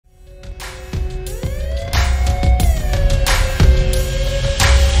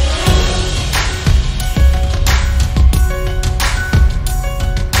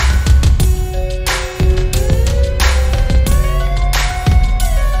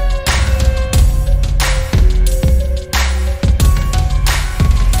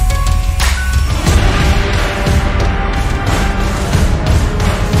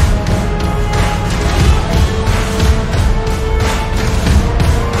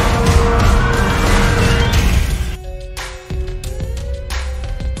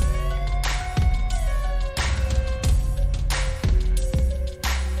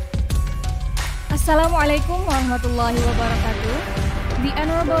warahmatullahi wabarakatuh. The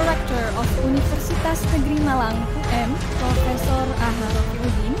Honorable Rector of Universitas Negeri Malang, UM, Profesor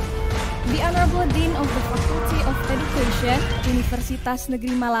Rofi'uddin. The Honorable Dean of the Faculty of Education, Universitas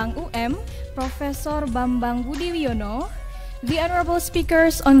Negeri Malang, UM, Profesor Bambang Budi Wiono. The Honorable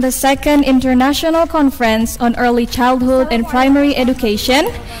Speakers on the Second International Conference on Early Childhood and Primary Education.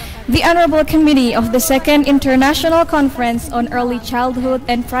 The Honorable Committee of the Second International Conference on Early Childhood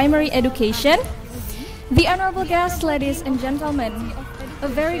and Primary Education. The honorable guests, ladies and gentlemen, a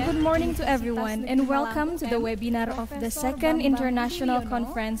very good morning to everyone and welcome to the webinar of the Second International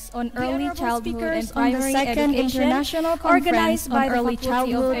Conference on Early Childhood and Primary Education organized by Early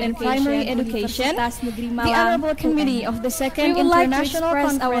Childhood and Primary Education, the Honorable Committee of the Second International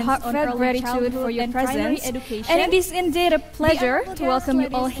Conference our heartfelt gratitude for your presence, and it is indeed a pleasure to welcome you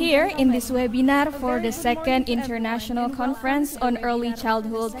all here in this webinar for the Second International Conference on Early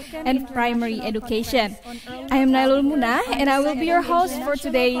Childhood and Primary Education. I am Nailul Munah and I will be your host for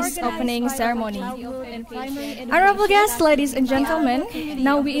today's opening ceremony. Honorable guests, ladies and gentlemen,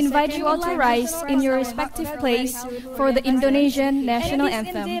 now we invite you all to rise in your respective place for the Indonesian National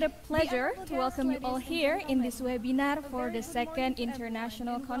Anthem. It is indeed a pleasure to welcome you all here in this webinar for the Second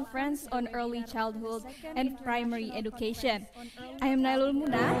International Conference on Early Childhood and Primary Education. I am Nailul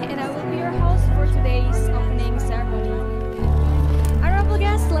Munah and I will be your host for today's opening ceremony. Honorable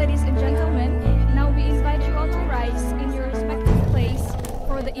guests, ladies and gentlemen, now we invite you all to rise in your respective place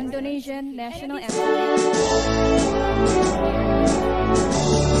for the Indonesian National Anthem.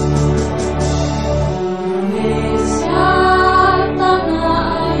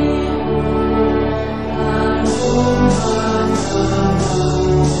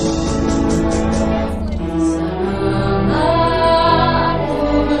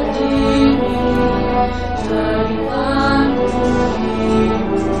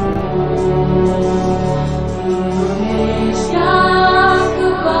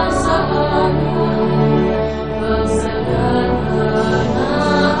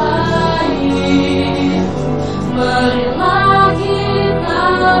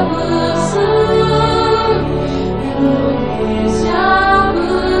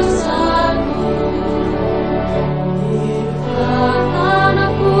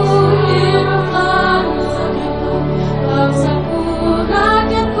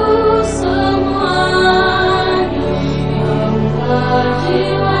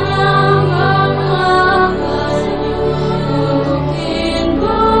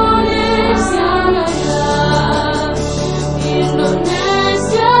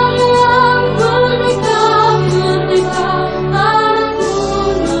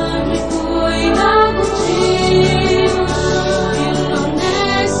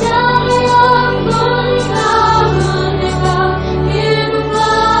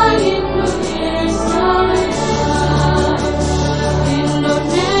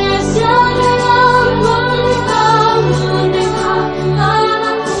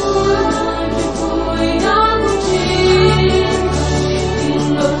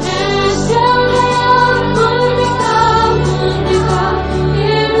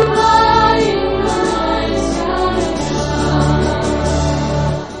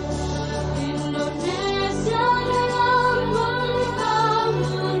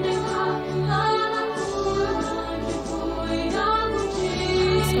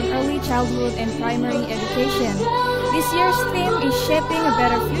 Childhood and Primary Education. This year's theme is Shaping a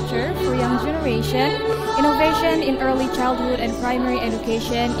Better Future for Young Generation, Innovation in Early Childhood and Primary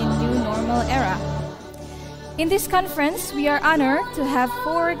Education in New Normal Era. In this conference, we are honored to have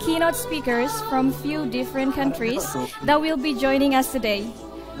 4 keynote speakers from few different countries that will be joining us today.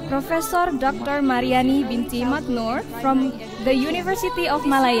 Professor Dr. Mariani Binti from the University of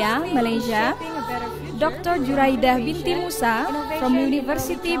Malaya, Malaysia. Dr. Juraidah Binti Musa from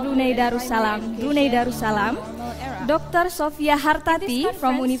University Brunei Darussalam, Dr. Sofia Hartati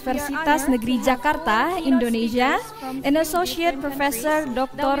from Universitas Negeri Jakarta, Indonesia, and Associate Professor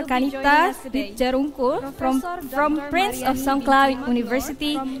Dr. Kanita Jarungkul from Prince of Songkla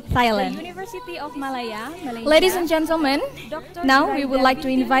University, Thailand. Ladies and gentlemen, now we would like to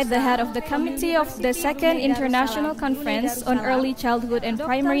invite the head of the committee of the Second International Conference on Early Childhood and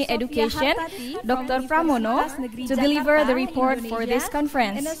Primary Education, Dr. Pramono, to deliver the report for this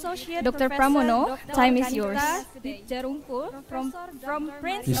conference. Dr. Pramono, time is yours.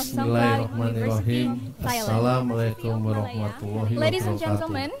 Bismillahirrahmanirrahim. Assalamualaikum warahmatullahi wabarakatuh. Ladies and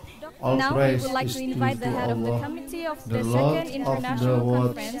gentlemen, All now praise we would like is to due invite the to head of the Allah, committee of the the Lord Second of the International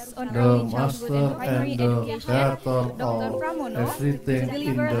worlds, Conference on the Early Childhood Master and Primary and the Education, Creator Dr. of Pramono, everything to in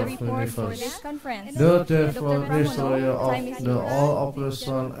deliver the the report for universe. this conference. The Dr. devil Pramono, destroyer of time is the yours. all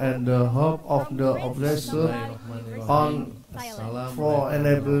oppression and the hope of the oppressor, on for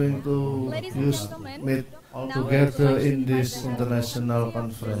enabling to use meet together in this international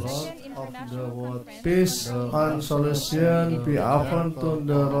conference. Peace and solution be often to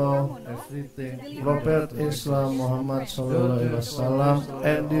the everything. Prophet Islam Muhammad Sallallahu Alaihi Wasallam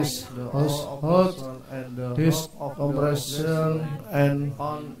and this household, his compression and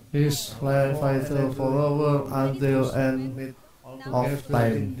his vital follower until end of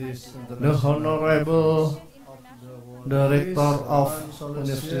time. The Honorable the Rector of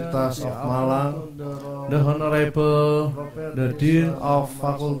Universitas of Malang, the Honorable the Dean of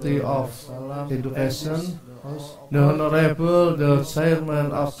Faculty of Education, the Honorable the Chairman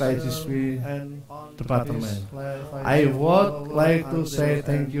of KEYNOTE Department. I would like to say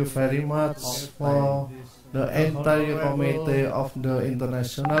thank you very much for the entire committee of the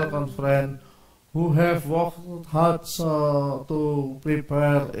International Conference who have worked hard to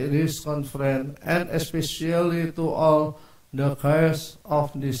prepare this conference, and especially to all the guests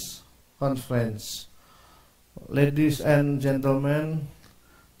of this conference. Ladies and gentlemen,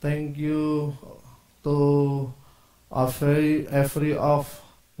 thank you to every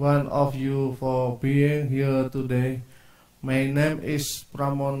one of you for being here today. My name is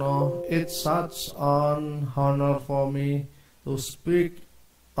Pramono. It's such an honor for me to speak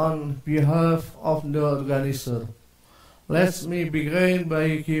on behalf of the organizer. Let me begin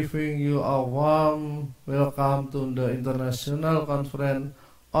by giving you a warm welcome to the International Conference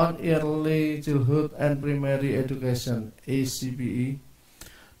on Early Childhood and Primary Education, ECPE.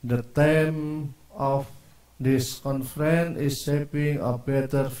 The theme of this conference is shaping a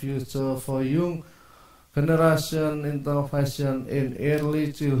better future for young generation intervention in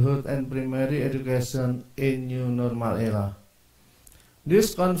early childhood and primary education in new normal era.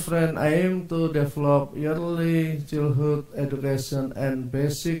 This conference aims to develop early childhood education and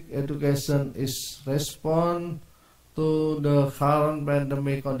basic education is respond to the current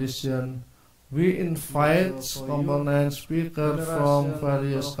pandemic condition. We invite component speakers from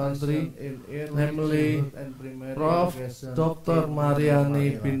various countries, namely Prof. Dr.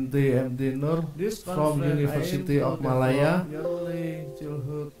 Mariani Binti M.Pd. from University of Malaya,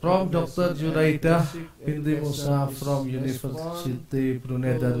 Prof. Dr. Juraidah Binti Musa from University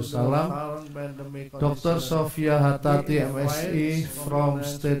Brunei Darussalam, Dr. Sofia Hatati MSI from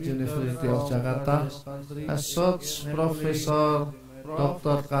State University of Jakarta, Associate Professor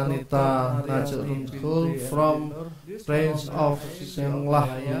Dr. Kanita Najurunkhul from Prince of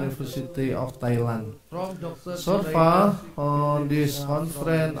Senglah University of Thailand. So far, this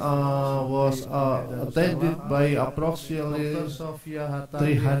conference was attended by approximately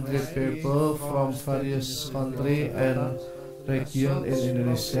 300 people from various countries and regions in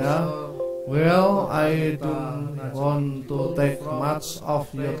Indonesia. Well, I don't want to take much of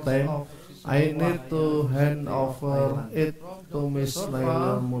your time. I need to hand over it to Miss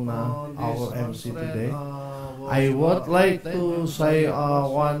Naila Muna, our MC today. I would like to say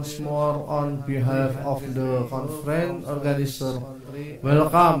once more on behalf of the conference organizer,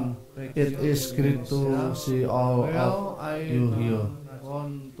 welcome. It is great to see all of you here.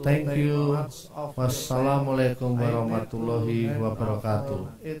 Thank you. Wassalamualaikum warahmatullahi wabarakatuh.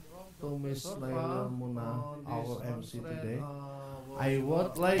 To Miss Naila Muna, our MC today.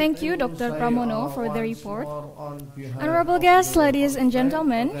 Thank you, Dr. Pramono, for the report. Honorable guests, ladies and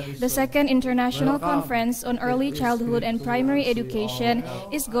gentlemen, the second International Conference on Early Childhood and Primary Education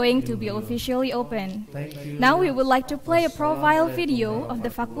is going to be officially open. Now we would like to play a profile video of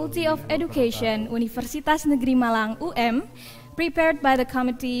the Faculty of Education, Universitas Negeri Malang, UM, prepared by the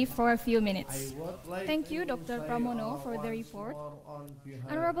committee for a few minutes. Thank you, Dr. Pramono, for the report.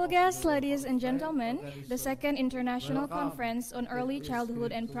 Honorable guests, ladies and gentlemen, the second International Conference on Early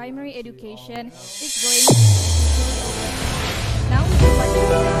Childhood and Primary Education is going to be officially open. Now we would like to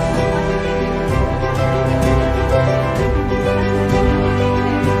play a profile video.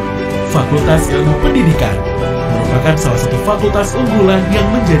 Fakultas Ilmu Pendidikan merupakan salah satu fakultas unggulan yang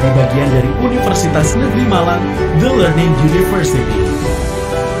menjadi bagian dari Universitas Negeri Malang, The Learning University.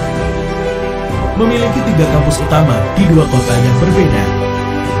 Memiliki 3 kampus utama di 2 kota yang berbeda.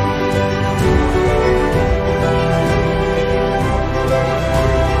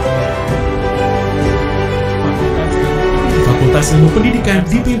 Fakultas Ilmu Pendidikan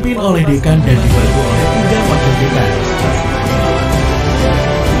dipimpin oleh dekan dan dibantu oleh 3 wakil dekan.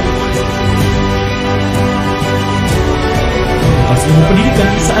 Fakultas Ilmu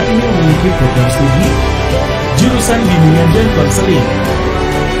Pendidikan saat ini memiliki program studi, jurusan bimbingan dan konseling,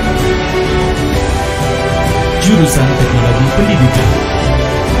 jurusan teknologi pendidikan,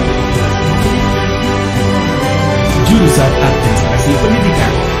 jurusan administrasi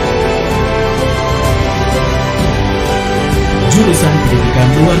pendidikan, jurusan pendidikan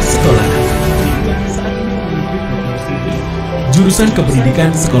luar sekolah. Jurusan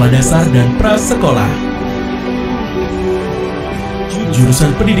Kependidikan Sekolah Dasar dan Prasekolah.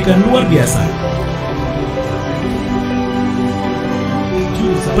 Jurusan Pendidikan Luar Biasa.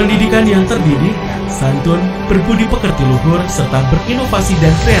 Pendidikan yang terdidik, santun, berbudi pekerti luhur, serta berinovasi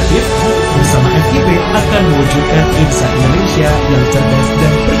dan kreatif, bersama FIP akan mewujudkan insan Indonesia yang cerdas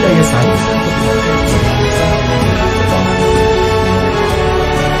dan berdaya saing.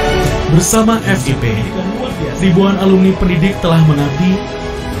 Bersama FIP, ribuan alumni pendidik telah mengabdi,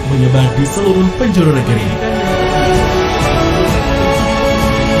 menyebar di seluruh penjuru negeri.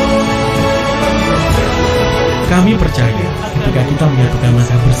 Kami percaya, ketika kita menyatukan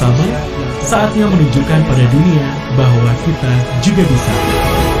langkah bersama, saatnya menunjukkan pada dunia bahwa kita juga bisa.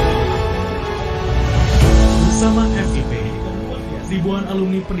 Bersama FIP, ribuan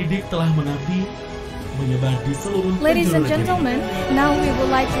alumni pendidik telah mengabdi, menyebar di seluruh Ladies and penjuru negeri. gentlemen, now we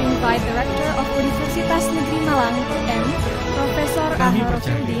would like to invite the Rector of Universitas Negeri Malang, M. Professor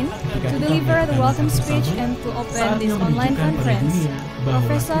Rofi'uddin, to deliver the welcome speech and to open this online conference.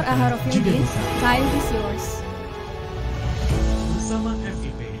 Professor Rofi'uddin, time is yours. Bersama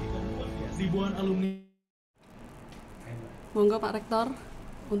FIP, ribuan alumni. Monggo Pak Rektor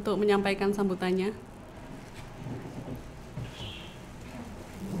untuk menyampaikan sambutannya.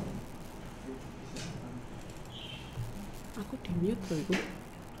 Aku di mute loh Ibu.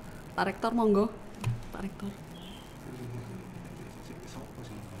 Pak Rektor monggo. Pak Rektor.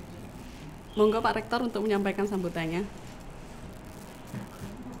 Monggo Pak Rektor untuk menyampaikan sambutannya.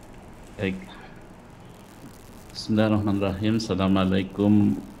 Baik. Bismillahirrahmanirrahim.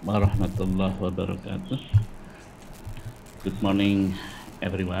 Assalamualaikum warahmatullahi wabarakatuh. Good morning,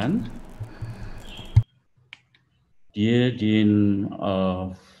 everyone. Dear Dean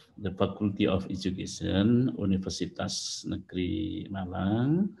of the Faculty of Education, Universitas Negeri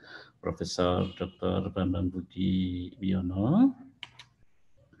Malang, Profesor Dr. Bambang Budi Wiono,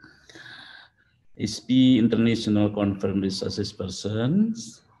 ECPE International Conference Resources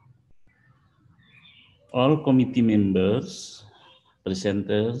Persons, all committee members,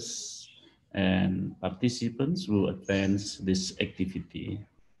 presenters, and participants who attend this activity.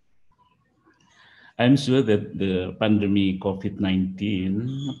 I'm sure that the pandemic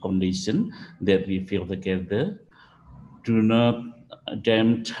COVID-19 condition that we feel together do not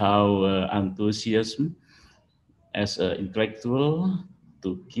dampen our enthusiasm as an intellectual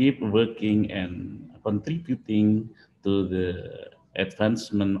to keep working and contributing to the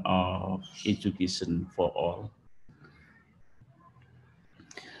advancement of education for all.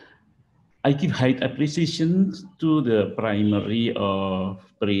 I give high appreciation to the primary of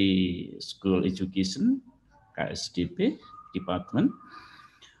preschool education, KSDP department,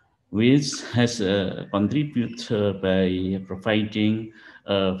 which has contributed by providing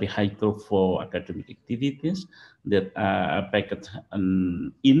a vehicle for academic activities that are packed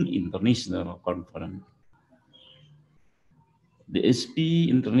in international conference. The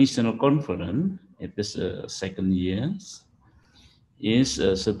ECPE International Conference, it is second year, is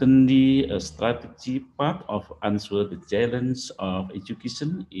certainly a strategy part of answer the challenge of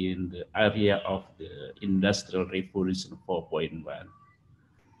education in the area of the Industrial Revolution 4.1.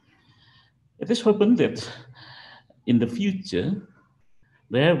 It is hoping that in the future,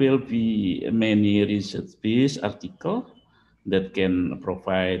 there will be many research-based articles that can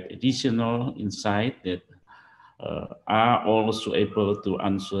provide additional insight that are also able to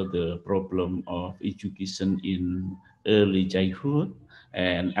answer the problem of education in early childhood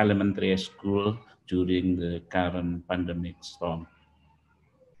and elementary school during the current pandemic storm.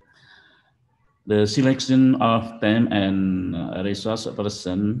 The selection of them and resource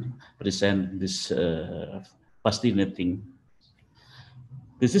person present this fascinating.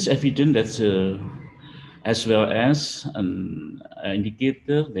 This is evident that as well as an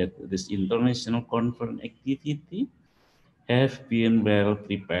indicator that this international conference activity have been well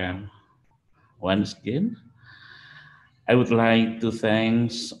prepared. Once again, I would like to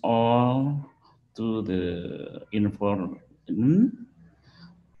thank all to the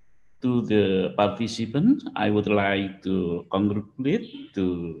participants. I would like to congratulate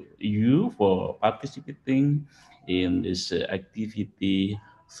to you for participating in this activity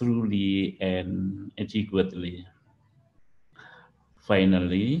thoroughly and adequately.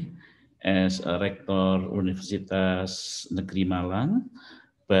 Finally, as a Rector Universitas Negeri Malang,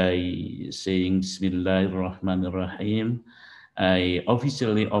 by saying Bismillahirrahmanirrahim, I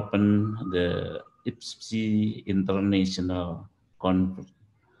officially open the ECPE International Conference.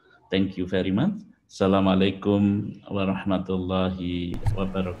 Thank you very much. Assalamualaikum warahmatullahi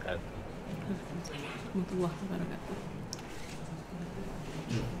wabarakatuh.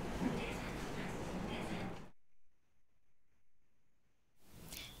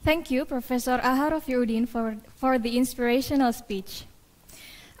 Thank you, Professor Rofi'uddin, for the inspirational speech.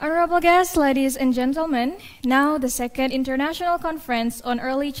 Honorable guests, ladies and gentlemen, now the second International Conference on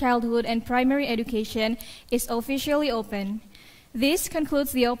Early Childhood and Primary Education is officially open. This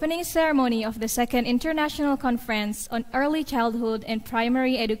concludes the opening ceremony of the second International Conference on Early Childhood and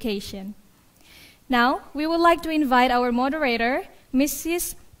Primary Education. Now, we would like to invite our moderator,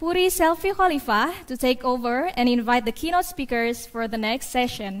 Mrs. Puri Selvi Khalifah, to take over and invite the keynote speakers for the next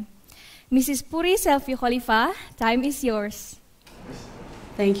session. Mrs. Puri Selvi Khalifah, time is yours.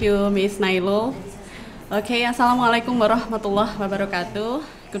 Thank you, Ms. Nailul. Okay, Assalamualaikum warahmatullahi wabarakatuh.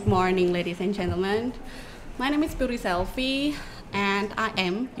 Good morning, ladies and gentlemen. My name is Puri Selvi, and I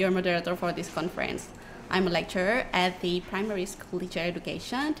am your moderator for this conference. I'm a lecturer at the Primary School Teacher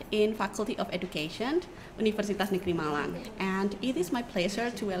Education in Faculty of Education, Universitas Negeri Malang, and it is my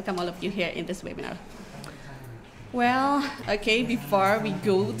pleasure to welcome all of you here in this webinar. Well, okay, before we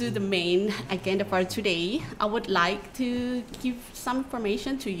go to the main agenda for today, I would like to give some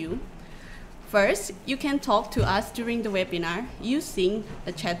information to you. First, you can talk to us during the webinar using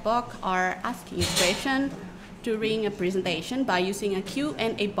the chat box or asking a question during a presentation by using a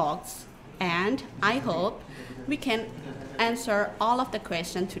Q&A box. And I hope we can answer all of the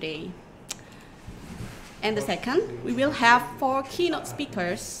questions today. And the second, we will have 4 keynote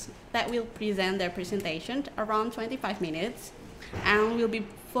speakers that will present their presentation around 25 minutes and will be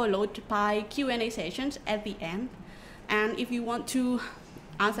followed by Q&A sessions at the end. And if you want to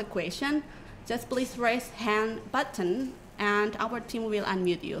ask a question, just please raise hand button and our team will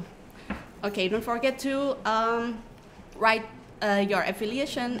unmute you. Okay, don't forget to write your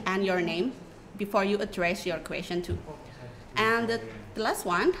affiliation and your name before you address your question too. And the last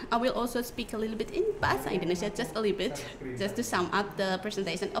one, I will also speak a little bit in Bahasa Indonesia, just a little bit, just to sum up the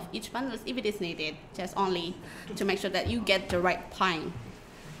presentation of each panelist if it is needed, just only to make sure that you get the right point.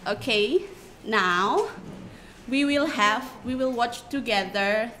 Okay, now we will watch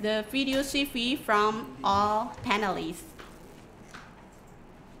together the video CV from all panelists.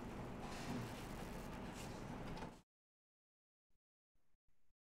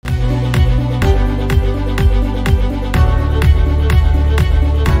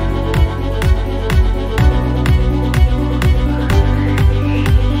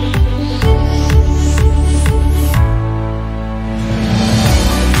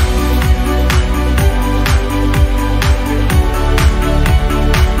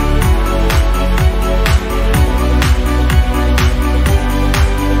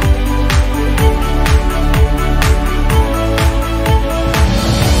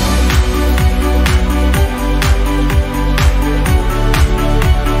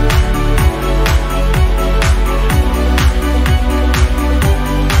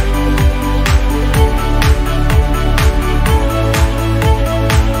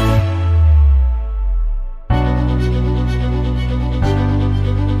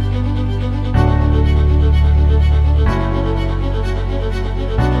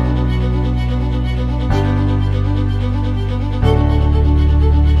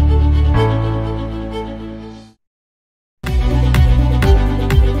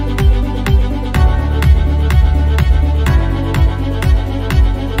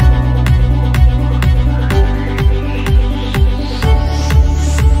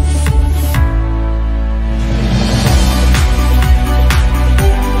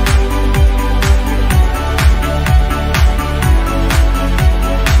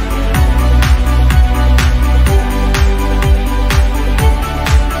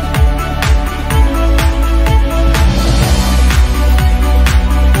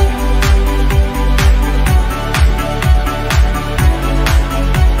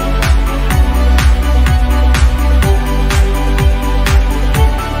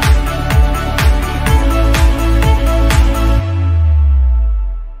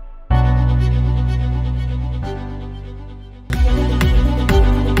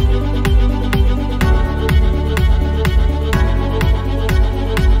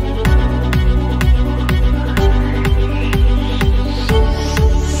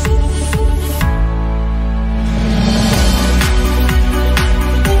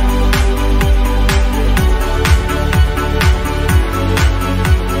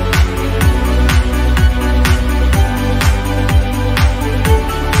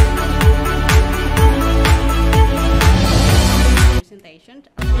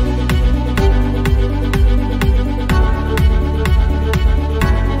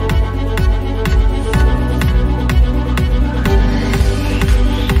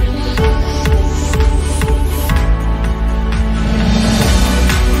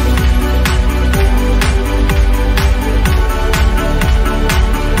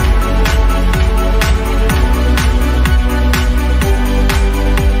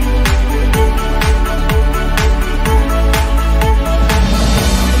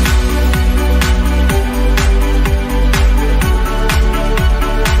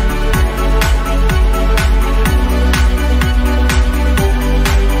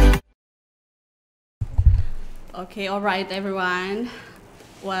 Okay, all right, everyone.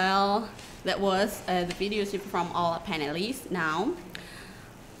 Well, that was the video from all our panelists. Now,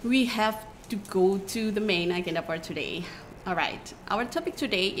 we have to go to the main agenda for today. All right, our topic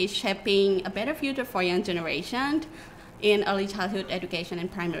today is shaping a better future for young generation in early childhood education and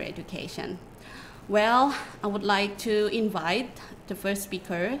primary education. Well, I would like to invite the first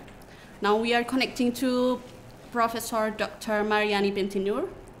speaker. Now we are connecting to Professor Dr. Mariani Binti.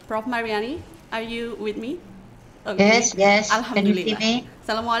 Prof. Mariani, are you with me? Okay. Yes. Alhamdulillah. Can you see me?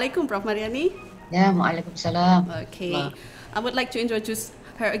 Assalamualaikum, Prof. Mariani. Yeah, Waalaikumsalam. Okay. I would like to introduce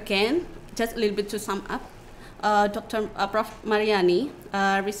her again, just a little bit to sum up. Prof. Mariani,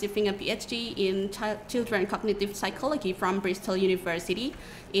 receiving a PhD in Children Cognitive Psychology from Bristol University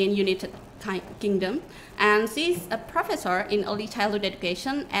in United Kingdom, and she's a professor in early childhood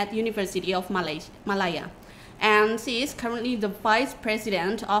education at University of Malaya. And she is currently the Vice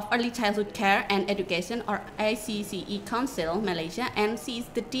President of Early Childhood Care and Education, or ICCE Council, Malaysia, and she is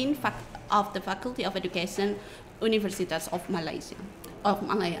the Dean of the Faculty of Education, Universitas of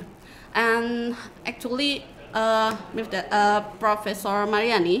Malaya. And actually, Professor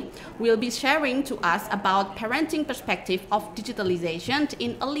Mariani will be sharing to us about parenting perspective of digitalization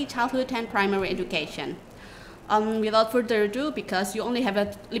in early childhood and primary education. Without further ado, because you only have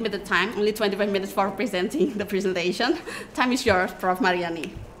a limited time, only 25 minutes for presenting the presentation, time is yours, Prof.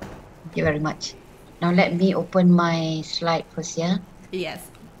 Mariani. Thank you very much. Now let me open my slide first, yeah? Yes.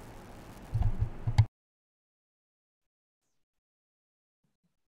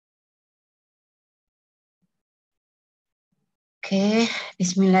 Okay,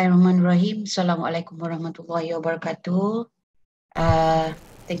 Bismillahirrahmanirrahim. Assalamualaikum warahmatullahi wabarakatuh.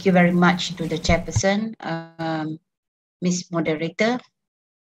 Thank you very much to the chairperson, Miss Moderator.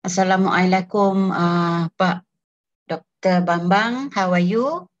 Assalamualaikum, Pak Dr. Bambang. How are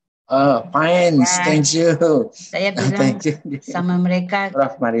you? Fine, thank you. Saya bilang sama mereka,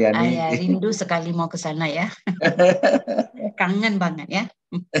 Prof. Mariani. Rindu sekali mau ke sana ya. Kangen banget ya.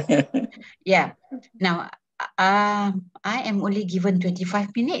 Yeah. Now, I am only given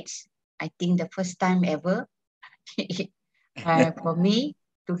 25 minutes. I think the first time ever for me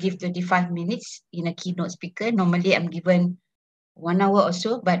to give 25 minutes in a keynote speaker. Normally I'm given 1 hour or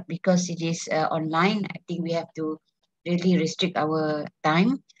so, but because it is online, I think we have to really restrict our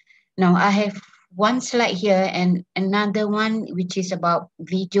time. Now I have one slide here and another one which is about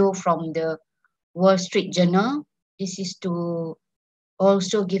video from the Wall Street Journal. This is to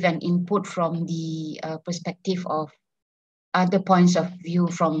also give an input from the perspective of other points of view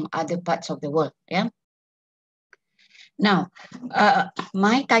from other parts of the world. Yeah. Now,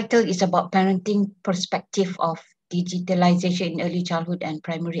 my title is about parenting perspective of digitalization in early childhood and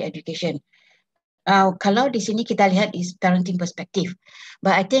primary education. Kalau di sini kita lihat is parenting perspective,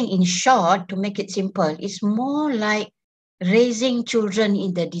 but I think in short, to make it simple, it's more like raising children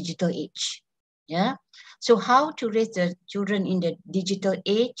in the digital age. Yeah. So how to raise the children in the digital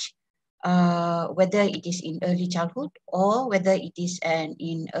age, whether it is in early childhood or whether it is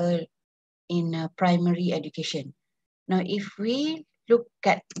in primary education. Now, if we look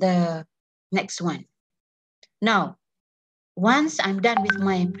at the next one. Now, once I'm done with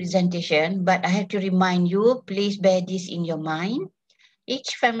my presentation, but I have to remind you, please bear this in your mind.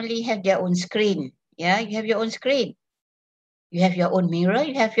 Each family have their own screen. Yeah, you have your own screen. You have your own mirror,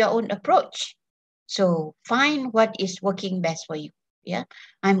 you have your own approach. So find what is working best for you. Yeah,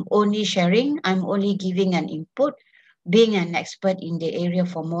 I'm only sharing, I'm only giving an input, being an expert in the area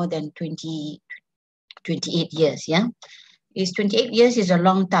for more than 28 years. Yeah, is 28 years is a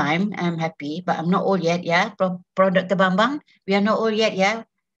long time. I'm happy, but I'm not old yet. Yeah, Dr. Bambang, we are not old yet. Yeah.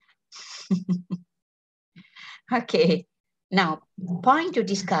 Okay. Now, point to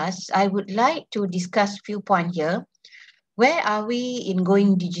discuss. I would like to discuss few points here. Where are we in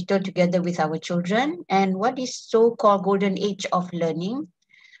going digital together with our children, and what is so-called golden age of learning?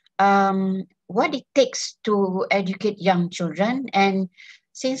 What it takes to educate young children, and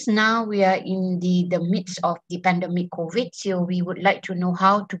since now we are in the midst of the pandemic COVID, so we would like to know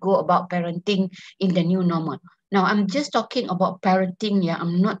how to go about parenting in the new normal. Now, I'm just talking about parenting, yeah.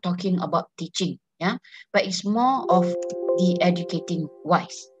 I'm not talking about teaching, yeah. But it's more of the educating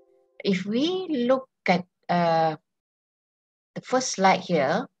wise. If we look at the first slide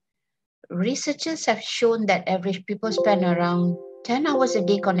here, researchers have shown that average people spend around 10 hours a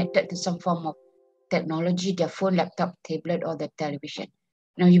day connected to some form of technology, their phone, laptop, tablet, or the television.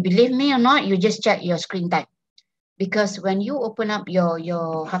 Now, you believe me or not, you just check your screen time. Because when you open up your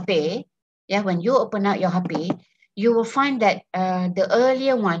HP, yeah, when you open up your HP, you will find that the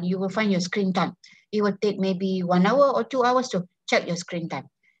earlier one, you will find your screen time. It will take maybe 1 hour or 2 hours to check your screen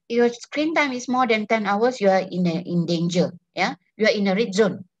time. your screen time is more than 10 hours, you are in danger. Yeah, you are in a red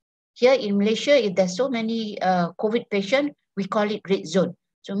zone. Here in Malaysia, if there's so many COVID patients, we call it red zone.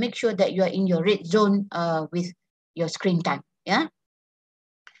 So make sure that you are in your red zone with your screen time. Yeah.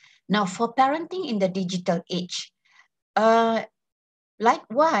 Now, for parenting in the digital age,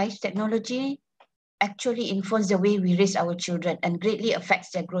 likewise, technology actually influence the way we raise our children and greatly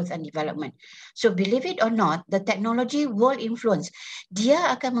affects their growth and development. So believe it or not, the technology will influence. Dia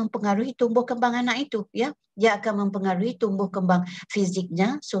akan mempengaruhi tumbuh kembang anak itu, ya. Dia akan mempengaruhi tumbuh kembang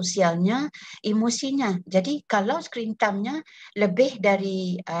fiziknya, sosialnya, emosinya. Jadi kalau screen time-nya lebih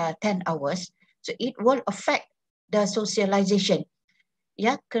dari 10 hours, so it will affect the socialization.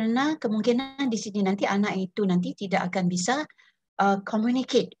 Ya, kerana kemungkinan di sini nanti anak itu nanti tidak akan bisa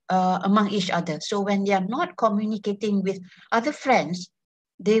communicate among each other. So when they are not communicating with other friends,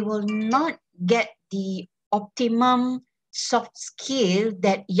 they will not get the optimum soft skill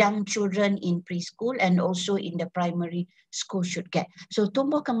that young children in preschool and also in the primary school should get. So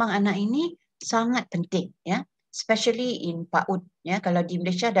tumbuh kembang anak ini sangat penting, ya, especially in PAUD, ya. Kalau di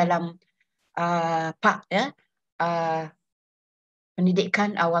Malaysia dalam PAK, ya,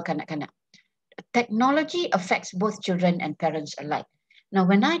 pendidikan awal kanak-kanak. Technology affects both children and parents alike. Now,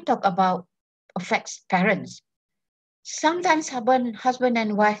 when I talk about affects parents, sometimes husband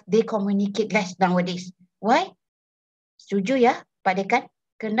and wife, they communicate less nowadays. Why? Setuju ya, Pak Dekan?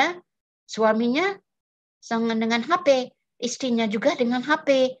 Kerana suaminya sangat dengan HP, istrinya juga dengan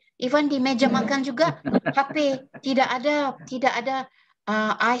HP, even di meja makan juga HP. Tidak ada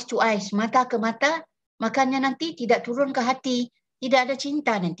eyes to eyes, mata ke mata, makannya nanti tidak turun ke hati, tidak ada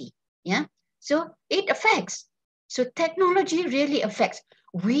cinta nanti. Ya. So it affects. So technology really affects.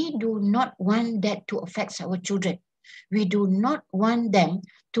 We do not want that to affect our children. We do not want them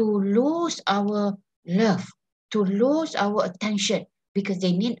to lose our love, to lose our attention, because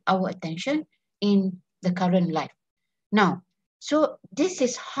they need our attention in the current life. Now, so this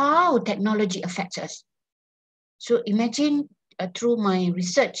is how technology affects us. So imagine through my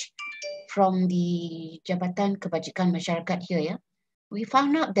research from the Jabatan Kebajikan Masyarakat here, yeah, we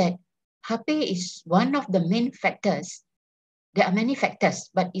found out that HP is one of the main factors. There are many factors,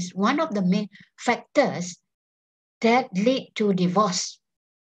 but it's one of the main factors that lead to divorce,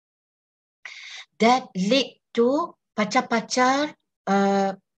 that lead to pacar-pacar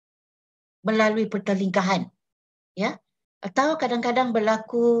melalui pertelingkahan, ya, atau kadang-kadang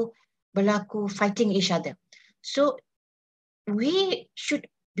berlaku fighting each other. So we should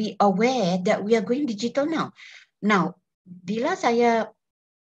be aware that we are going digital now. Now, bila saya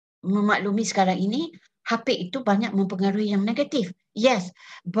memaklumi sekarang ini, HP itu banyak mempengaruhi yang negatif. Yes,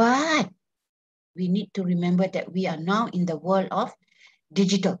 but we need to remember that we are now in the world of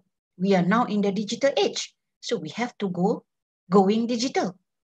digital. We are now in the digital age. So we have to going digital.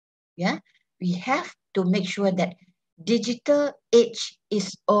 Yeah, we have to make sure that digital age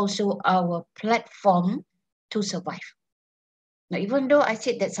is also our platform to survive. Now, even though I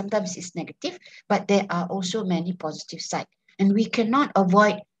said that sometimes it's negative, but there are also many positive sides. And we cannot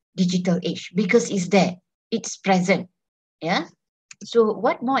avoid digital age because it's there, it's present. Yeah. So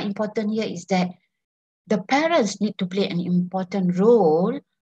what more important here is that the parents need to play an important role,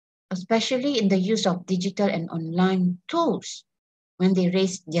 especially in the use of digital and online tools when they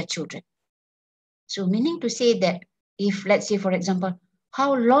raise their children. So meaning to say that if, let's say, for example,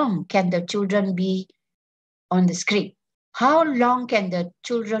 how long can the children be on the screen? How long can the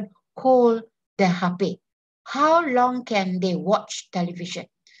children hold their HP? How long can they watch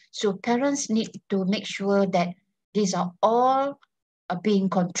television? So parents need to make sure that these are all being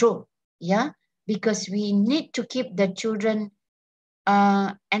controlled, yeah, because we need to keep the children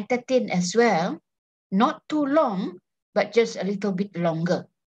entertained as well, not too long, but just a little bit longer,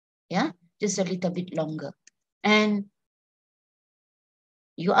 yeah, just a little bit longer. And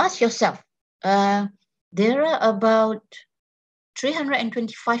you ask yourself, there are about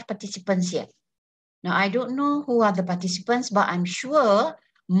 325 participants here. Now, I don't know who are the participants, but I'm sure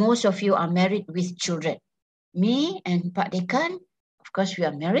most of you are married with children. Me and Pak Dekan, of course, we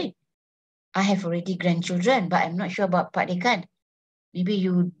are married. I have already grandchildren, but I'm not sure about Pak Dekan. Maybe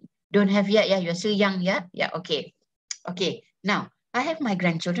you don't have yet, yeah? You're still young, yeah? Yeah, okay. Okay, now, I have my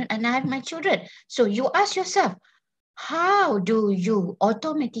grandchildren and I have my children. So you ask yourself, how do you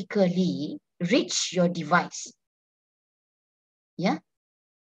automatically reach your device? Yeah?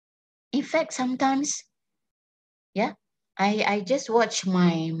 In fact, sometimes, yeah, I just watch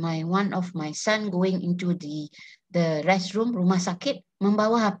my one of my son going into the restroom, rumah sakit,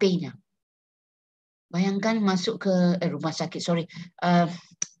 membawa HP-nya. Bayangkan masuk ke rumah sakit, sorry,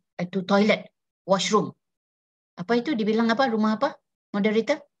 to toilet, washroom. Apa itu dibilang apa? Rumah apa?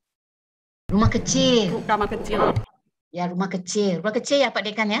 Moderator? Rumah kecil. Kamar kecil. Ya, rumah kecil. Rumah kecil ya Pak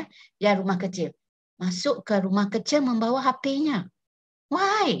Dekan ya? Ya, rumah kecil. Masuk ke rumah kecil membawa HP-nya.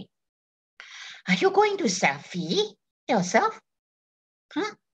 Why? Are you going to selfie yourself?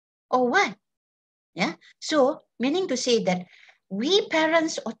 Huh? Or what? Yeah. So, meaning to say that we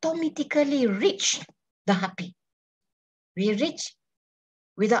parents automatically reach the HP. We reach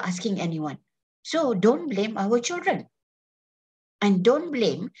without asking anyone. So, don't blame our children. And don't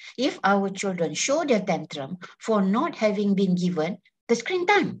blame if our children show their tantrum for not having been given the screen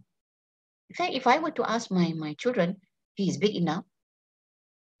time. In fact, if I were to ask my children, he is big enough.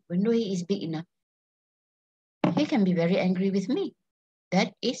 Even though he is big enough, he can be very angry with me.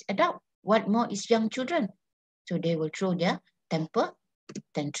 That is adult. What more is young children? So they will throw their temper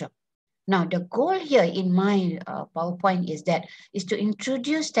tantrum. Now, the goal here in my PowerPoint is to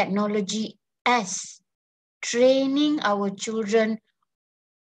introduce technology as training our children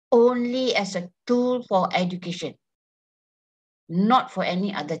only as a tool for education, not for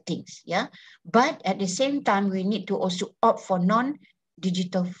any other things. Yeah, but at the same time, we need to also opt for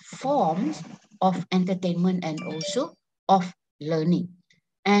non-digital forms of entertainment and also of learning.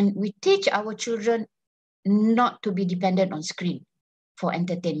 And we teach our children not to be dependent on screen for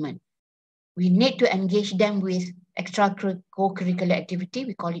entertainment. We need to engage them with extra co-curricular activity,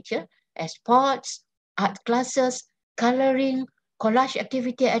 we call it here, as sports, art classes, coloring, collage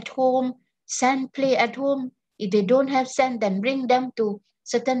activity at home, sand play at home. If they don't have sand, then bring them to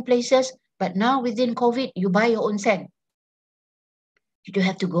certain places. But now within COVID, you buy your own sand. You don't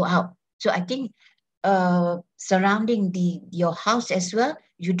have to go out. So I think surrounding your house as well,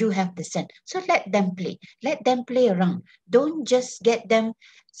 you do have the sand. So let them play. Let them play around. Don't just get them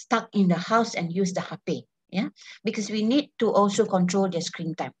stuck in the house and use the HP. Yeah, because we need to also control their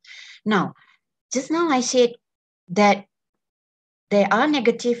screen time. Now, just now I said that there are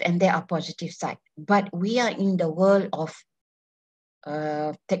negative and there are positive side, but we are in the world of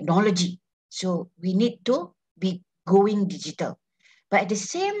technology. So we need to be going digital. But at the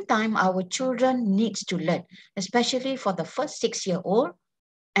same time, our children needs to learn, especially for the first 6-year-old.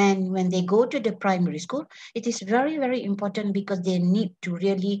 And when they go to the primary school, it is very, very important because they need to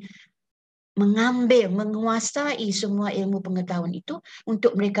really menguasai semua ilmu pengetahuan itu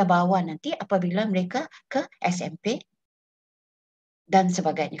untuk mereka bawa nanti apabila mereka ke SMP dan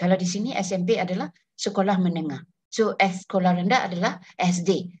sebagainya. Kalau di sini SMP adalah sekolah menengah. So sekolah rendah adalah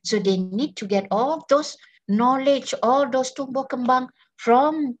SD. So they need to get all those knowledge, all those tumbuh kembang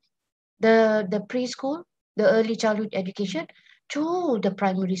from the preschool, the early childhood education to the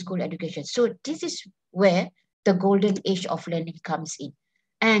primary school education. So this is where the golden age of learning comes in.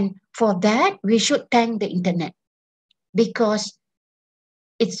 And for that, we should thank the internet because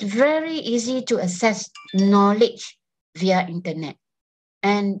it's very easy to access knowledge via internet.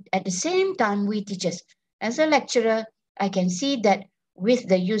 And at the same time, we teachers, as a lecturer, I can see that with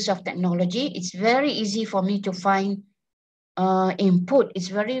the use of technology, it's very easy for me to find input.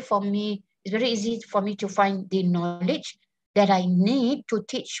 It's very easy for me to find the knowledge that I need to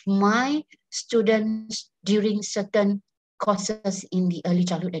teach my students during certain courses in the early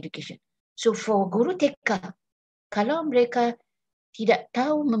childhood education. So for guru TK, kalau mereka tidak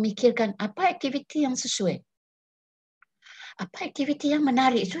tahu memikirkan apa aktiviti yang sesuai, apa aktiviti yang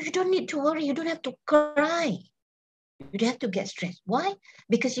menarik, so you don't need to worry, you don't have to cry. You don't have to get stressed. Why?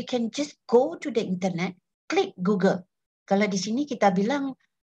 Because you can just go to the internet, click Google. Kalau di sini kita bilang,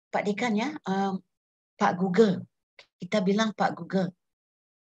 Pak Dekan ya, Pak Google. Kita bilang Pak Google.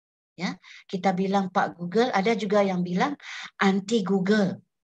 Ya, kita bilang Pak Google, ada juga yang bilang anti Google.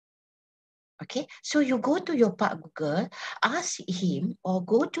 Okay, so you go to your Pak Google, ask him, or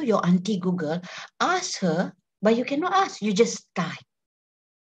go to your auntie Google, ask her, but you cannot ask, you just type.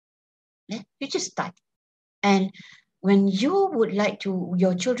 Yeah, you just type. And when you would like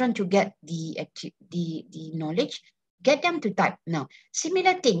your children to get the knowledge, get them to type. Now,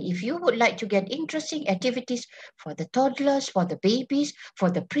 similar thing, if you would like to get interesting activities for the toddlers, for the babies,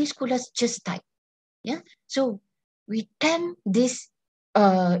 for the preschoolers, just type. Yeah. So we thank this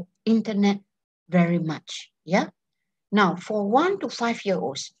internet very much. Yeah. Now, for 1 to 5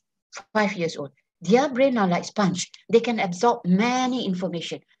 years old, their brain are like sponge. They can absorb many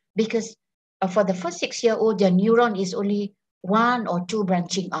information because for the first 6-year-old, their neuron is only 1 or 2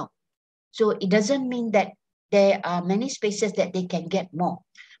 branching out. So it doesn't mean that there are many spaces that they can get more.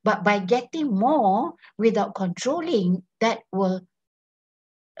 But by getting more without controlling, that will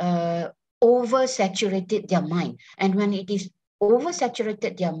oversaturated their mind. And when it is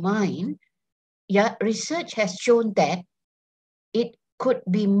oversaturated their mind, yeah, research has shown that it could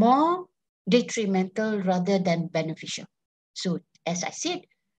be more detrimental rather than beneficial. So as I said,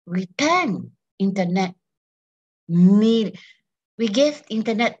 we thank internet, we gave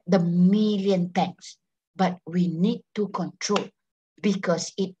internet the million thanks, but we need to control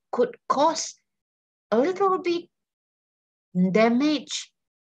because it could cause a little bit damage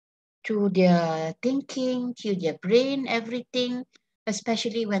to their thinking, to their brain, everything,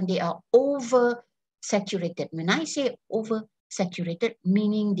 especially when they are oversaturated. When I say oversaturated,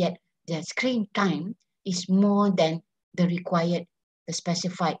 meaning that their screen time is more than the required, the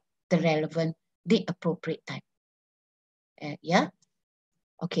specified, the relevant, the appropriate time. Yeah?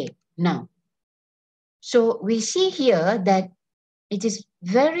 Okay, now. So we see here that it is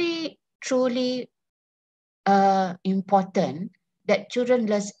very truly important that children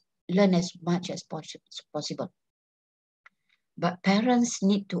learn as much as possible. But parents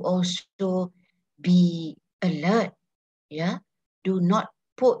need to also be alert. Yeah, do not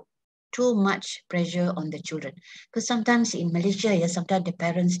put too much pressure on the children. Because sometimes in Malaysia, yeah, sometimes the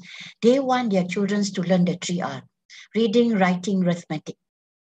parents, they want their children to learn the 3R. Reading, writing, arithmetic.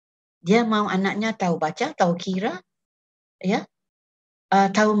 Dia mau anaknya tahu baca, tahu kira, ya,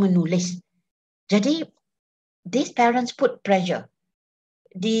 tahu menulis. Jadi, these parents put pressure.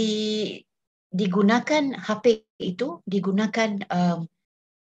 Digunakan HP itu, digunakan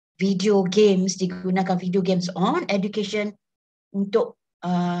video games on education untuk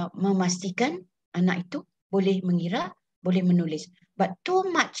memastikan anak itu boleh mengira, boleh menulis. But too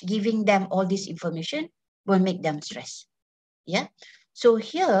much giving them all this information will make them stress. Yeah. So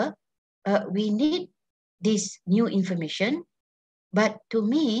here we need this new information. But to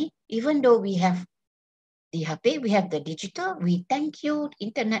me, even though we have the HP, we have the digital, we thank you,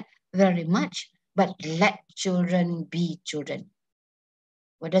 internet, very much. But let children be children.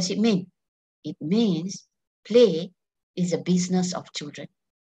 What does it mean? It means play is a business of children.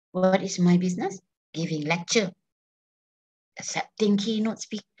 What is my business? Giving lecture, accepting keynote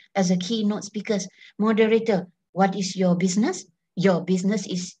speak as a keynote speakers, moderator. What is your business? Your business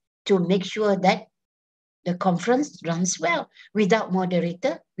is to make sure that the conference runs well. Without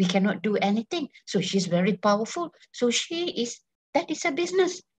moderator, we cannot do anything. So she's very powerful. So that is a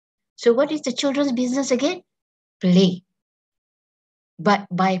business. So what is the children's business again? Play. But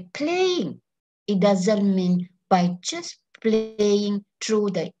by playing, it doesn't mean by just playing through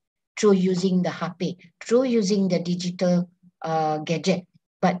using the HP, through using the digital gadget,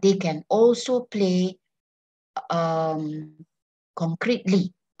 but they can also play concretely,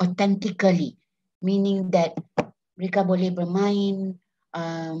 authentically, meaning that mereka boleh bermain,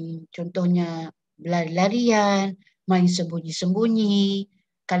 contohnya lari-larian, main sembunyi-sembunyi.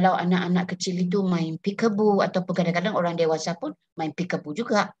 Kalau anak-anak kecil itu main peekaboo, ataupun kadang-kadang orang dewasa pun main peekaboo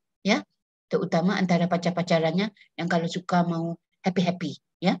juga, ya. Terutama antara pacar-pacarannya yang kalau suka mau happy-happy,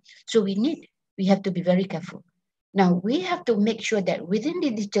 ya. So we have to be very careful. Now we have to make sure that within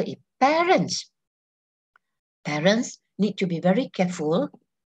the digital, parents need to be very careful.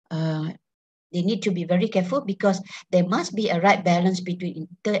 They need to be very careful because there must be a right balance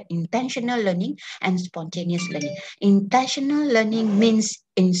between intentional learning and spontaneous learning. Intentional learning means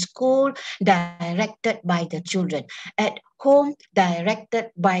in school, directed by the children. At home,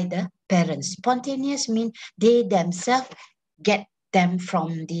 directed by the parents. Spontaneous means they themselves get them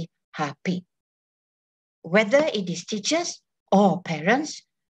from the HP. Whether it is teachers or parents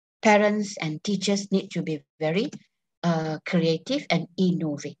and teachers need to be very creative and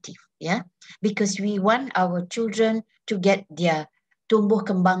innovative, yeah, because we want our children to get their tumbuh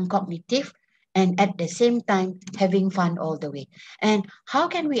kembang cognitive and at the same time having fun all the way. And how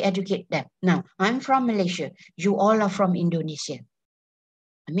can we educate them? Now, I'm from Malaysia. You all are from Indonesia.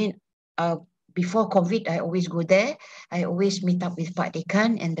 I mean, before COVID, I always go there. I always meet up with Pak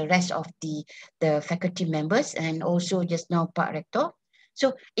Dekan and the rest of the faculty members, and also just now Pak Rector.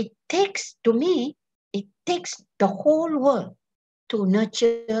 So it takes the whole world to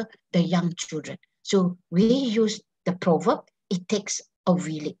nurture the young children. So we use the proverb, it takes a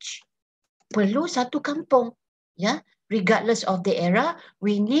village. Perlu satu kampung, yeah. Regardless of the era,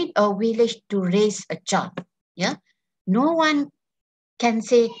 we need a village to raise a child, yeah. No one can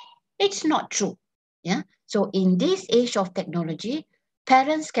say it's not true, yeah. So in this age of technology,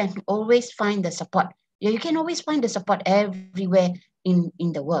 parents can always find the support. You can always find the support everywhere in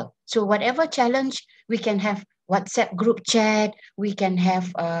the world. So whatever challenge, we can have WhatsApp group chat, we can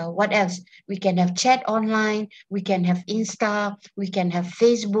have what else? We can have chat online, we can have Insta, we can have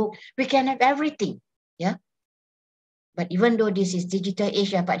Facebook, we can have everything, yeah. But even though this is digital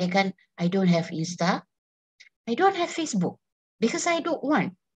age, Pak Dekan, I don't have Insta, I don't have Facebook, because I don't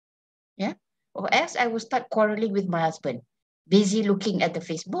want, yeah. Or else I will start quarreling with my husband, busy looking at the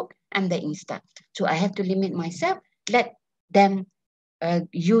Facebook and the Insta. So I have to limit myself, let them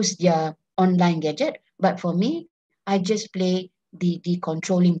use their online gadget. But for me, I just play the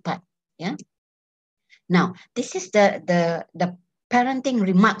controlling part. Yeah. Now, this is the parenting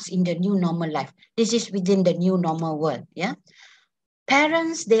remarks in the new normal life. This is within the new normal world. Yeah.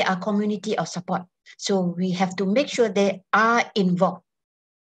 Parents, they are community of support. So we have to make sure they are involved.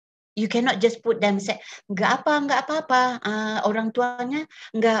 You cannot just put them say, nggak apa-apa, orang tuanya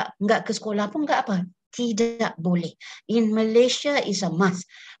nggak ke sekolah pun nggak apa. Tidak boleh. In Malaysia is a must.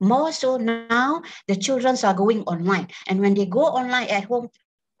 More so now, the children are going online. And when they go online at home,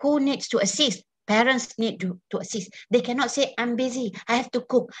 who needs to assist? Parents need to assist. They cannot say, I'm busy, I have to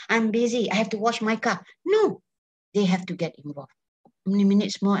cook. I'm busy, I have to wash my car. No, they have to get involved. How many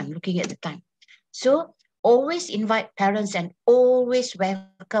minutes more? I'm looking at the time. So always invite parents and always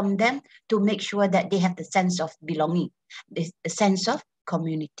welcome them to make sure that they have the sense of belonging, the sense of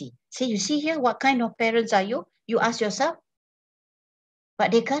community. See, you see here, what kind of parents are you? You ask yourself.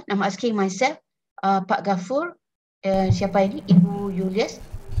 Pak Dekan, I'm asking myself. Pak Ghafur, siapa ini? Ibu Julius.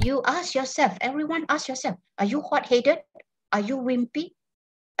 You ask yourself, everyone ask yourself, are you hot-headed? Are you wimpy?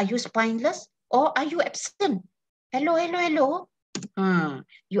 Are you spineless? Or are you absent? Hello.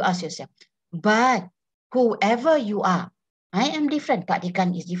 You ask yourself. But whoever you are, I am different. Pak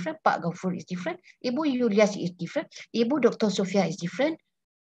Dekan is different. Pak Ghafur is different. Ibu Julius is different. Ibu Dr. Sophia is different.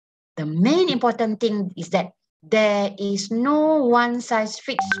 The main important thing is that there is no one size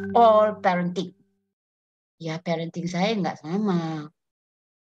fits all parenting. Ya, parenting saya nggak sama.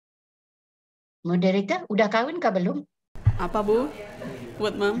 Moderator, udah kawin kah belum? Apa Bu?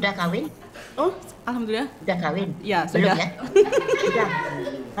 Buat Mam? Udah kawin? Oh, alhamdulillah. Udah kawin? Ya, belum sudah. Ya? Sudah.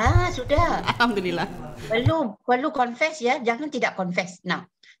 Sudah. Alhamdulillah. Perlu confess ya, jangan tidak confess. Now,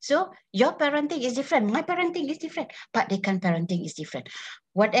 so your parenting is different. My parenting is different. Pak Dekan parenting is different.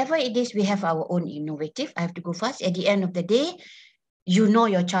 Whatever it is, we have our own innovative. I have to go fast. At the end of the day, you know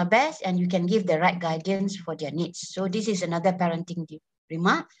your child best and you can give the right guidance for their needs. So this is another parenting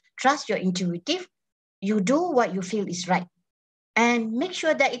remark. Trust your intuitive. You do what you feel is right. And make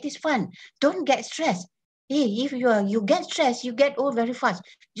sure that it is fun. Don't get stressed. Hey, if you get stressed, you get old very fast.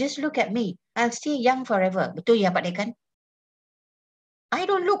 Just look at me. I'll stay young forever. Betul ya Pak Dekan? I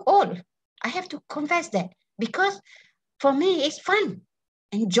don't look old. I have to confess that. Because for me, it's fun.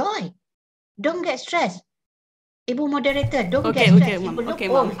 Enjoy. Don't get stressed. Ibu moderator, don't get stressed. Okay, Mom. Look Okay,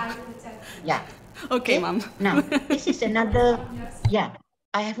 old. Mom. Yeah. Okay, Mom. Now, this is another,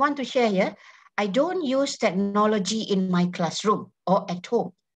 I want to share here. I don't use technology in my classroom or at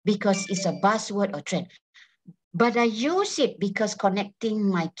home because it's a buzzword or trend. But I use it because connecting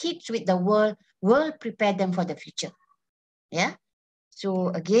my kids with the world will prepare them for the future. Yeah.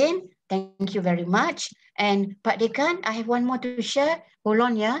 So again, thank you very much. And Pak Dekan, I have one more to share. Hold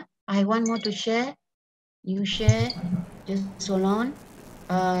on, yeah. I have one more to share. You share. Just hold on.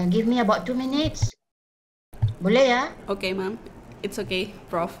 Give me about 2 minutes. Boleh ya? Okay, Mom. It's okay,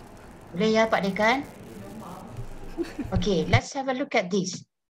 Prof. Boleh ya, Pak Dekan? Okay, let's have a look at this.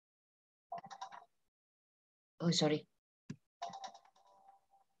 Oh, sorry.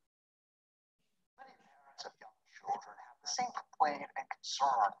 Many parents of young children have the same complaint and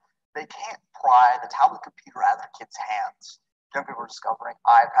concern. They can't pry the tablet computer out of their kids' hands. Young people are discovering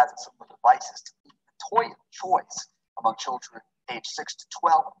iPads and similar devices to be the toy of choice among children aged 6 to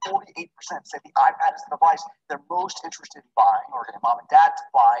 12. 48% say the iPad is the device they're most interested in buying or getting mom and dad to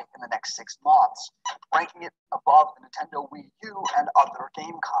buy in the next 6 months, ranking it above the Nintendo Wii U and other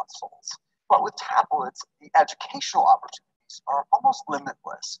game consoles. But with tablets, the educational opportunities are almost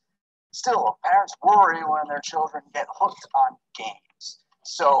limitless. Still, parents worry when their children get hooked on games.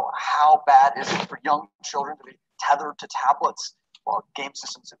 So how bad is it for young children to be tethered to tablets? Well, game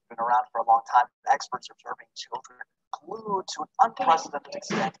systems have been around for a long time. Experts are observing children glued to an unprecedented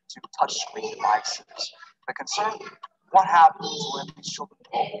extent to touchscreen devices. The concern, what happens when these children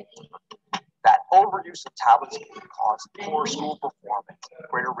grow older? That overuse of tablets can cause poor school performance,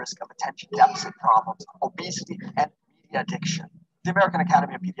 greater risk of attention deficit problems, obesity, and media addiction. The American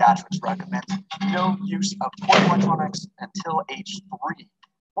Academy of Pediatrics recommends no use of toy electronics until age 3,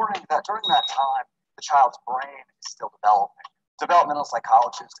 warning that during that time, the child's brain is still developing. Developmental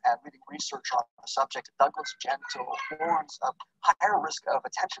psychologist and leading researcher on the subject, Douglas Gentle, warns of higher risk of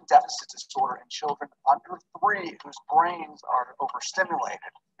attention deficit disorder in children under 3 whose brains are overstimulated.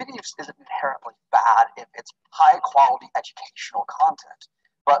 Video use isn't inherently bad if it's high-quality educational content,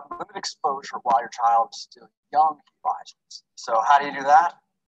 but limited exposure while your child is still young, he advises. So how do you do that?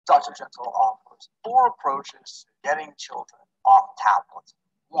 Dr. Gentle offers 4 approaches to getting children off tablets.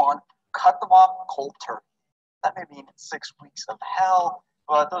 1, cut them off cold turkey. That may mean 6 weeks of hell,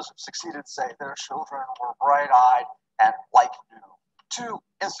 but those who've succeeded say their children were bright-eyed and like new. to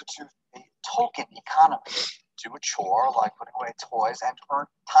institute a token economy. Do a chore like putting away toys and earn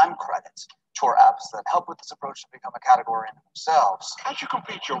time credits. Chore apps that help with this approach to become a category in themselves. As you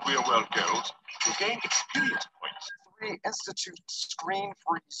complete your real-world goals, you gain experience points. 3, institute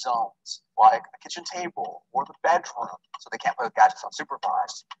screen-free zones, like the kitchen table or the bedroom, so they can't play with gadgets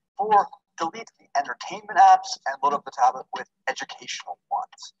unsupervised. 4, delete the entertainment apps and load up the tablet with educational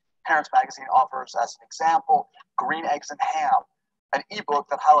ones. Parents Magazine offers, as an example, Green Eggs and Ham, an ebook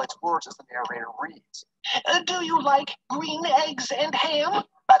that highlights words as the narrator reads. Do you like green eggs and ham?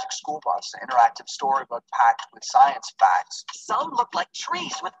 Magic School Bus, an interactive storybook packed with science facts. Some look like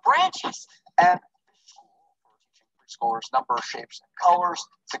trees with branches. And Fish School, for teaching preschoolers numbers, shapes, and colors.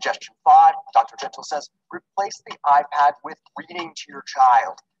 Suggestion 5, Dr. Gentle says, replace the iPad with reading to your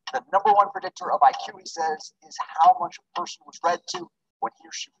child. The number 1 predictor of IQ, he says, is how much a person was read to when he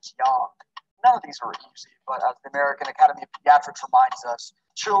or she was young. None of these are easy, but as the American Academy of Pediatrics reminds us,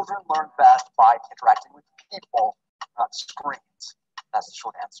 children learn best by interacting with people, not screens. That's the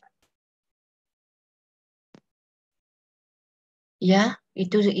short answer. Ya,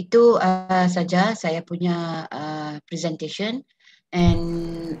 itu saja saya punya presentation,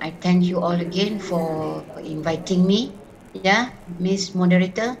 and I thank you all again for inviting me. Yeah, Miss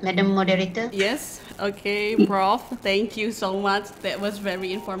Moderator, Madam Moderator. Yes, okay, Prof. Thank you so much. That was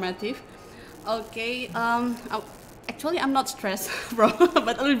very informative. Okay, actually I'm not stressed, Prof,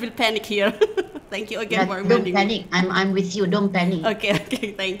 but a little bit panic here. Thank you again for reminding me. Don't panic. I'm with you. Don't panic.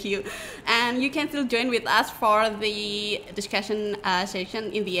 Okay, thank you. And you can still join with us for the discussion session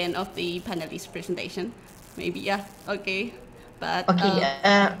in the end of the panelist presentation. Maybe, yeah. Okay. But okay.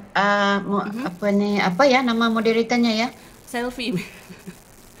 Apa ya nama moderatornya ya? Selfie.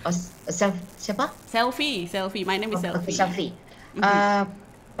 Siapa? Selfie. My name is Selfie. Selfie.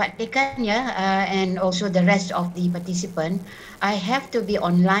 Pak Dekan and also the rest of the participant, I have to be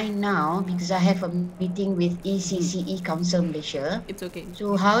online now because I have a meeting with ECCE Council Malaysia. It's okay.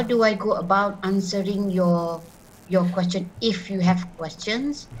 So how do I go about answering your question if you have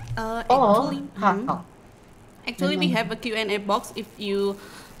questions? Actually, how? Actually, we have a Q&A box. If you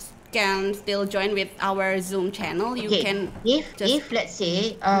can still join with our Zoom channel, you can. If let's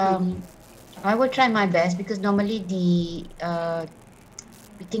say I will try my best because normally the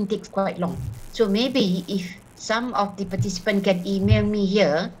meeting takes quite long. So maybe if some of the participants can email me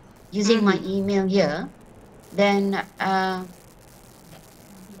here using my email here, then where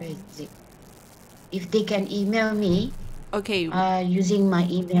is it? If they can email me, okay, using my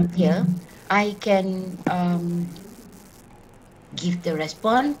email here, I can give the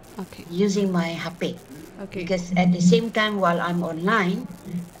response using my HP. Okay. Because at the same time while I'm online,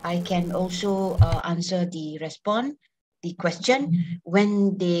 I can also answer the response. The question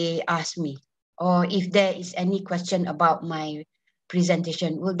when they ask me, or if there is any question about my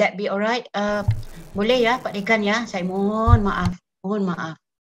presentation. Will that be alright? Boleh ya Pak Dekan ya? Saya mohon maaf.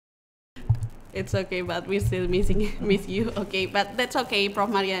 It's okay, but we still miss you. Okay, but that's okay, Prof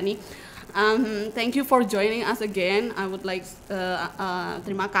Mariani. Thank you for joining us again. I would like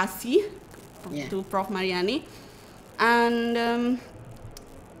terima kasih to Prof Mariani, and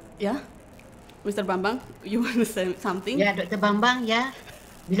yeah. Mr. Bambang, you want to say something? Ya, Dr. Bambang ya.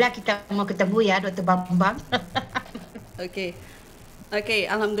 Bila kita mau ketemu ya, Dr. Bambang. Okay,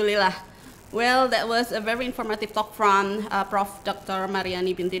 Alhamdulillah. Well, that was a very informative talk from Prof. Dr.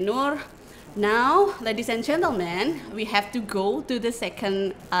 Mariani Binti Nur. Now, ladies and gentlemen, we have to go to the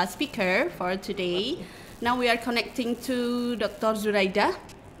second speaker for today. Now we are connecting to Dr. Zuraida.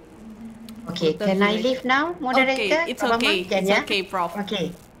 Okay, can I leave now, moderator? Okay, it's okay. It's okay, Prof. Okay.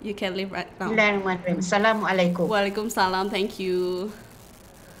 You can leave right now. Assalamualaikum. Waalaikumsalam. Thank you.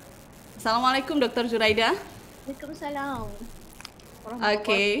 Assalamualaikum, Dr. Zuraida. Waalaikumsalam.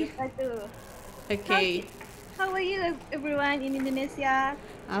 Okay. Okay. How are you, everyone in Indonesia?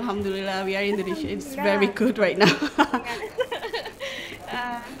 Alhamdulillah, we are in Indonesia. It's very good right now.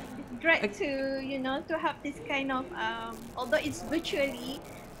 Great to have this kind of although it's virtually,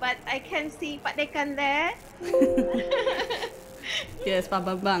 but I can see Pak Dekan there. Yes, Pak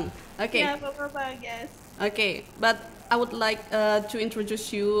Bambang. Okay. Yeah, Pak Bambang, yes. Okay, but I would like to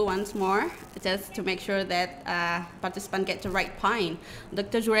introduce you once more, just to make sure that participants get the right point.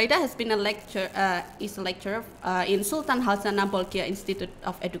 Dr. Zuraida has been is a lecturer in Sultan Hasanah Bolkiah Institute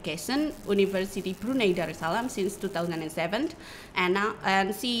of Education, University Brunei Darussalam since 2007,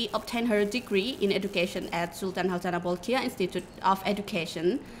 and she obtained her degree in education at Sultan Hasanah Bolkiah Institute of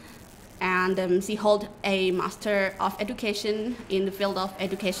Education. And she holds a Master of Education in the field of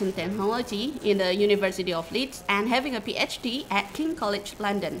Education Technology in the University of Leeds and having a PhD at King's College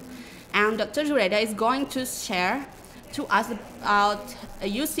London. And Dr. Zuraida is going to share to us about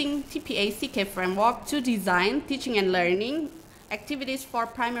using TPA-CK framework to design teaching and learning activities for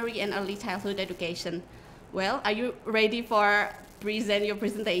primary and early childhood education. Well, are you ready for present your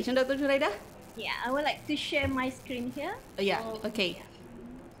presentation, Dr. Juraida? Yeah, I would like to share my screen here. Yeah, okay.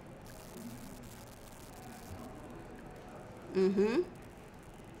 Mm-hmm.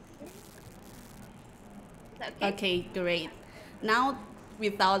 Okay, great. Now,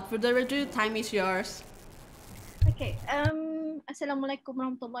 without further ado, time is yours. Okay. Assalamualaikum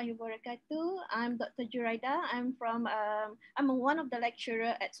warahmatullahi wabarakatuh. I'm Dr. Juraida. I'm one of the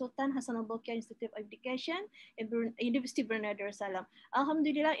lecturer at Sultan Hassan Al Bolkiah Institute of Education in University Brunei Darussalam.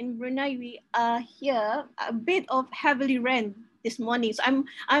 Alhamdulillah, in Brunei we are here a bit of heavily rain this morning, so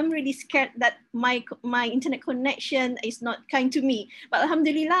I'm really scared that my internet connection is not kind to me. But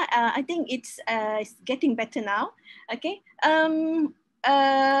Alhamdulillah, I think it's getting better now. Okay.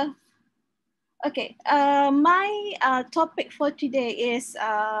 Okay, my topic for today is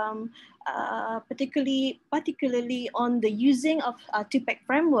particularly on the using of TPAC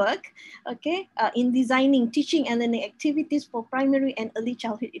framework, okay, in designing teaching and learning activities for primary and early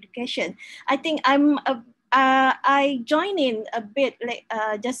childhood education. I think I joined in a bit like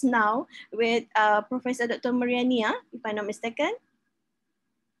just now with Professor Dr. Mariani, if I'm not mistaken.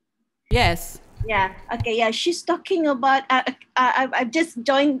 Yes. Yeah. Okay. Yeah. She's talking about. I've just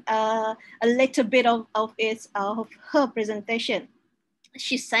joined a little bit of her presentation.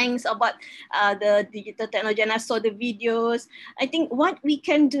 She's saying about the digital technology, and I saw the videos. I think what we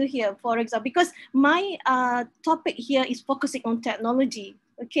can do here, for example, because my topic here is focusing on technology.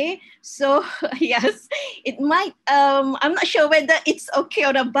 Okay, so yes, it might. I'm not sure whether it's okay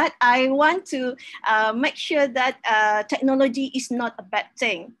or not, but I want to make sure that technology is not a bad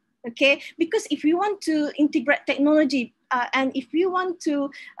thing. Okay, because if we want to integrate technology and if we want to,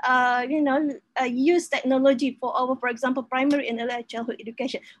 use technology for our, for example, primary and early childhood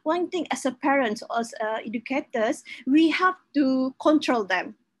education, one thing as a parents or as educators, we have to control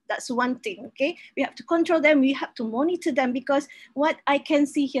them. That's one thing, okay? We have to control them, we have to monitor them, because what I can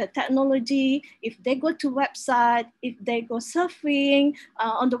see here, technology, if they go to website, if they go surfing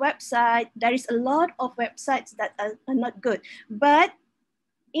on the website, there is a lot of websites that are not good. But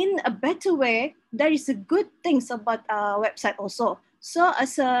in a better way, there is a good things about website also. So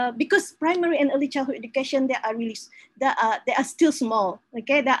because primary and early childhood education, they are still small.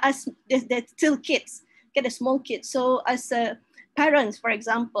 Okay, they're still kids. Okay, they're small kids. So as parents, for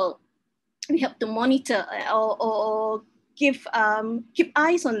example, we have to monitor or keep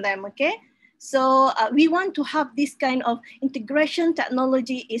eyes on them. Okay. So we want to have this kind of integration.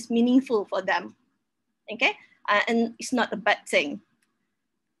 Technology is meaningful for them. Okay, and it's not a bad thing.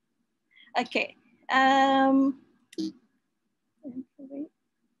 Okay.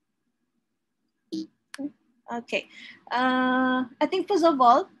 Okay. I think first of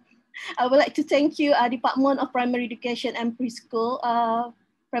all, I would like to thank you, Department of Primary Education and Preschool,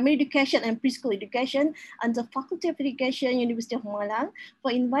 Primary Education and Preschool Education, and the Faculty of Education, University of Malang,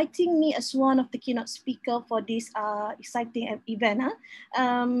 for inviting me as one of the keynote speaker for this exciting event.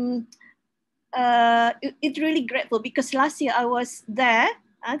 It's really grateful because last year I was there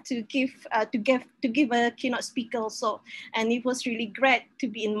to give a keynote speaker also, and it was really great to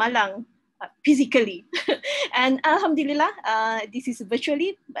be in Malang physically. And Alhamdulillah, this is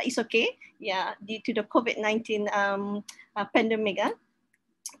virtually, but it's okay. Yeah, due to the COVID-19 pandemic.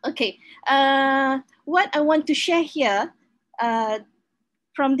 Okay, what I want to share here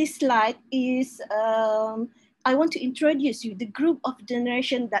from this slide is I want to introduce you the group of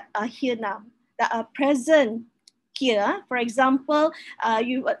generation that are here now, that are present here. For example,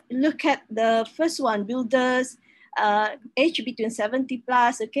 you look at the first one, builders, age between 70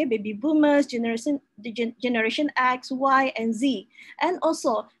 plus, okay, baby boomers, generation X, Y, and Z. And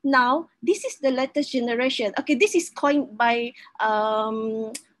also now, this is the latest generation. Okay, this is coined by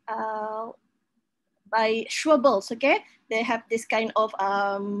Schwabels, okay? They have this kind of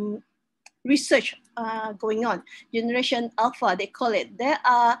research going on. Generation Alpha, they call it. There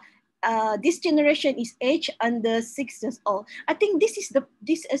are this generation is age under 6 years old. I think this is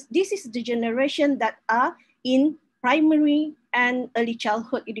the generation that are in primary and early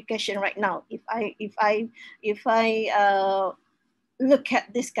childhood education right now. If I look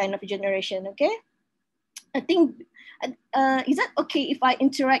at this kind of generation, okay, I think is that okay if I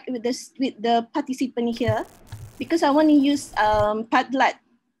interact with the participant here, because I want to use Padlet.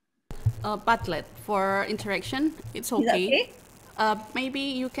 Padlet for interaction. It's okay. Is that okay? Maybe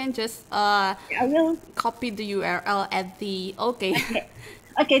you can just I will copy the URL at the okay.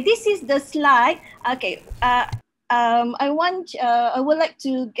 Okay, this is the slide. Okay, I would like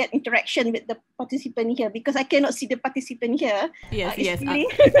to get interaction with the participant here because I cannot see the participant here. Yes, yes. Really...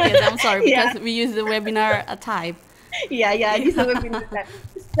 yes, I'm sorry because yeah. we use the webinar type. Yeah, this is a webinar type.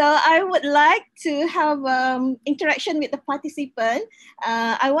 So I would like to have interaction with the participant.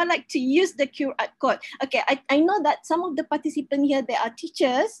 I would like to use the QR code. Okay, I know that some of the participants here, they are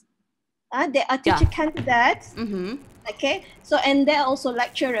teachers. They are teacher candidates. Okay, so and they're also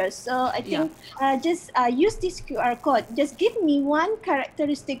lecturers. So I think just use this QR code. Just give me one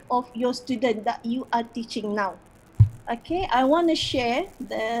characteristic of your student that you are teaching now. Okay, I want to share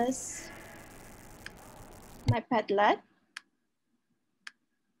this, my Padlet.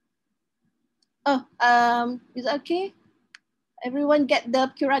 Oh, is that okay? Everyone get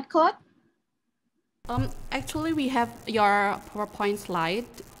the QR code? Actually, we have your PowerPoint slide,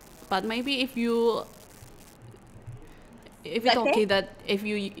 but maybe if it's okay that if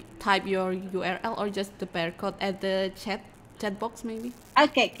you type your URL or just the barcode at the chat box, maybe.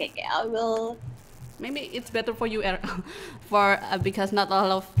 Okay. I will. Maybe it's better for URL because not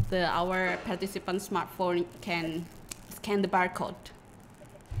all of our participants' smartphone can scan the barcode.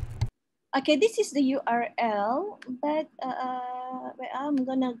 Okay, this is the URL, but I'm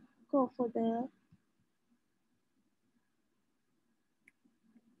gonna go for the.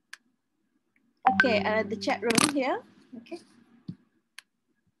 Okay, the chat room here. Okay.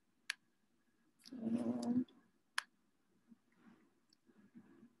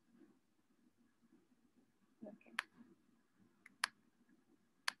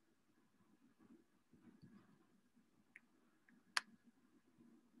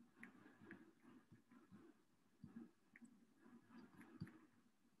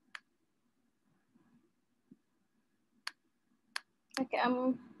 Okay,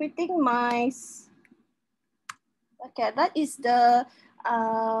 I'm putting my. Okay, that is the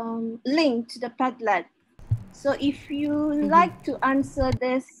link to the Padlet. So if you like to answer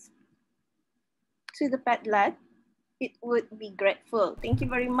this to the Padlet, it would be grateful. Thank you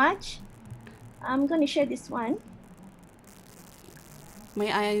very much. I'm going to share this one.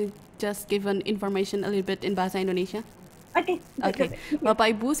 May I just give an information a little bit in Bahasa Indonesia? Okay.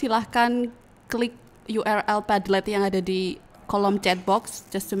 Bapak Ibu silahkan klik URL Padlet yang ada di kolom chat box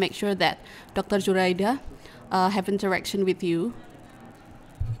just to make sure that Dr. Zuraida have interaction with you.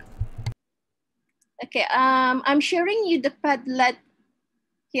 Okay, I'm sharing you the Padlet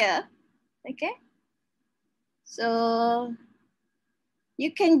here. Okay, so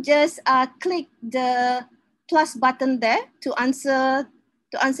you can just click the plus button there to answer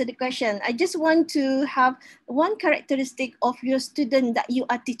the question. I just want to have one characteristic of your student that you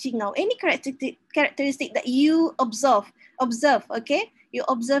are teaching now. Any characteristic that you observe. Okay, you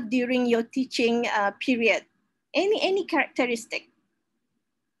observe during your teaching period. Any characteristic.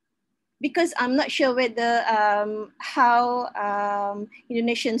 Because I'm not sure whether how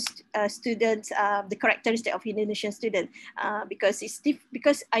Indonesian students, the characteristic of Indonesian student, because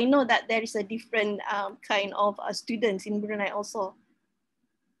because I know that there is a different kind of students in Brunei also.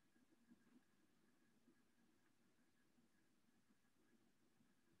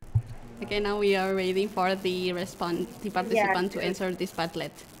 Okay, now we are waiting for the participant to answer this Padlet.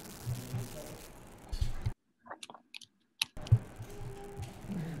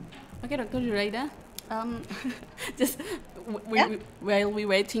 Okay, Dr. Zuraida, just while we're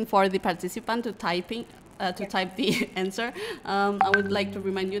waiting for the participant to type the answer, I would like to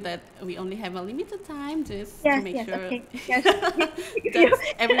remind you that we only have a limited time just to make sure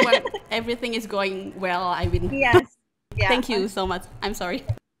that everything is going well. I mean, thank you so much. I'm sorry.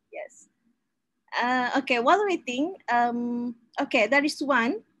 Yes. Okay, while waiting, okay, there is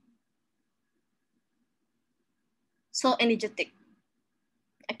one. So energetic.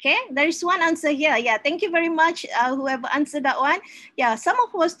 Okay, there is one answer here. Yeah, thank you very much, whoever answered that one. Yeah, some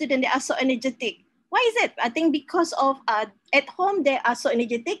of our students, they are so energetic. Why is it? I think because of at home, they are so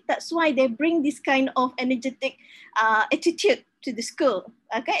energetic. That's why they bring this kind of energetic attitude to the school.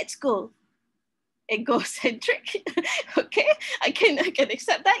 Okay, at school. Egocentric. Okay, I can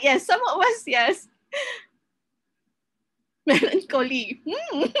accept that. Yes, some of us, yes. Melancholy.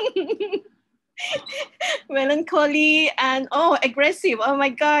 Melancholy and aggressive. Oh my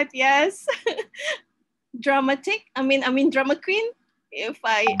God, yes. Dramatic. I mean drama queen. If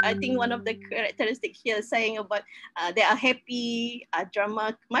I think one of the characteristics here is saying about they are happy,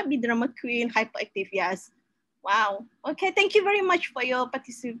 drama, might be drama queen, hyperactive, yes. Wow. Okay, thank you very much for your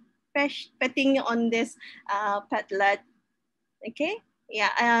participating on this Padlet. Okay,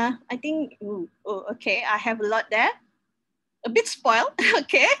 yeah, I think, okay, I have a lot there. A bit spoiled,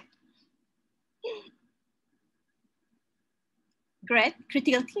 okay. Great,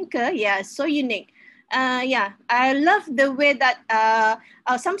 critical thinker, yeah, so unique. Yeah, I love the way that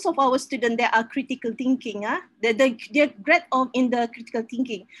some of our students, they are critical thinking. They're great in the critical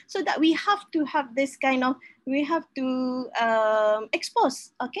thinking. So that we have to have this kind of, we have to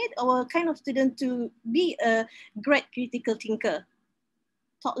expose, okay, our kind of student to be a great critical thinker.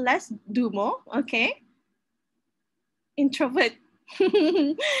 Talk less, do more, okay. Introvert.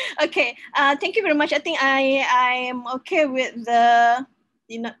 Okay, thank you very much. I think I am okay with the,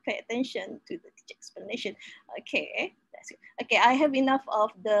 did not pay attention to the teacher explanation. Okay, that's it. Okay, I have enough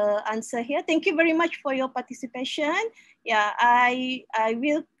of the answer here. Thank you very much for your participation. Yeah, I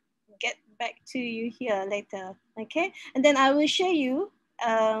will get back to you here later. Okay, and then I will share you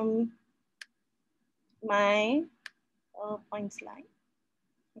my point slide.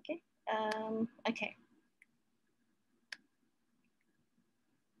 Okay, okay.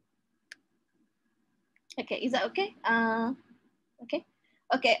 Okay, is that okay? Okay.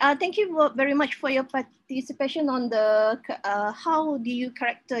 Okay, thank you very much for your participation on the how do you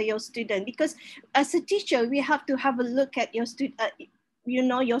character your student, because as a teacher, we have to have a look at your student, you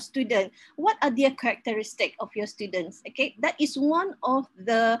know, your student. What are their characteristics of your students? Okay, that is one of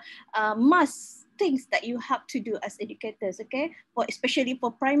the must things that you have to do as educators, okay, for especially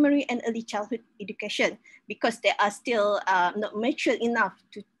for primary and early childhood education, because they are still not mature enough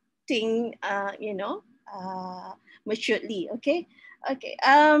to think, you know, maturely, okay. Okay.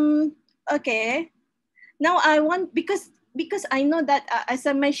 Okay. Now I want, because I know that as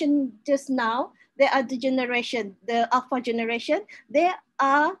I mentioned just now, there are the generation, the alpha generation. They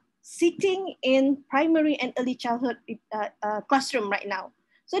are sitting in primary and early childhood classroom right now.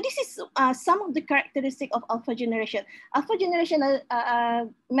 So this is some of the characteristics of alpha generation. Alpha generation,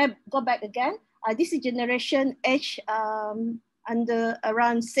 may go back again. This is generation age under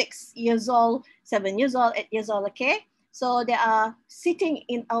around 6 years old, 7 years old, 8 years old. Okay. So they are sitting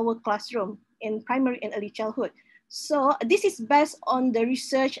in our classroom in primary and early childhood. So this is based on the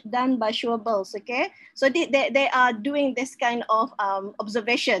research done by Schwabels, okay? So they are doing this kind of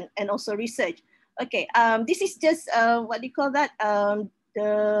observation and also research. Okay, this is just, what do you call that?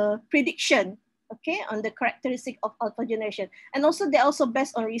 The prediction, okay, on the characteristic of alpha generation. And also they're also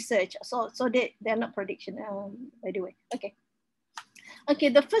based on research. So they're not prediction, by the way, okay. Okay,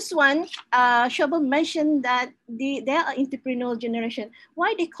 the first one, Schwabel mentioned that they are entrepreneurial generation.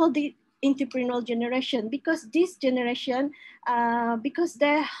 Why they call the entrepreneurial generation? Because this generation, because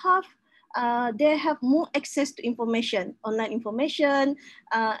they have more access to information, online information,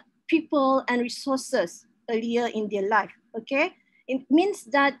 people and resources earlier in their life. Okay, it means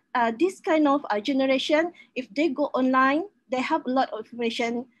that this kind of generation, if they go online, they have a lot of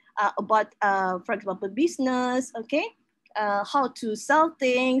information about, for example, business. Okay. How to sell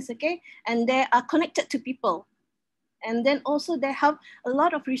things, okay? And they are connected to people. And then also they have a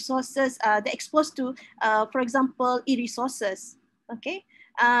lot of resources, they're exposed to, for example, e-resources, okay?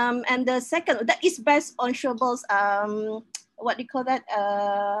 And the second, that is based on Schwabel's, what do you call that,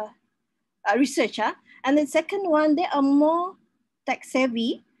 research. And then second one, they are more tech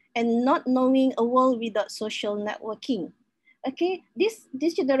savvy and not knowing a world without social networking. Okay, this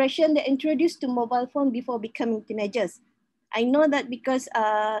generation, they're introduced to mobile phone before becoming teenagers. I know that because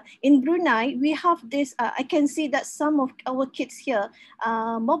in Brunei, we have this, I can see that some of our kids here,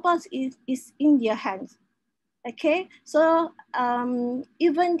 mobiles is in their hands. Okay, so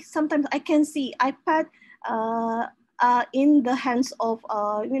even sometimes I can see iPad in the hands of,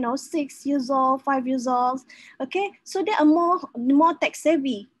 6 years old, 5 years old. Okay, so they are more tech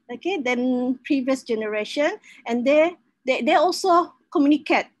savvy, okay, than previous generation. And they also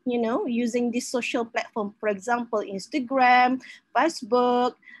communicate, using this social platform, for example, Instagram,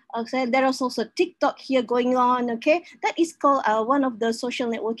 Facebook. Okay, there is also TikTok here going on. Okay, that is called one of the social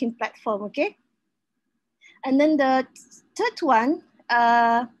networking platform. Okay, and then the third one,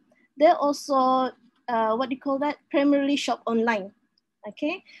 they also what do you call that? Primarily shop online.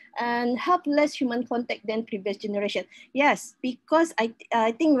 Okay, and have less human contact than previous generation. Yes, because I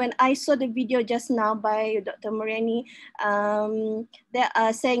think when I saw the video just now by Dr. Mariani, they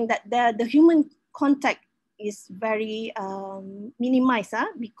are saying that the human contact is very minimized,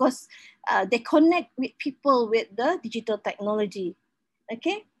 because they connect with people with the digital technology.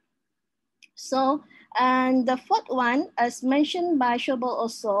 Okay, so, and the fourth one, as mentioned by Schwabel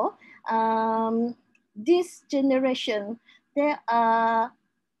also, this generation, they are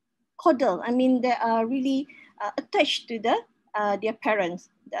coddle. I mean, they are really attached to their parents.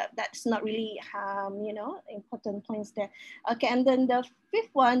 That's not really, important points there. Okay, and then the fifth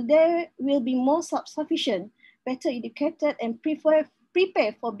one, they will be more self-sufficient, better educated, and prefer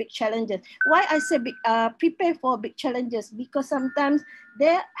prepare for big challenges. Why I say prepare for big challenges? Because sometimes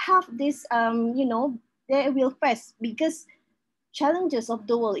they have this, they will face biggest challenges of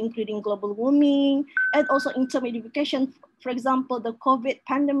the world, including global warming and also in terms of education, for example, the COVID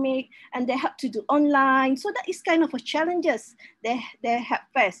pandemic, and they have to do online. So that is kind of a challenges they have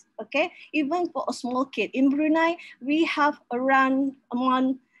faced, okay? Even for a small kid. In Brunei, we have around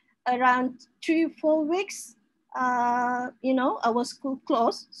 3-4 weeks, our school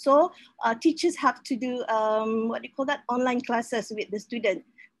closed. So teachers have to do, online classes with the student,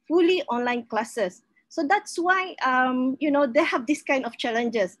 fully online classes. So that's why, they have this kind of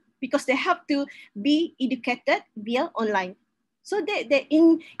challenges because they have to be educated via online. So they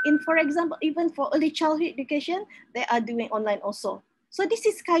for example, even for early childhood education, they are doing online also. So this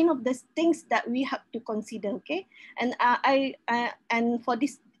is kind of the things that we have to consider, okay? And and for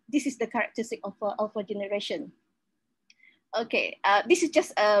this is the characteristic of our generation. Okay, this is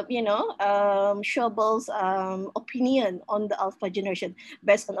just Schauber's opinion on the alpha generation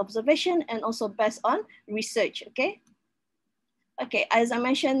based on observation and also based on research. Okay. Okay, as I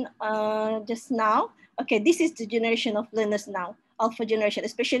mentioned just now. Okay, this is the generation of learners now, alpha generation,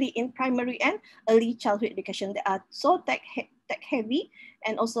 especially in primary and early childhood education. They are so tech heavy,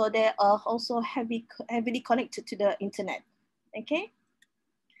 and also they are also heavily connected to the internet. Okay.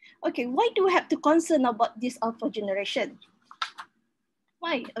 Okay, why do we have to concern about this alpha generation?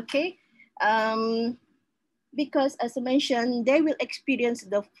 Why? Okay, because as I mentioned, they will experience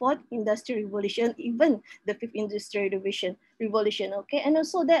the fourth industrial revolution, even the fifth industrial revolution. Okay, and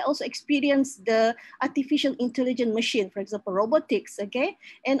also they also experience the artificial intelligent machine, for example, robotics. Okay,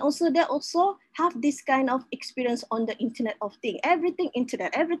 and also they also have this kind of experience on the Internet of Things. Everything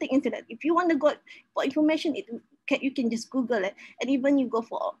internet. If you want to go for information, you can just Google it, and even you go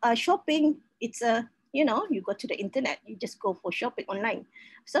for shopping, it's a you go to the internet, you just go for shopping online.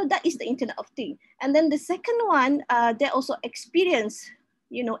 So that is the Internet of Things. And then the second one, they also experience,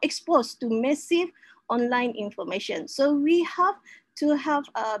 exposed to massive online information. So we have to have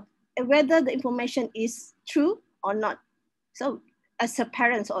whether the information is true or not. So as a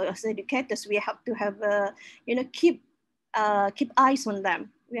parents or as educators, we have to have, keep eyes on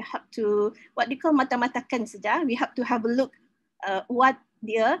them. We have to, what they call mata-matakan saja. We have to have a look what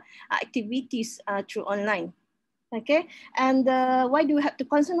their activities through online. Okay, and why do we have to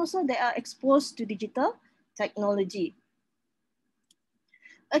concern also? They are exposed to digital technology.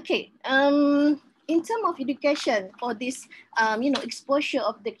 Okay, in terms of education for this, exposure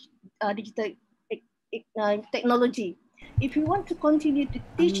of the digital technology, if we want to continue to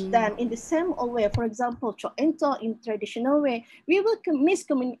teach them in the same way, for example, talk and talk in traditional way, we will miss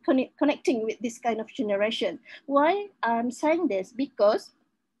connecting with this kind of generation. Why I'm saying this? Because,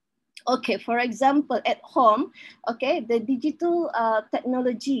 okay, for example, at home, okay, the digital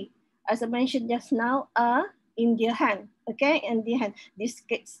technology, as I mentioned just now, are in their hand, okay, in their hand, this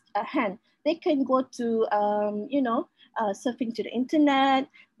kids' hand. They can go to, surfing to the internet.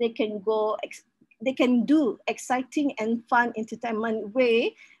 They can go, they can do exciting and fun entertainment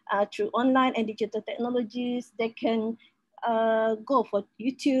way through online and digital technologies. They can go for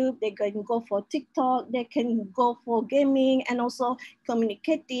YouTube, they can go for TikTok, they can go for gaming and also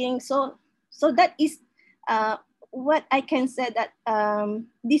communicating. So that is what I can say, that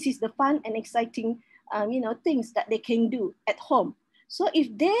this is the fun and exciting things that they can do at home. So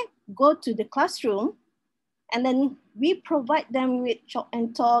if they go to the classroom and then we provide them with chalk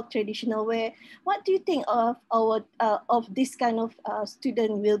and talk traditional way, what do you think of our of this kind of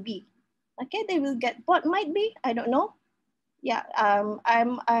student will be? Okay, they will get bored, might be, I don't know. Yeah,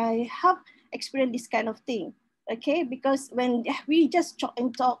 I have experienced this kind of thing. Okay, because when we just talk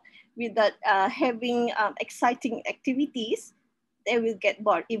and talk without having exciting activities, they will get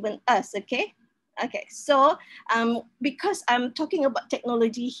bored, even us. Okay, okay. So because I'm talking about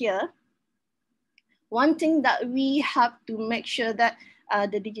technology here, one thing that we have to make sure that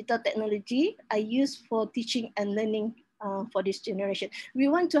the digital technology are used for teaching and learning for this generation. We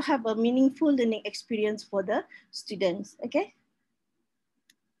want to have a meaningful learning experience for the students. Okay.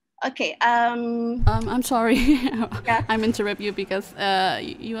 Okay. I'm sorry. Yeah. I'm interrupt you because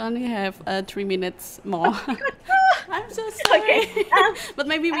you only have 3 minutes more. I'm so sorry. Okay. But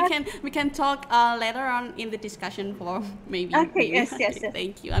maybe we can talk later on in the discussion forum. Maybe. Okay. Maybe. Yes. Okay, Yes. Yes.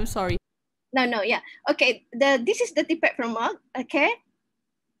 Thank you. I'm sorry. No. Yeah. Okay. This is the TPEC framework. Okay.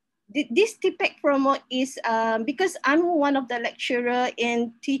 This TPEC framework is because I'm one of the lecturer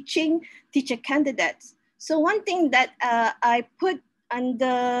in teaching teacher candidates. So one thing that I put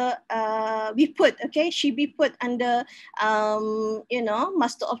under, she be put under,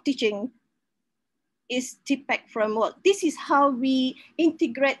 Master of Teaching is TPAC framework. This is how we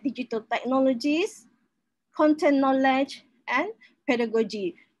integrate digital technologies, content knowledge, and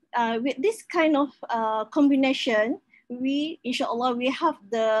pedagogy. With this kind of combination, inshallah, we have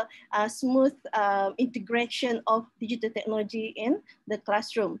the smooth integration of digital technology in the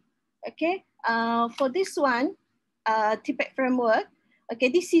classroom. Okay, for this one, TPAC framework, okay,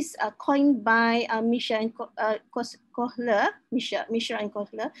 this is coined by Misha and Kohler.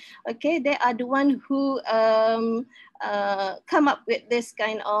 Okay, they are the one who come up with this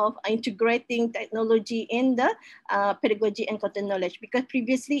kind of integrating technology in the pedagogy and content knowledge, because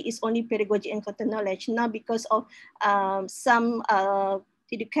previously it's only pedagogy and content knowledge. Now, because of some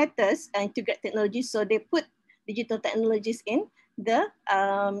educators integrate technology, so they put digital technologies in the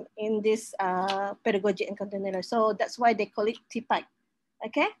this pedagogy and content knowledge. So that's why they call it TPAC.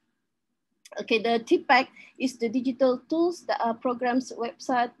 Okay. Okay, the TPAC is the digital tools that are programs,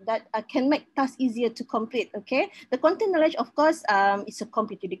 website that can make tasks easier to complete. Okay, the content knowledge, of course, is a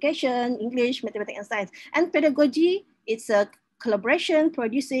complete education, English, mathematics, and science. And pedagogy, it's a collaboration,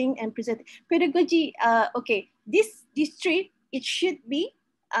 producing, and presenting. Pedagogy, okay, these three, it should be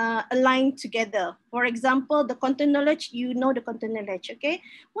aligned together. For example, the content knowledge, you know the content knowledge. Okay,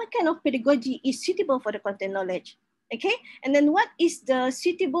 what kind of pedagogy is suitable for the content knowledge? Okay, and then what is the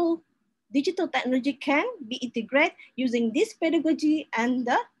suitable digital technology can be integrated using this pedagogy and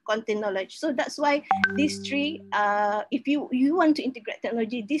the content knowledge. So that's why these three, if you want to integrate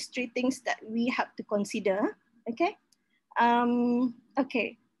technology, these three things that we have to consider. Okay,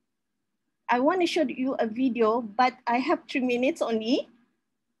 okay. I want to show you a video, but I have 3 minutes only.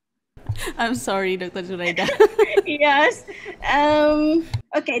 I'm sorry, Dr. Zuraida. Yes.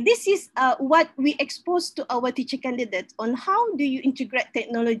 Okay, this is what we expose to our teacher candidates on how do you integrate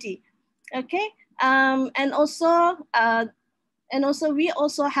technology. Okay, and also we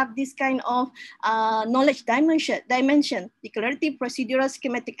also have this kind of knowledge dimension, declarative, procedural,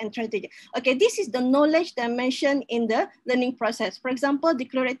 schematic, and strategy. Okay, this is the knowledge dimension in the learning process. For example,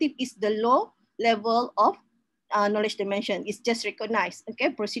 declarative is the low level of knowledge dimension. It's just recognized.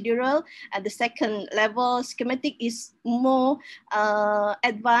 Okay, procedural at the second level, schematic is more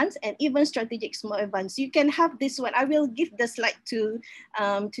advanced, and even strategic is more advanced. You can have this one. I will give the slide to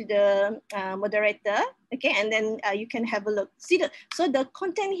the moderator. Okay, and then you can have a look. See so the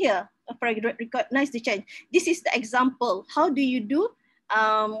content here, recognize the change. This is the example. How do you do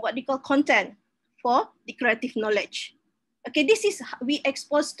what they call content for declarative knowledge? Okay, this is we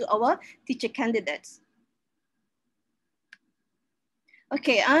expose to our teacher candidates.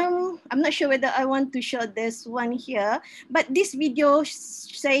 Okay, I'm not sure whether I want to show this one here, but this video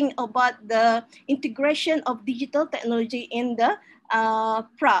saying about the integration of digital technology in the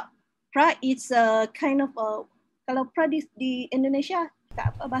pra. Pra is a kind of kalau pra di Indonesia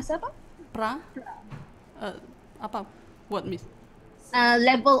bahasa apa? Pra? Apa? What miss?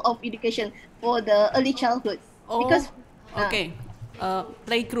 Level of education for the early childhood. Oh, because okay,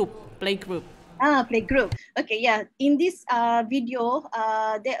 playgroup. Playgroup. Okay, yeah. In this video,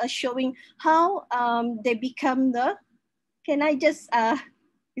 they are showing how they become the. Can I just?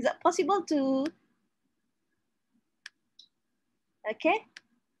 Is that possible to? Okay.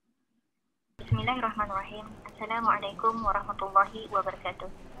 Bismillahirrahmanirrahim. Assalamualaikum warahmatullahi wabarakatuh.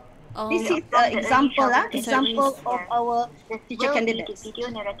 This is the example, example of our teacher candidates.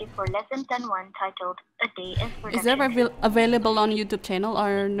 Video narrative for lesson 10.1 titled "A Day as Production." Is that available on YouTube channel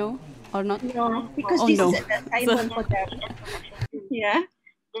or no? Or not? No, because this is an assignment for them. Yeah.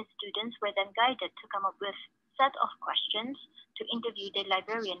 The students were then guided to come up with a set of questions to interview the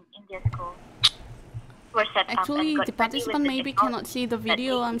librarian in their school. Actually, the participant maybe cannot see the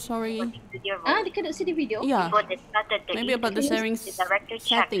video. I'm sorry. They cannot see the video? Yeah. Maybe about the sharing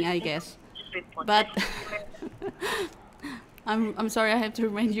setting, I guess. But I'm sorry, I have to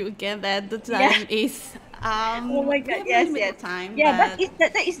remind you again that the time is oh my God! Yes. Time, yeah, but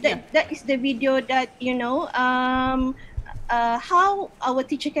that is the video that how our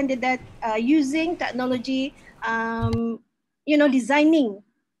teacher candidate using technology, designing,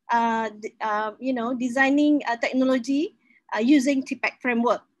 designing technology using TPAC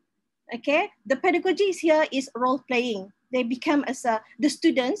framework. Okay, the pedagogy here is role playing. They become as the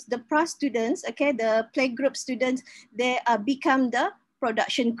students, the pra students. Okay, the playgroup students. They become the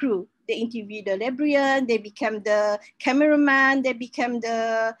production crew. They interview the librarian, they become the cameraman, they become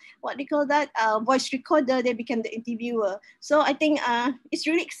the, what do you call that, voice recorder, they become the interviewer. So I think it's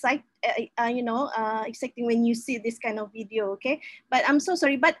really exciting when you see this kind of video, okay? But I'm so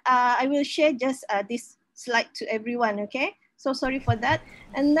sorry, but I will share just this slide to everyone, okay? So sorry for that.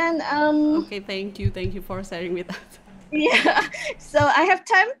 And then... okay, thank you for sharing with us. Yeah, so I have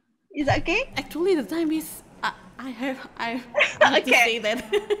time Is that okay? Actually, the time is. I have to say that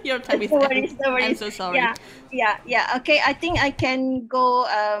your time is. No worries, no worries. I'm so sorry. Yeah. Okay, I think I can go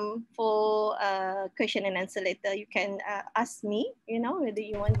for question and answer later. You can ask me, whether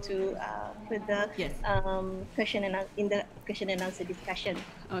you want to put the question and in the question and answer discussion.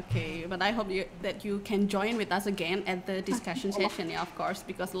 Okay, but I hope that you can join with us again at the discussion session, yeah, of course,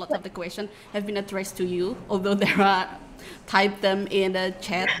 because a lot of the questions have been addressed to you, although there are type them in the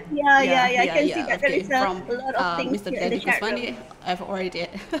chat. Yeah. I can see that there is from a lot of things Mr. in the chat room. I've already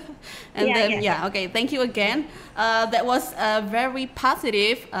and okay, thank you again. That was very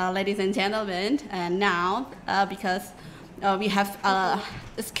positive, ladies and gentlemen. And now, because we have a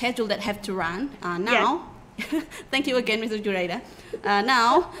schedule that have to run now. Thank you again, Mr. Juraida.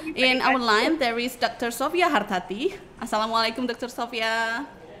 Now, in our line, there is Dr. Sofia Hartati. Assalamualaikum, Dr. Sofia.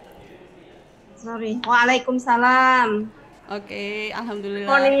 Sorry. Waalaikumsalam. Okay,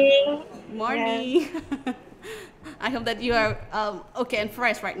 alhamdulillah. Yes. Morning. I hope that you are okay and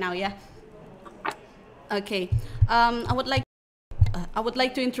fresh right now, yeah? Okay. I would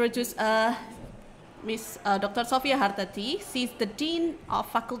like to introduce Miss Dr. Sofia Hartati. She's the Dean of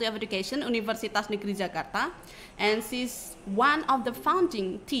Faculty of Education, Universitas Negeri Jakarta, and she's one of the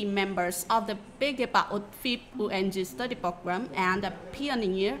founding team members of the PAUD FIP UNG study program and a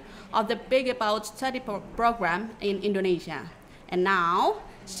pioneer of the PAUD study program in Indonesia. And now,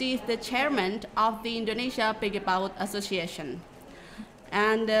 she is the chairman of the Indonesia PAUD Association.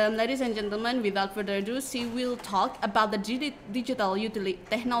 And ladies and gentlemen, without further ado, she will talk about the digital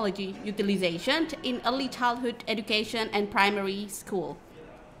technology utilization in early childhood education and primary school.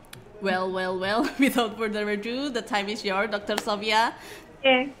 Well, without further ado, the time is yours, Dr. Sofia.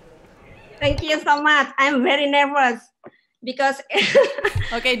 Okay. Thank you so much. I'm very nervous because...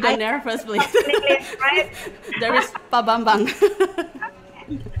 Okay, don't nervous, please. Right? There is Pak Bambang.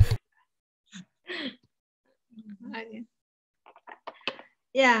 Okay.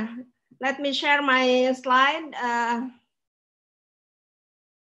 Yeah, let me share my slide.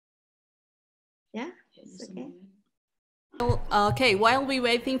 Yeah, it's okay. Okay, while we're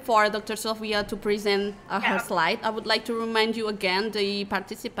waiting for Dr. Sofia to present her slide, I would like to remind you again, the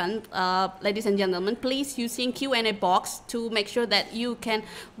participant, ladies and gentlemen, please using Q&A box to make sure that you can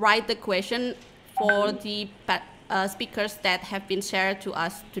write the question for the speakers that have been shared to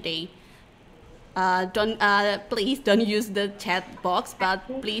us today. Please don't use the chat box, but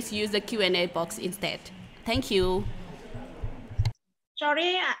please use the Q&A box instead. Thank you.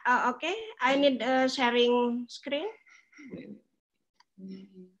 Sorry, okay, I need sharing screen.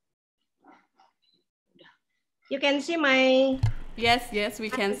 You can see my... Yes, we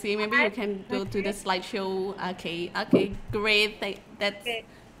can see. Maybe you can go to the slideshow. Okay, great. That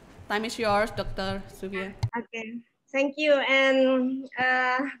time is yours, Dr. Sofia. Okay. Thank you and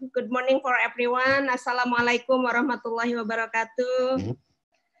good morning for everyone. Assalamualaikum warahmatullahi wabarakatuh.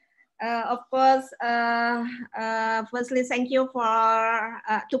 Of course, firstly, thank you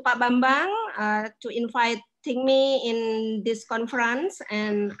to Pak Bambang to inviting me in this conference,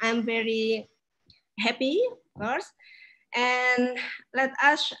 and I'm very happy, of course. And let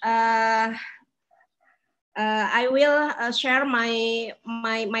us. I will share my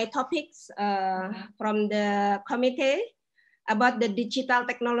topics from the committee about the digital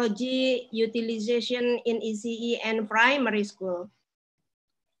technology utilization in ECE and primary school.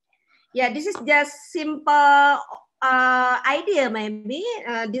 Yeah, this is just simple idea maybe.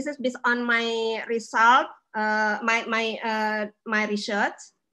 This is based on my result, my research.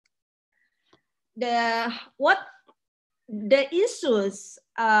 The issues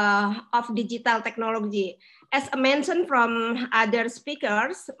of digital technology, as mentioned from other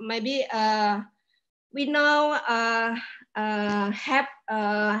speakers, maybe we now have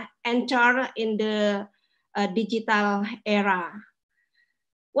entered in the digital era.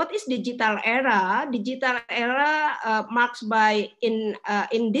 What is digital era? Digital era marks by in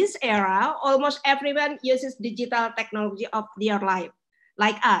this era, almost everyone uses digital technology of their life,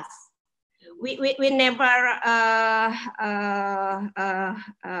 like us. We never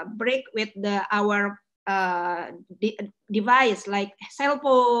break with our device like cell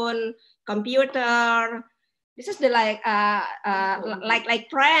phone, computer. This is the like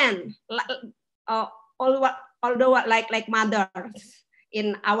trend, although like mothers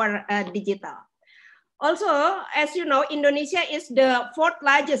in our digital. Also, as you know, Indonesia is the 4th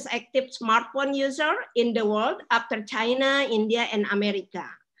largest active smartphone user in the world after China, India, and America,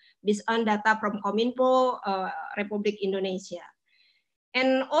 based on data from Kominfo, Republic Indonesia.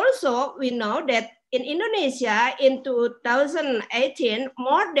 And also, we know that in Indonesia, in 2018,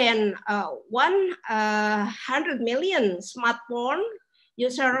 more than 100 million smartphones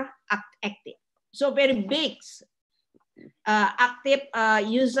user active. So very big active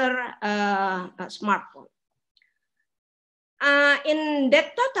user smartphone. In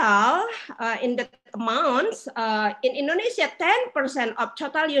that total, in that amounts, in Indonesia, 10% of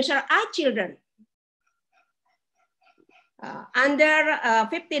total user are children under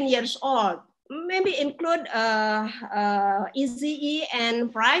 15 years old. Maybe include ECE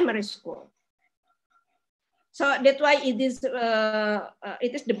and primary school. So that's why it is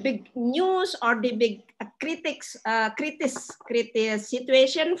the big news or the big critics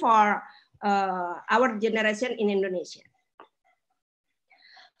situation for our generation in Indonesia.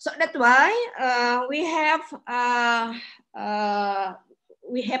 So that's why we have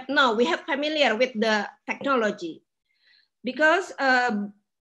familiar with the technology, because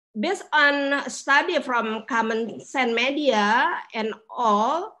based on study from Common Sense Media and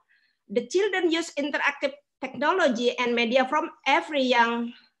all, the children use interactive technology and media from very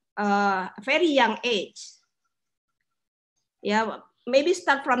young age. Yeah, maybe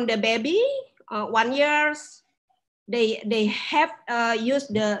start from the baby, 1 year. They have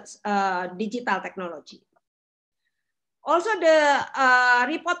used the digital technology. Also, the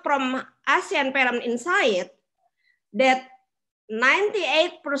report from ASEAN Parent Insight that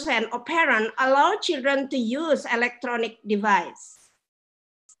 98% of parents allow children to use electronic device.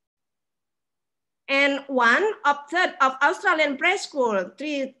 And 1/3 of Australian preschool,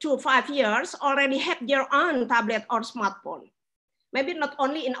 3 to 5 years, already have their own tablet or smartphone. Maybe not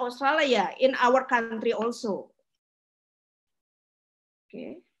only in Australia, in our country also.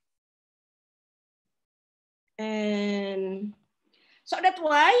 Okay. And so that's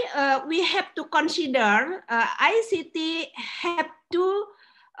why we have to consider ICT have to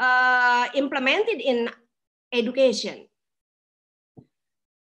implement it in education.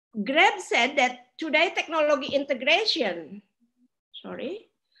 Grab said that today technology integration,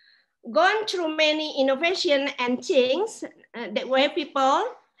 gone through many innovation and change the way people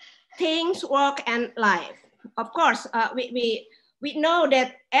think, work, and live. Of course, we know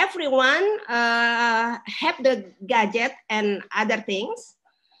that everyone have the gadget and other things,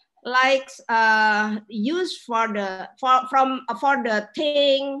 like used for the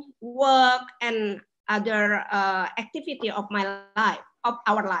thing, work, and other activity of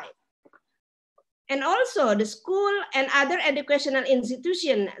our life. And also the school and other educational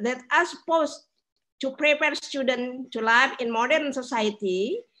institutions that are supposed to prepare students to live in modern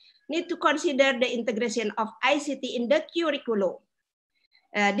society need to consider the integration of ICT in the curriculum.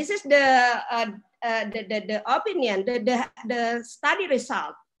 This is the opinion, the study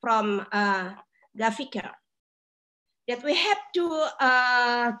result from Gafika, that we have to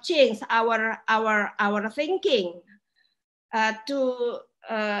change our thinking to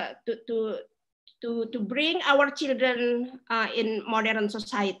bring our children in modern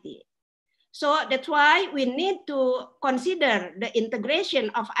society. So that's why we need to consider the integration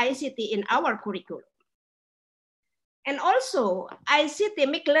of ICT in our curriculum. And also, ICT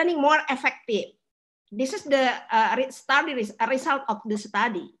make learning more effective. This is the result of the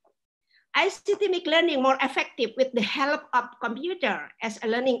study. ICT make learning more effective with the help of computer as a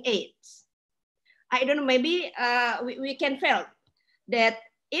learning aid. I don't know, maybe we can feel that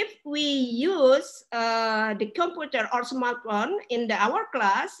if we use the computer or smartphone in our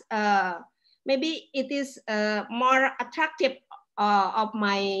class, maybe it is more attractive of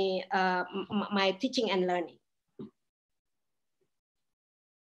my teaching and learning.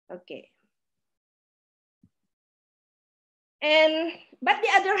 Okay. But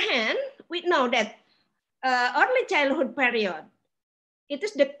the other hand, we know that early childhood period, it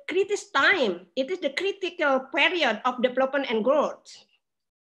is the critical time. It is the critical period of development and growth.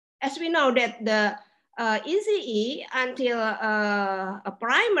 As we know that the ECE until a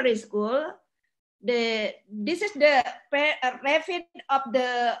primary school, this is the rapidly of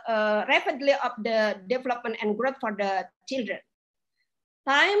the development and growth for the children.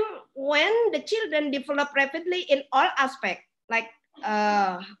 Time when the children develop rapidly in all aspects, like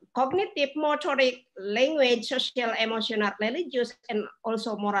cognitive, motoric, language, social, emotional, religious, and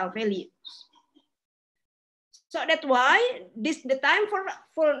also moral values. So that's why this is the time for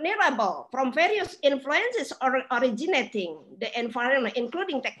vulnerable from various influences originating the environment,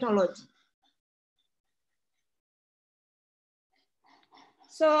 including technology.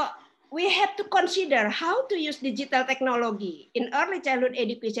 So we have to consider how to use digital technology in early childhood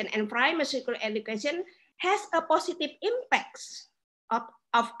education and primary school education has a positive impact on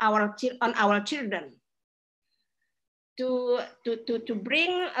our children to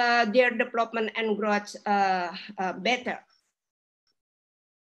bring their development and growth better.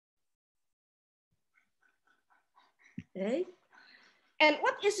 Okay. And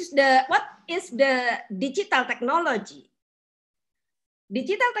what is the digital technology?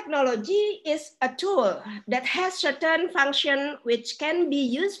 Digital technology is a tool that has certain function which can be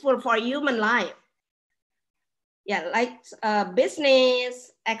useful for human life. Yeah, like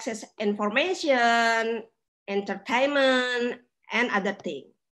business, access information, entertainment, and other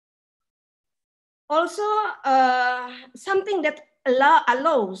things. Also, something that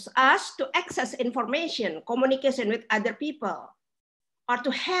allows us to access information, communication with other people, or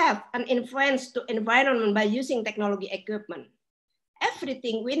to have an influence to environment by using technology equipment.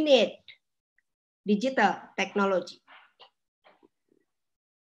 Everything we need digital technology.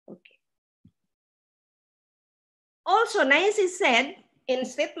 Okay. Also, NICE said in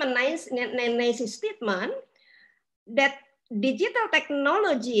NICE statement that digital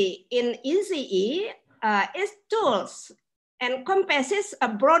technology in ECE is tools and encompasses a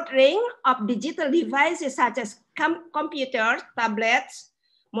broad range of digital devices such as computers, tablets,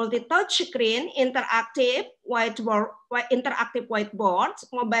 multi-touch screen, interactive whiteboards,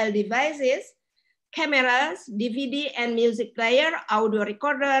 mobile devices, cameras, DVD and music player, audio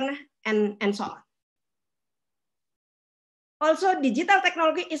recorder, and so on. Also, digital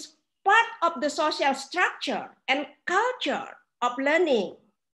technology is part of the social structure and culture of learning,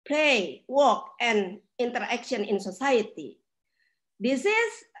 play, work, and interaction in society. This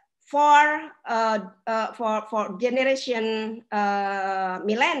is for generation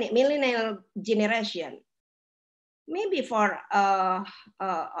millennial generation, maybe for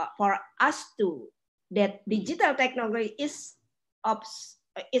us too, that digital technology is part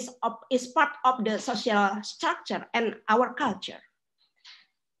of the social structure and our culture,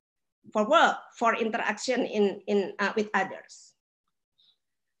 for work, for interaction with others.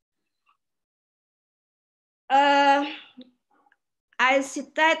 I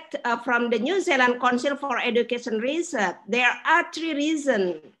cited from the New Zealand Council for Education Research, there are 3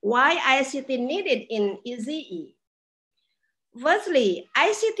 reasons why ICT needed in ECE. Firstly,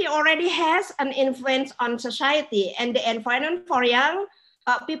 ICT already has an influence on society and the environment for young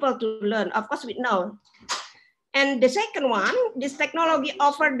people to learn. Of course, we know. And the second one, this technology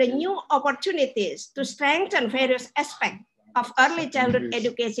offers the new opportunities to strengthen various aspects of early childhood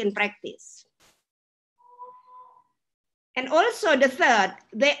education practice. And also the third,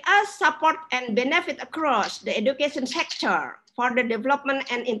 there are support and benefit across the education sector for the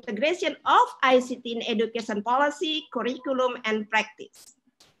development and integration of ICT in education policy, curriculum, and practice.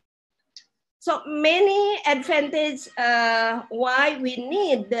 So many advantages why we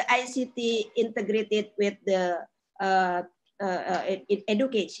need the ICT integrated with the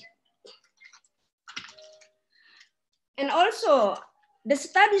education. And also, the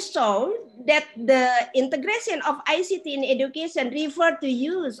studies show that the integration of ICT in education refer to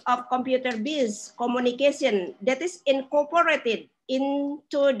use of computer-based communication that is incorporated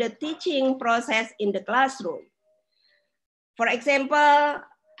into the teaching process in the classroom. For example,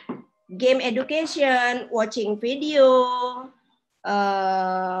 game education, watching video,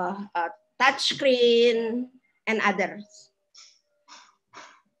 touch screen, and others.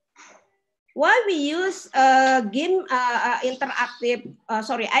 Why we use game ICT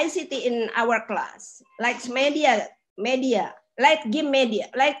in our class, like game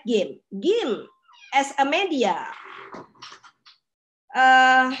as a media,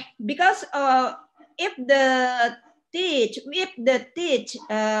 because if the teach with the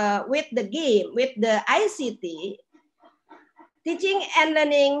game, with the ICT, teaching and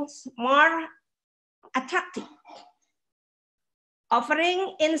learning more attractive,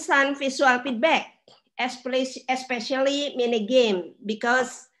 offering instant visual feedback, especially mini game,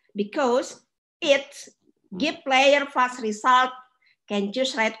 because it give player fast result, can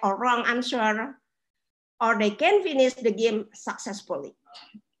choose right or wrong answer, or they can finish the game successfully.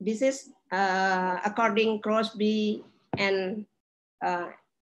 This is according Crosby and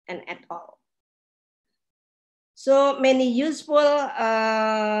et al. So many useful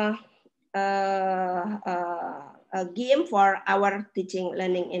game for our teaching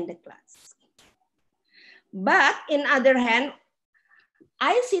learning in the class. But in other hand,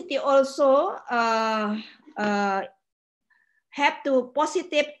 ICT also have to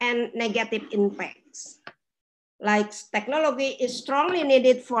positive and negative impacts. Like technology is strongly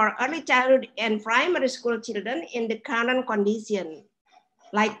needed for early childhood and primary school children in the current condition,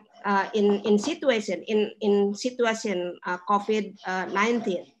 like in situation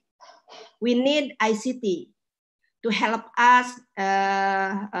COVID-19. We need ICT to help us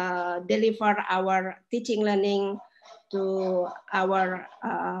deliver our teaching learning to our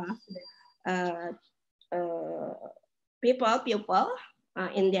pupil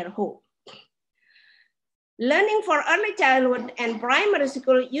in their home. Learning for early childhood and primary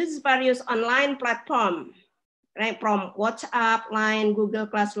school uses various online platforms, right? From WhatsApp, Line, Google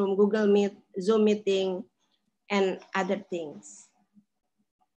Classroom, Google Meet, Zoom meeting, and other things.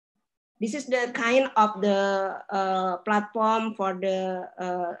 This is the kind of the platform for the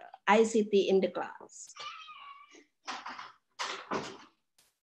ICT in the class.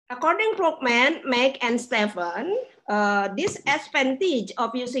 According to Brockman, Meg, and Stephen, this advantage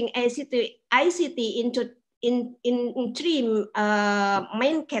of using ICT in three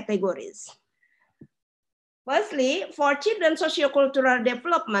main categories. Firstly, for children sociocultural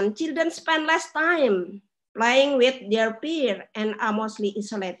development, children spend less time playing with their peers and are mostly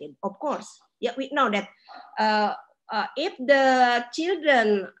isolated. Of course, yeah, we know that if the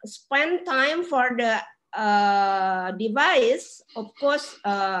children spend time for the device, of course,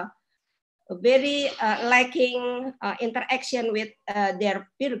 very lacking interaction with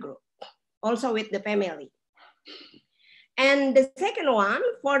their peer group, also with the family. And the second one,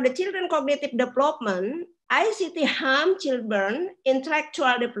 for the children cognitive development, ICT harm children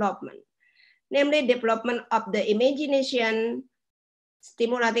intellectual development, namely development of the imagination,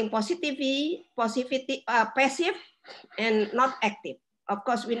 stimulating positivity, passive, and not active. Of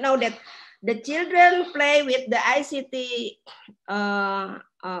course, we know that the children play with the ICT,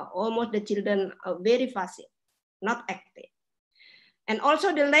 almost the children are very passive, not active. And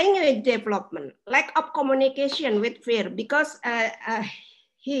also the language development, lack of communication with fear, because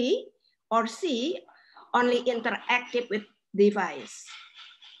he or she only interactive with device.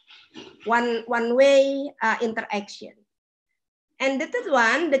 One way interaction. And the third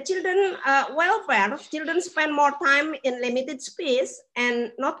one, the children welfare, children spend more time in limited space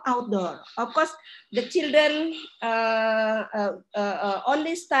and not outdoor. Of course, the children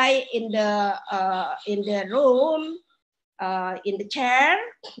only stay in the room, in the chair,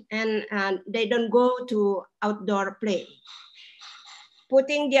 and they don't go to outdoor play.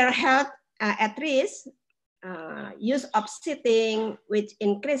 Putting their health at risk, use of sitting, which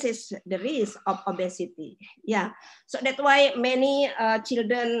increases the risk of obesity. Yeah, so that's why many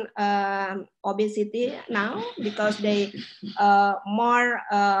children obesity now, because they more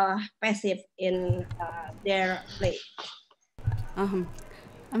passive in their play.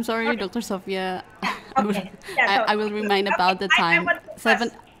 I'm sorry, okay. Dr. Sophia. Okay. I will remind about the time.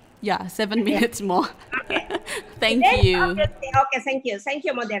 7 minutes more. Okay. Thank you. Okay, thank you. Thank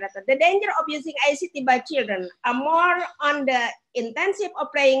you, moderator. The danger of using ICT by children are more on the intensive of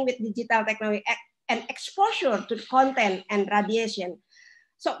playing with digital technology and exposure to content and radiation.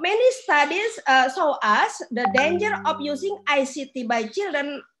 So many studies show us the danger of using ICT by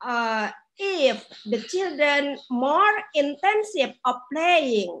children if the children more intensive of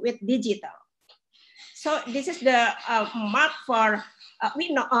playing with digital. So this is the mark for we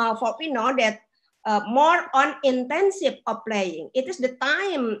know that more on intensive of playing. It is the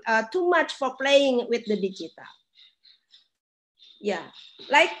time too much for playing with the digital. Yeah,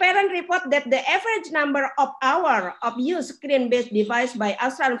 like parent report that the average number of hours of use screen-based device by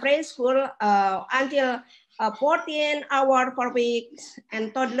Australian preschool until 14 hours per week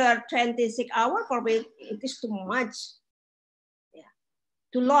and toddler 26 hours per week. It is too much. Yeah,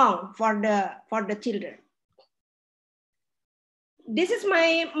 too long for the children. This is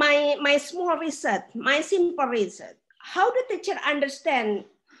my small research, my simple research. How the teacher understand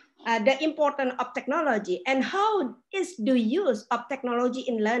the importance of technology and how is the use of technology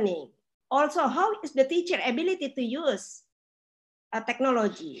in learning? Also, how is the teacher ability to use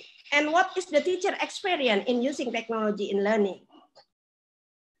technology? And what is the teacher experience in using technology in learning?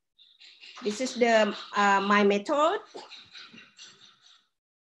 This is the my method.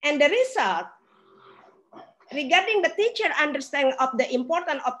 And the result regarding the teacher understanding of the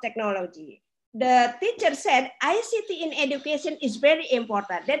importance of technology. The teacher said ICT in education is very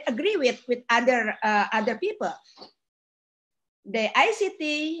important. They agree with other people. The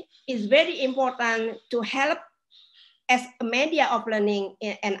ICT is very important to help as a media of learning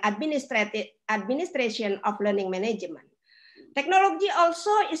and administration of learning management. Technology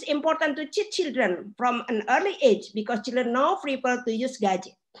also is important to teach children from an early age because children now prefer to use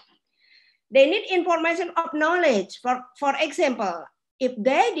gadgets. They need information of knowledge. For example, if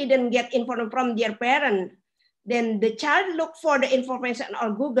they didn't get information from their parent, then the child look for the information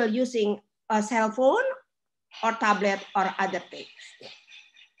on Google using a cell phone or tablet or other things.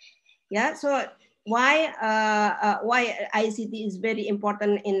 Yeah, so why ICT is very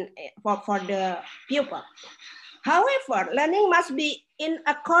important for the pupil. However, learning must be in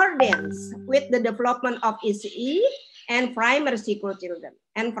accordance with the development of ECE and primary school children.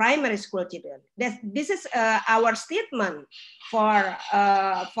 This is our statement for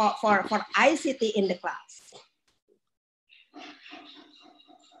ICT in the class.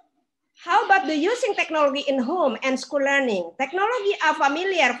 How about the using technology in home and school learning? Technology are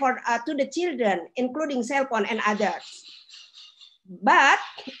familiar to the children, including cell phone and others. But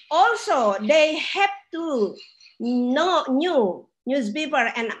also they have to know new newspaper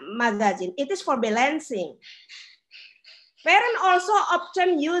and magazine. It is for balancing. Parents also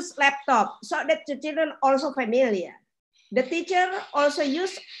often use laptop so that the children also familiar. The teacher also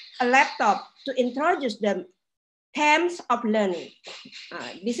use a laptop to introduce them terms of learning.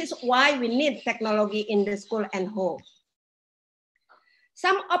 This is why we need technology in the school and home.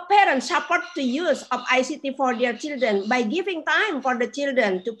 Some of parents support the use of ICT for their children by giving time for the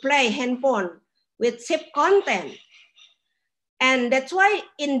children to play handphone with safe content. And that's why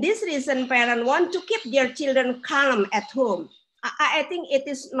in this reason, parents want to keep their children calm at home. I think it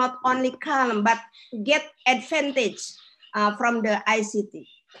is not only calm, but get advantage from the ICT.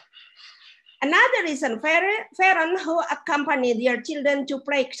 Another reason, parents who accompany their children to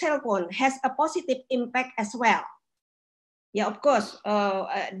play cell phone has a positive impact as well. Yeah, of course,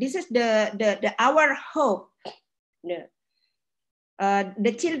 this is our hope.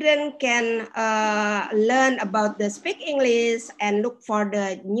 The children can learn about the speak English and look for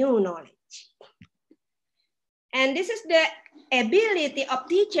the new knowledge. And this is the ability of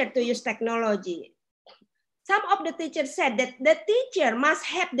teacher to use technology. Some of the teachers said that the teacher must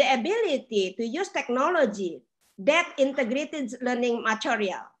have the ability to use technology that integrated learning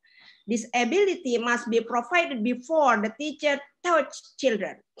material. This ability must be provided before the teacher touch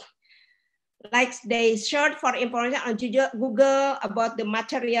children. Like they search for information on Google about the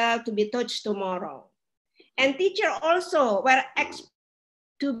material to be taught tomorrow. And teacher also were expected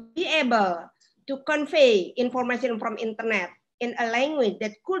to be able to convey information from internet in a language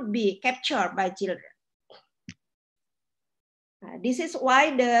that could be captured by children. This is why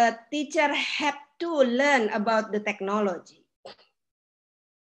the teacher have to learn about the technology.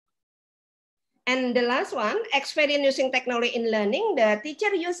 And the last one, experience using technology in learning. The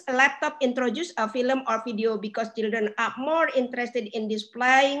teacher use a laptop, introduce a film or video because children are more interested in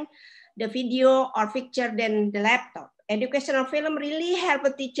displaying the video or picture than the laptop. Educational film really help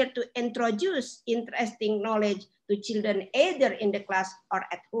a teacher to introduce interesting knowledge to children either in the class or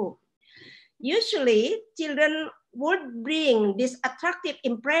at home. Usually, children would bring this attractive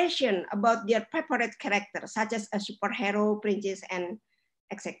impression about their favorite character, such as a superhero, princess, and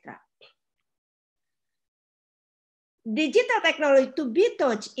etc. Digital technology to be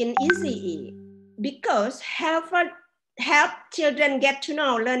taught in ECE because help children get to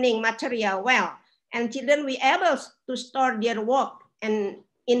know learning material well, and children will be able to store their work in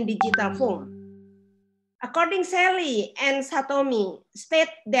digital form. According Sally and Satomi,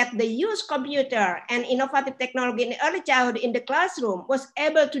 state that the use computer and innovative technology in early childhood in the classroom was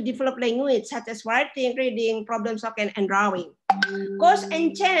able to develop language such as writing, reading, problem solving, and drawing. Coase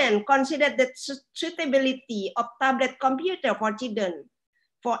and Chen considered the suitability of tablet computer for children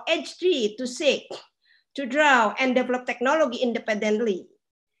for age 3 to 6 to draw and develop technology independently.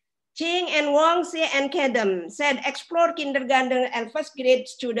 Ching and Wang, Xie and Kedem said explore kindergarten and first grade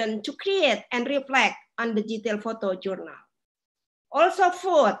students to create and reflect on the digital photo journal. Also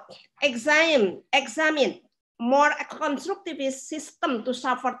fourth, examine more constructivist system to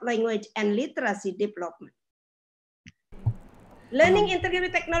support language and literacy development. Learning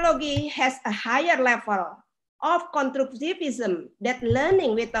integrated technology has a higher level of constructivism than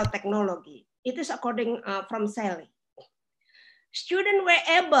learning without technology. It is according from Sally. Students were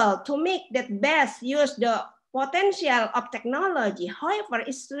able to make that best use the potential of technology. However,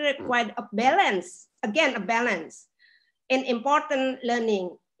 it's required a balance, again, a balance in important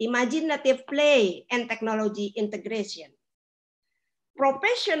learning, imaginative play, and technology integration.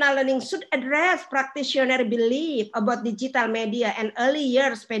 Professional learning should address practitioner belief about digital media and early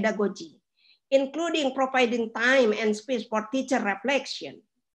years pedagogy, including providing time and space for teacher reflection.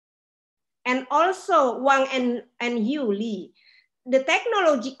 And also Wang and Yu Li, the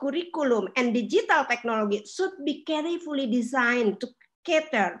technology curriculum and digital technology should be carefully designed to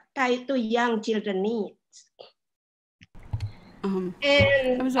cater to young children needs.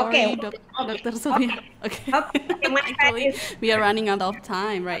 I'm sorry, Dr. Sophia. Okay. Actually, we are running out of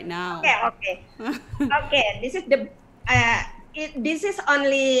time right now. Okay. This is the this is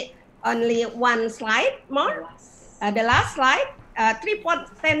only one slide more. The last slide. 3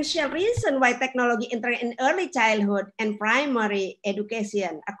 potential reasons why technology enter in early childhood and primary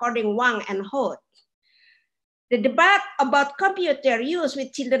education, according Wang and Holt. The debate about computer use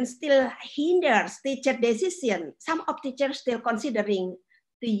with children still hinders teacher decision. Some of teachers still considering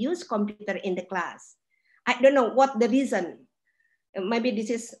to use computer in the class. I don't know what the reason. Maybe this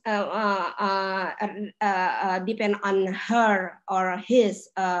is depend on her or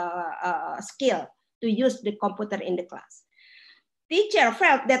his skill to use the computer in the class. Teacher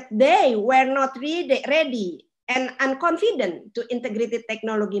felt that they were not ready and unconfident to integrate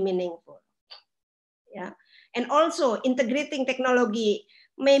technology meaningful. Yeah. And also integrating technology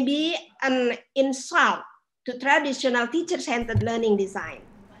may be an insult to traditional teacher-centered learning design.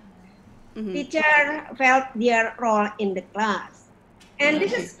 Teacher felt their role in the class. And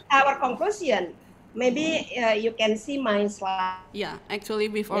this is our conclusion. Maybe you can see my slide. Yeah, actually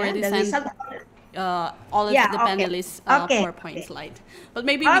we've already sent all of the panelists PowerPoint slide. But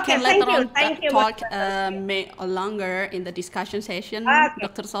maybe we can later on talk longer in the discussion session.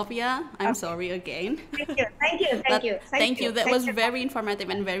 Dr. Sophia, I'm sorry again. Thank you. That was very informative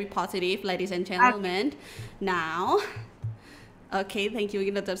and very positive, ladies and gentlemen. Now, thank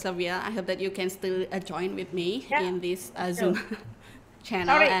you, Dr. Sophia. I hope that you can still join with me in this Zoom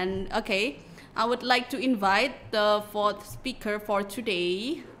channel. And I would like to invite the fourth speaker for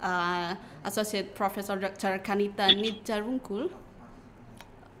today, Associate Professor Dr. Kanita Nijarungkul.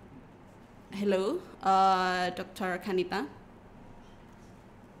 Hello, Dr. Kanita.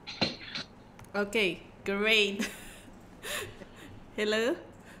 Okay, great. Hello,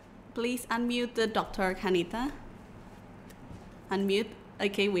 please unmute the Dr. Kanita. Unmute.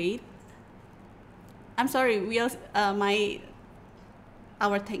 Okay, wait. I'm sorry.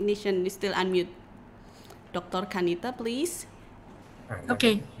 Our technician is still unmute. Dr. Kanita, please.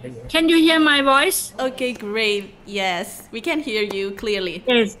 Okay. Can you hear my voice? Okay, great. Yes, we can hear you clearly.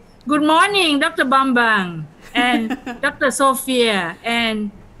 Yes. Good morning, Dr. Bambang and Dr. Sophia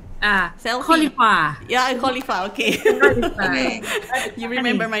and Khalifa. Yeah, Khalifa. Okay. You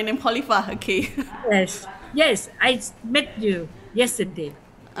remember my name, Khalifa. Okay. Yes. I met you yesterday.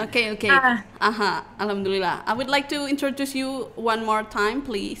 Okay. Alhamdulillah. I would like to introduce you one more time,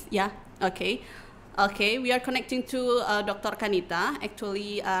 please. Yeah. Okay. We are connecting to Dr. Kanita.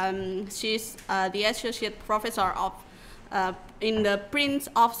 Actually, she's the associate professor of in the Prince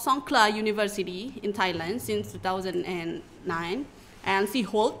of Songkhla University in Thailand since 2009, and she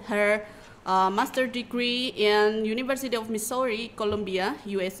holds her master degree in University of Missouri, Columbia,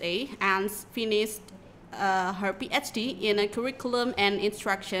 USA, and finished her PhD in a curriculum and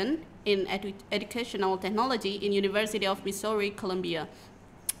instruction in educational technology in University of Missouri, Columbia.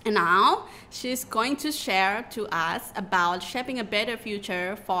 And now she's going to share to us about shaping a better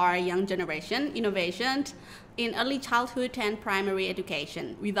future for young generation, innovation in early childhood and primary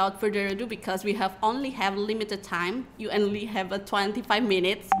education. Without further ado, because we only have limited time, you only have 25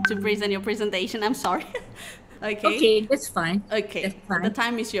 minutes to present your presentation. I'm sorry. Okay, that's fine. Okay, that's fine. The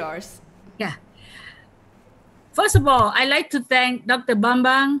time is yours. Yeah. First of all, I'd like to thank Dr.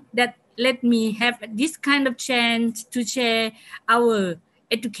 Bambang that let me have this kind of chance to share our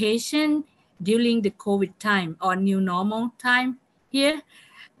education during the COVID time or new normal time here.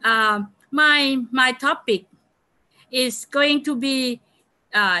 My topic is going to be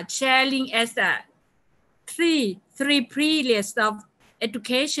sharing as three periods of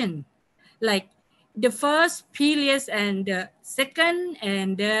education, like the first period and the second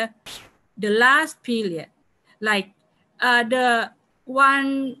and the last period. Like the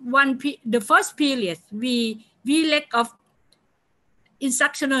first period, we lack of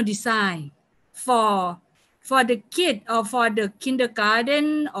instructional design for the kid or for the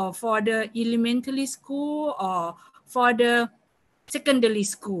kindergarten or for the elementary school or for the secondary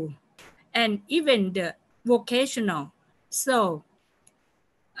school and even the vocational. So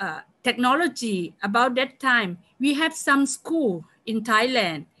technology about that time, we have some school in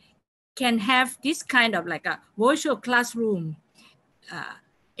Thailand can have this kind of like a virtual classroom.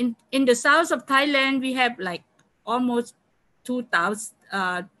 In the south of Thailand, we have like almost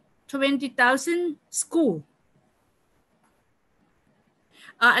 20,000 school.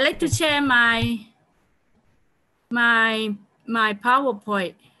 I'd like to share my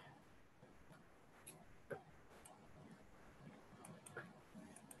PowerPoint.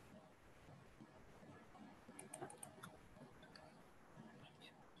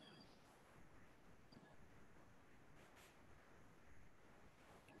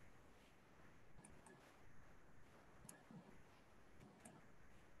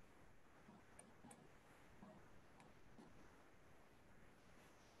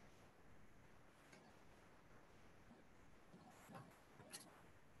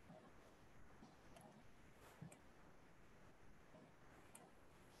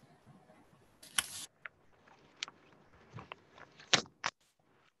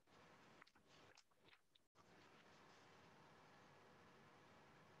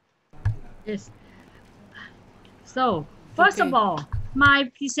 Yes. So, first of all,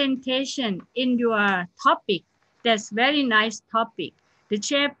 my presentation in your topic, that's very nice topic, to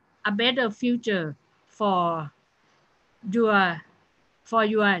shape a better future for your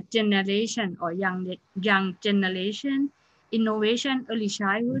generation or young generation, innovation, early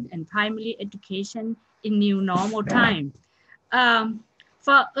childhood, and primary education in new normal time.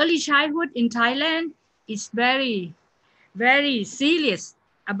 For early childhood in Thailand, it's very serious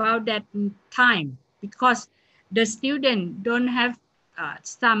about that time because the student don't have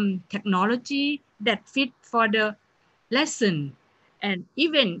some technology that fit for the lesson. And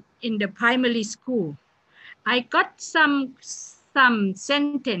even in the primary school, I got some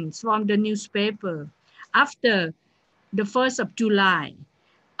sentence from the newspaper after the 1st of July.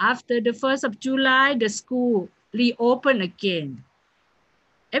 After the 1st of July, the school reopened again.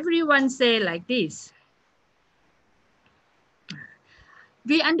 Everyone say like this.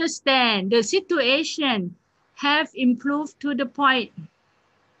 We understand the situation have improved to the point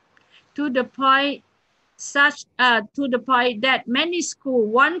that many schools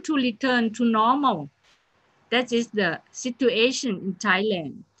want to return to normal. That is the situation in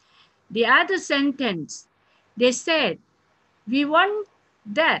Thailand. The other sentence, they said, we want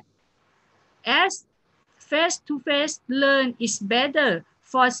that as face-to-face learn is better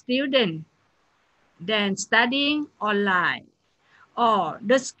for students than studying online. Or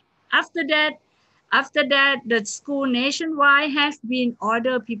after that, the school nationwide has been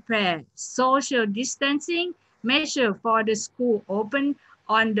ordered prepared social distancing measure for the school open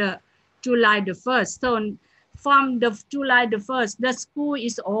on the July the 1st. So from the July the 1st, the school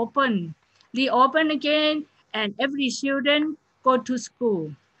is reopen again, and every student go to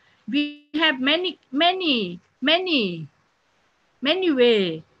school. We have many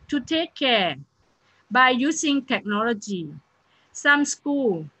ways to take care by using technology. Some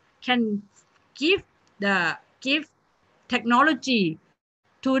school can give technology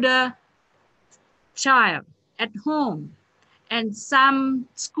to the child at home, and some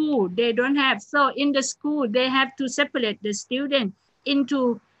school they don't have. So in the school they have to separate the student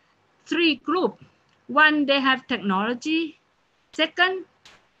into 3 groups. One, they have technology. Second,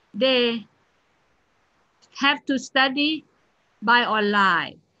 they have to study by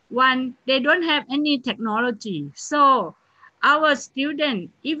online. One, they don't have any technology. So our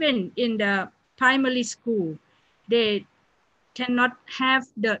students, even in the primary school, they cannot have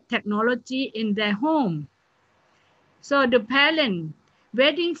the technology in their home. So the parent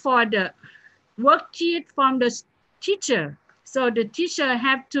waiting for the worksheet from the teacher. So the teacher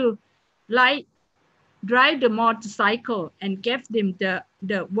have to drive the motorcycle and give them the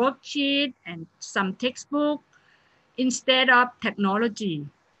worksheet and some textbook instead of technology,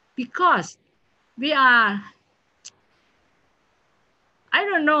 because we are, I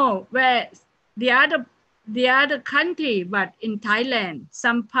don't know where the other country, but in Thailand,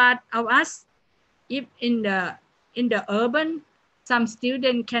 some part of us, if in the urban, some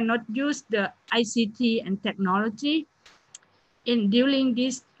students cannot use the ICT and technology during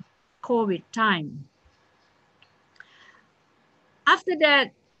this COVID time. After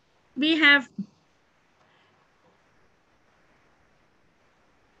that, we have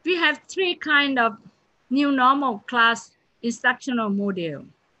 3 kind of new normal class instructional model,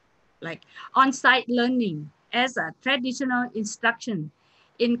 like on-site learning as a traditional instruction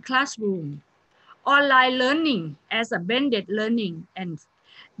in classroom, online learning as a blended learning, and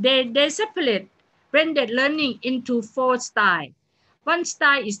they separate blended learning into 4 styles. One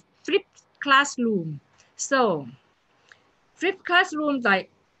style is flipped classroom. So flipped classroom, like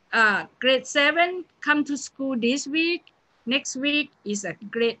grade 7 come to school this week, next week is a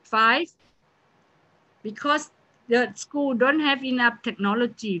grade 5, because the school don't have enough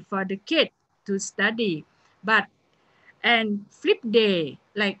technology for the kid to study. And flip day,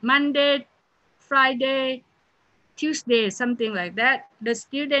 like Monday, Friday, Tuesday, something like that, the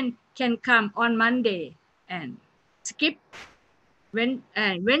student can come on Monday and skip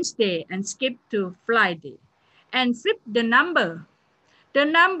Wednesday and skip to Friday, and flip the number.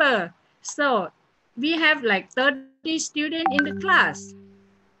 So we have like 30 students in the class.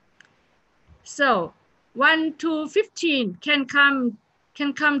 So 1 to 15 can come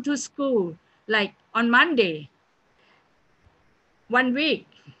to school like on Monday, 1 week,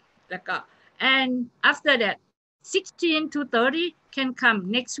 and after that 16 to 30 can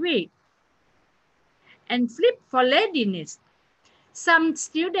come next week. And flip for readiness. Some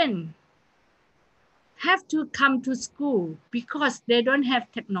students have to come to school because they don't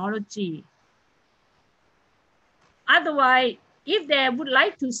have technology. Otherwise, if they would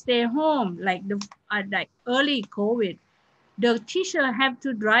like to stay home, like early COVID, the teacher have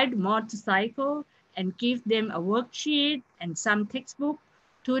to drive the motorcycle and give them a worksheet and some textbook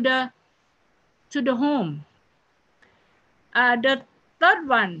to the home. The third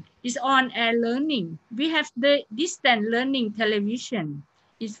one is on-air learning. We have the distant learning television.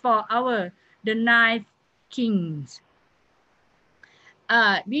 It's for the 9 kings.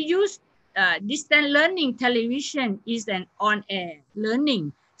 We use distant learning television is an on-air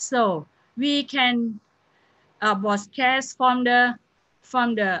learning. So we can broadcast from the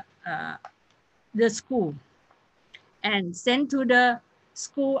school and send to the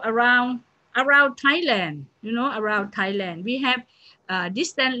school around Thailand. Around Thailand. We have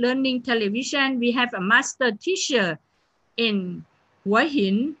distant learning television. We have a master teacher in Hua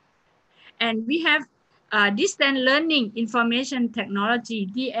Hin, and we have distant learning information technology,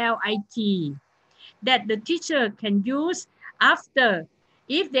 DLIT, that the teacher can use after,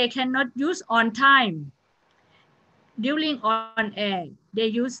 if they cannot use on time during on air, they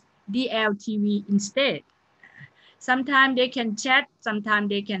use DLTV instead. Sometimes they can chat, sometimes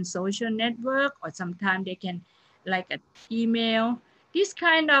they can social network, or sometimes they can like an email. This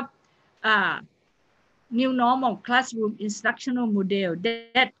kind of new normal classroom instructional model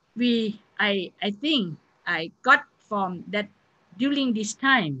that I think I got from that during this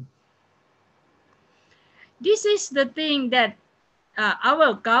time. This is the thing that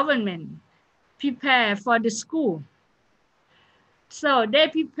our government prepare for the school. So they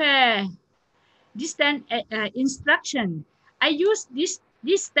prepare distant instruction. I use this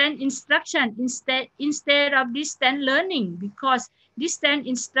distant instruction instead of distant learning, because distant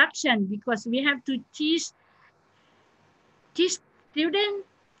instruction, because we have to teach student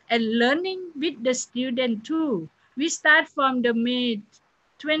and learning with the student too. We start from the May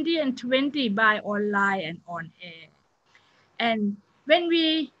 2020 by online and on air. And when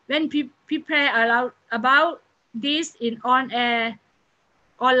we prepare about this in on air,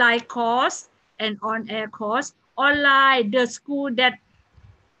 online course and on air course, online the school that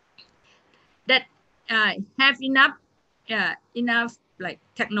have enough like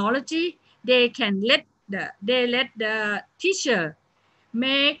technology, they can let the teacher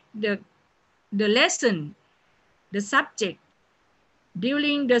make the lesson, the subject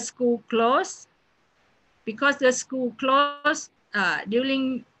during the school close, because the school closed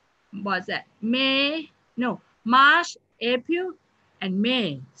during March, April, and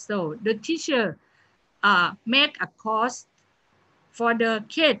May. So the teacher make a course for the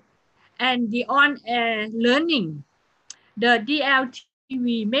kid, and the on-air learning, the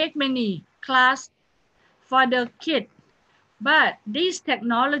DLTV make many class for the kid. But this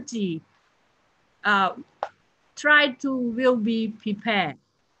technology will be prepared.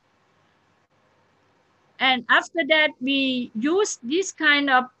 And after that, we use this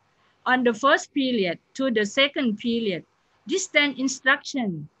kind of on the first period to the second period, distant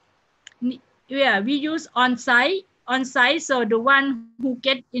instruction. Yeah, we use on-site, so the one who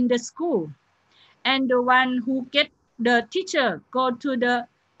get in the school, and the one who get the teacher go to their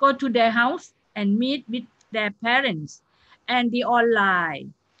house and meet with their parents, and the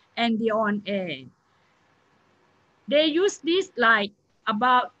online and the on-air. They use this like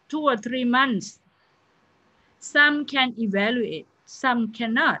about 2 or 3 months. Some can evaluate, some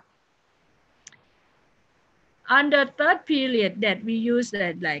cannot. On the third period that we use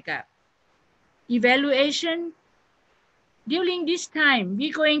like a evaluation, during this time,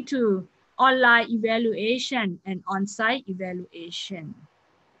 we're going to online evaluation and on-site evaluation.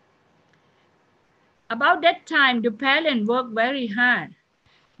 About that time, the parents work very hard.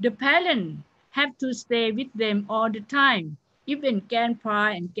 The parents have to stay with them all the time. Even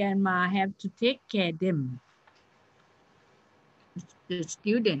grandpa and grandma have to take care of them. The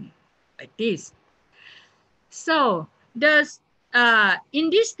student, like this. So in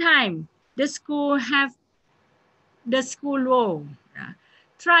this time, the school have the school role.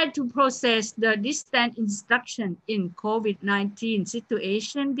 Try to process the distant instruction in COVID-19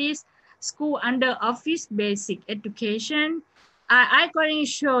 situation. This school under office basic education. I'm going to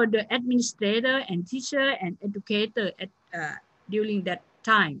show the administrator and teacher and educator during that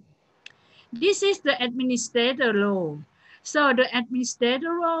time. This is the administrator role. So the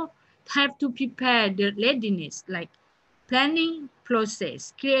administrator role have to prepare the readiness, like planning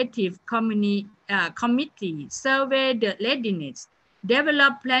process, creative committee, survey the readiness,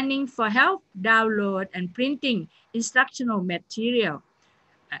 develop planning for help, download and printing instructional material,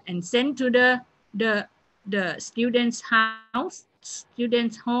 and send to the student's house,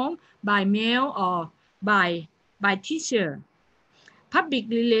 student's home by mail or by teacher. Public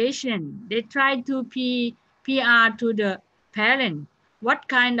relation, they try to PR to the parent. What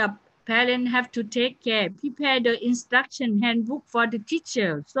kind of parents have to take care, prepare the instruction handbook for the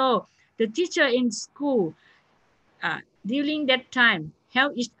teacher. So the teacher in school during that time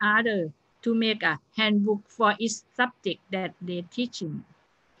help each other to make a handbook for each subject that they're teaching.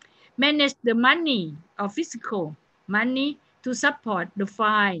 Manage the money or physical money to support the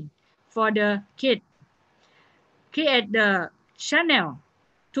fine for the kid. Create the channel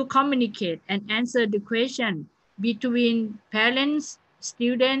to communicate and answer the question between parents,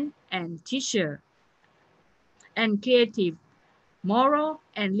 student, and teacher. And creative, moral,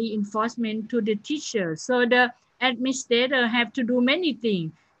 and reinforcement to the teacher. So the administrator have to do many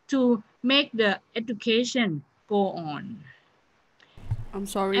things to make the education go on. I'm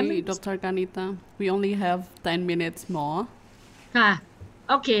sorry, Dr. Kanita. We only have 10 minutes more.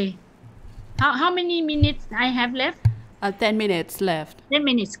 Okay. How many minutes I have left? 10 minutes left. 10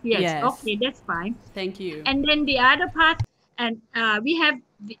 minutes, yes. Okay, that's fine. Thank you. And then the other part, and we have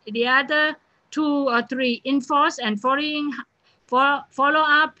the other 2 or 3 enforce and follow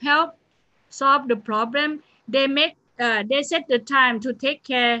up, help solve the problem. They set the time to take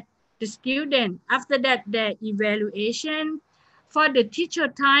care the student. After that, the evaluation. For the teacher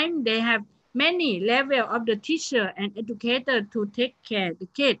time, they have many level of the teacher and educator to take care of the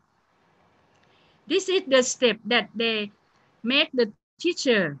kid. This is the step that they make the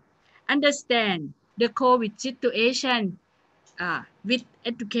teacher understand the COVID situation with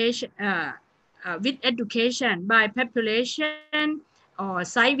education by population or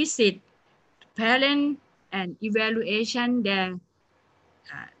site visit, parent, and evaluation their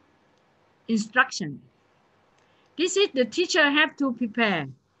instruction. This is the teacher have to prepare.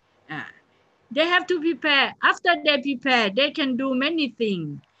 They have to prepare. After they prepare, they can do many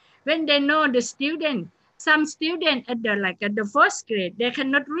things. When they know the student, some students at the first grade, they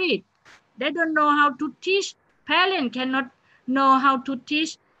cannot read. They don't know how to teach. Parents cannot know how to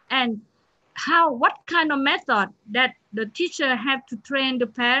teach, and what kind of method that the teacher have to train the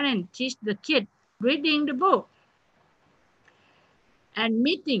parent, teach the kid reading the book. And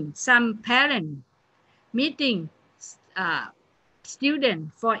meeting some parent, meeting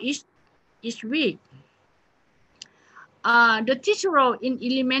student for each week. The teacher role in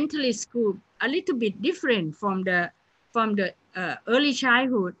elementary school a little bit different from the early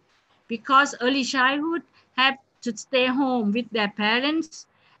childhood, because early childhood have to stay home with their parents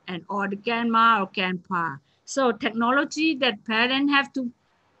and or the grandma or grandpa. So technology that parents have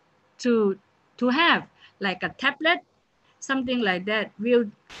to have, like a tablet, something like that, will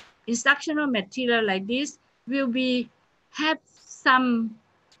instructional material like this will be have some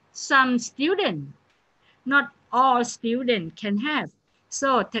student, not all students can have.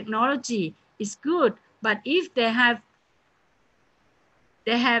 So technology is good, but if they have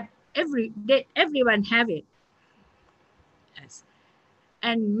everyone have it. Yes.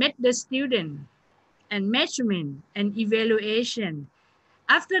 And met the student and measurement and evaluation.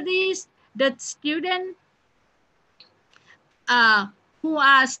 After this, the student who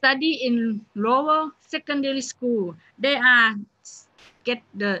are study in lower secondary school, they are get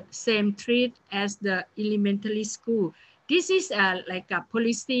the same treat as the elementary school. This is like a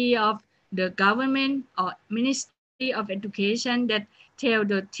policy of the government or Ministry of Education that tell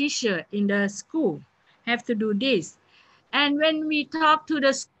the teacher in the school have to do this. And when we talk to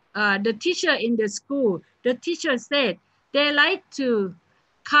the teacher in the school, the teacher said they like to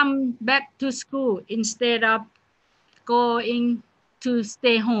come back to school instead of going to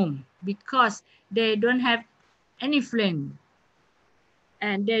stay home because they don't have any friend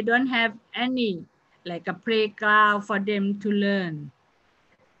and they don't have any like a playground for them to learn.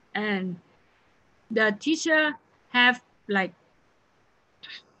 And the teacher have like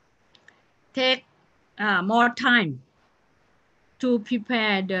take more time to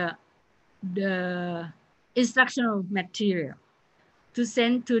prepare the instructional material to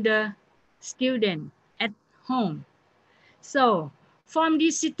send to the student at home. So from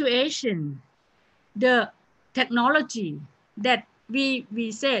this situation, the technology that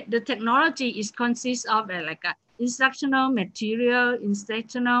we said, the technology is consists of like a instructional material,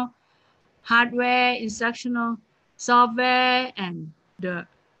 instructional hardware, instructional software, and the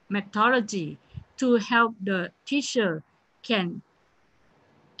methodology to help the teacher can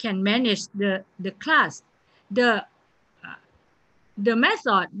manage the class. The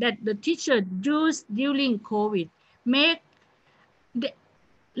method that the teacher used during COVID make the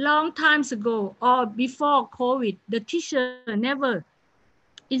long times ago or before COVID, the teacher never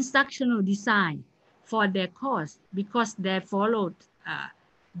instructional design for their course because they followed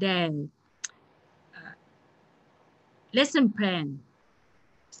their lesson plan.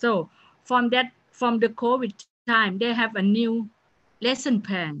 So from the COVID time, they have a new lesson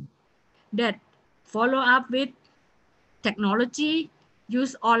plan that follow up with technology,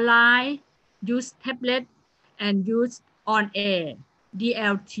 use online, use tablet, and use on air,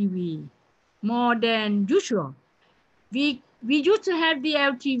 DLTV, more than usual. We used to have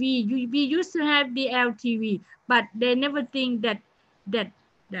DLTV, we used to have DLTV, but they never think that that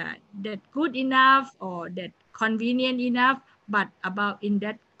good enough or that convenient enough. But about in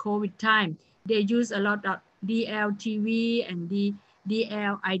that COVID time, they use a lot of DLTV and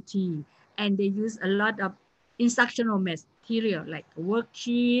DLIT, and they use a lot of instructional material like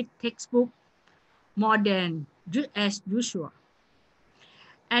worksheet, textbook, more than as usual.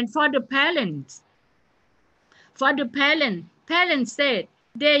 And for the parents, parents said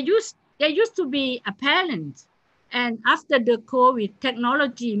they used to be a parent, and after the COVID,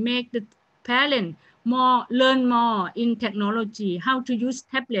 technology make the parent learn more in technology, how to use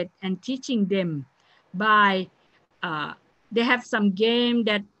tablet, and teaching them by they have some game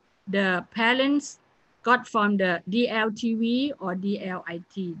that the parents got from the DLTV or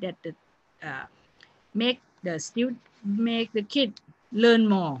DLIT that make the kid learn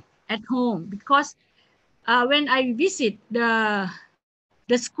more at home. Because when I visit the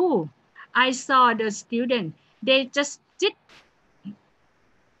school, I saw the student, they just sit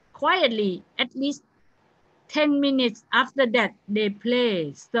quietly at least 10 minutes. After that, they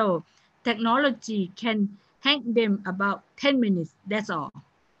play. So technology can hang them about 10 minutes, that's all.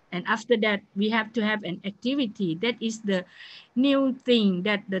 And after that, we have to have an activity. That is the new thing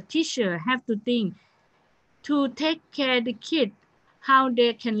that the teacher have to think to take care of the kid, how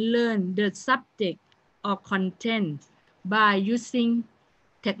they can learn the subject or content by using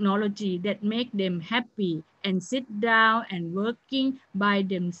technology that make them happy and sit down and working by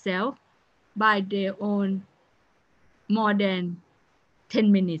themselves, by their own, more than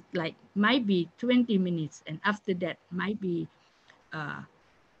 10 minutes, like might be 20 minutes. And after that might be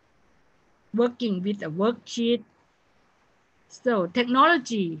working with a worksheet. So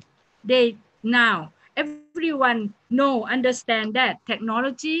technology, now everyone understand that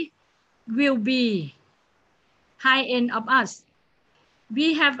technology will be high end of us.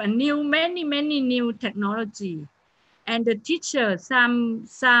 We have many new technology, and the teacher, some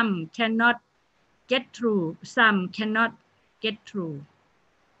cannot get through, some cannot get through.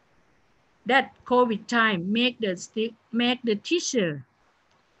 That COVID time make the teacher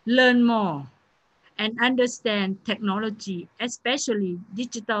learn more and understand technology, especially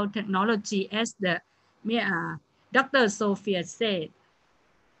digital technology, as the Dr. Sophia said,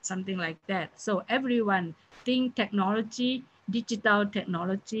 something like that. So everyone think technology, digital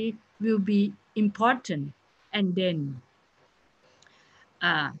technology will be important. And then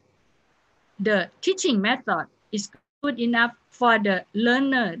the teaching method is good enough for the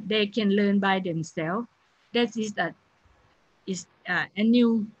learner. They can learn by themselves. That is a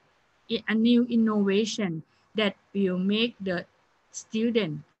new innovation that will make the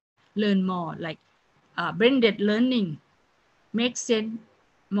student learn more, like blended learning makes sense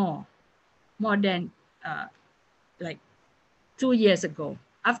more than like 2 years ago.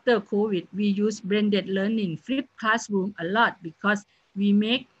 After COVID, we use blended learning, flipped classroom a lot, because we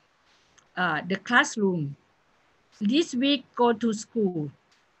make the classroom this week go to school,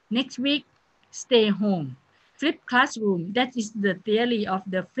 next week stay home. Flipped classroom, that is the theory of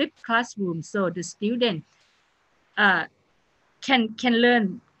the flipped classroom. So the student can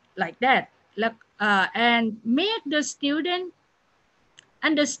learn like that, and make the student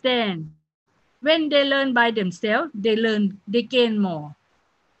understand. When they learn by themselves, they gain more.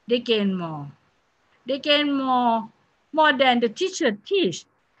 They gain more than the teacher teach.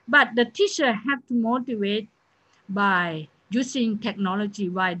 But the teacher have to motivate by using technology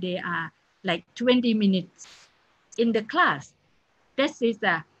while they are like 20 minutes in the class. This is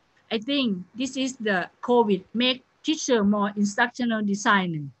I think this is the COVID make teacher more instructional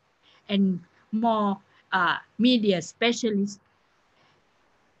designer and more media specialist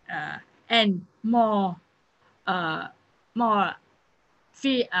and more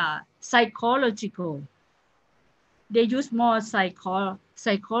psychological. They use more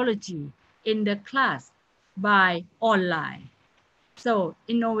psychology in the class by online. So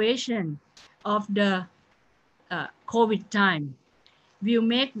innovation of the COVID time will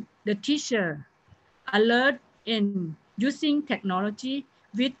make the teacher alert in using technology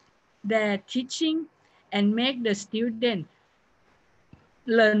with their teaching and make the student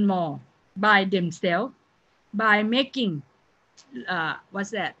learn more by themselves by making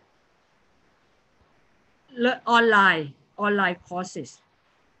online courses.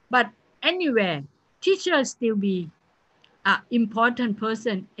 But anyway, teachers still be an important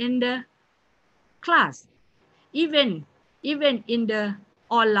person in the class, even in the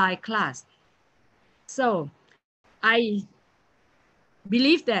online class. So I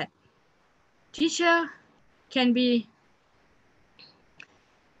believe that teacher can be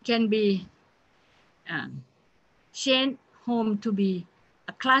change home to be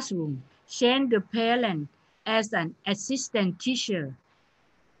a classroom, change the parent as an assistant teacher.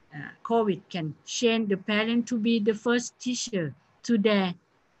 COVID can change the parent to be the first teacher to their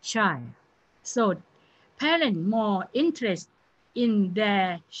child. So parents more interest in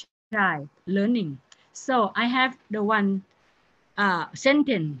their child learning. So I have the one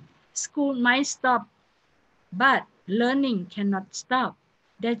sentence, school might stop, but learning cannot stop.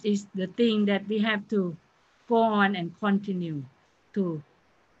 That is the thing that we have to go on and continue to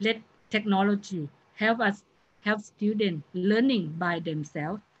let technology help us, help students learning by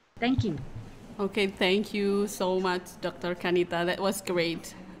themselves. Thank you. Okay, thank you so much, Dr. Kanita. That was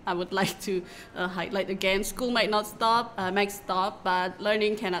great. I would like to highlight again, school might stop, but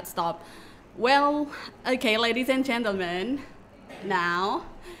learning cannot stop. Well, okay, ladies and gentlemen, now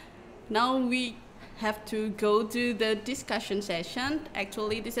we have to go to the discussion session.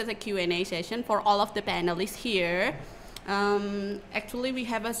 Actually, this is a Q&A session for all of the panelists here. Actually, we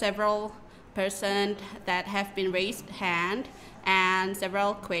have several persons that have been raised hand and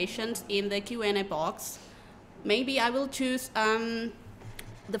several questions in the Q&A box. Maybe I will choose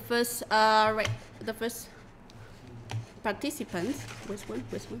the first participant. Which one?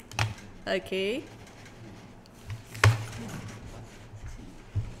 Okay.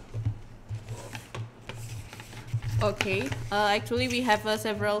 Okay. Actually, we have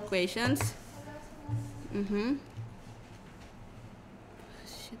several questions.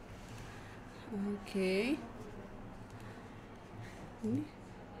 Okay.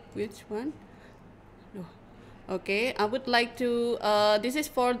 Which one? No. Okay, I would like to, this is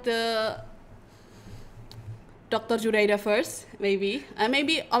for the Dr. Zuraida first, maybe.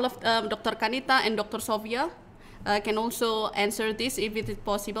 Maybe all of Dr. Kanita and Dr. Sofia can also answer this if it is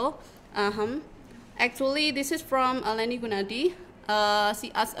possible. Actually, this is from Aleni Gunadi.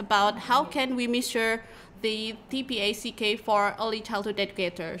 She asked about how can we measure the TPA-CK for early childhood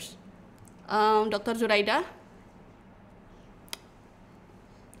educators. Dr. Zuraida?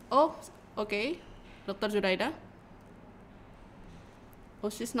 Oh, okay. Dr. Zuraida? Oh,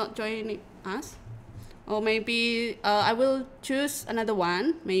 she's not joining us. Or maybe I will choose another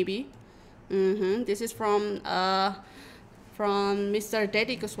one, maybe. This is from Mr.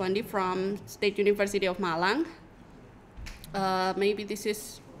 Dedi Kuswandi from State University of Malang. Maybe this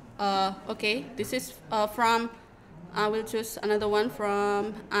is, okay, this is from, I will choose another one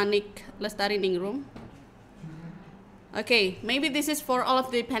from Anik Lestari Ningrum. Okay, maybe this is for all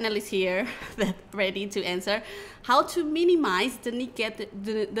of the panelists here that ready to answer. How to minimize the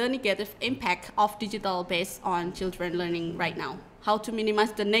negative impact of digital based on children learning right now? How to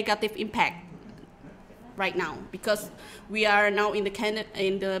minimize the negative impact right now? Because we are now in the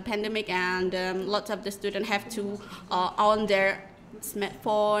pandemic, and lots of the students have to on their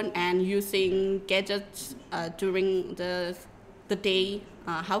smartphone and using gadgets during the day.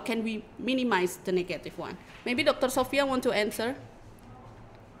 How can we minimize the negative one? Maybe Dr. Sofia want to answer?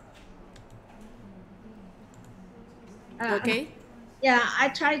 Okay. Yeah, I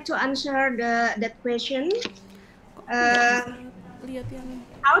try to answer that question. How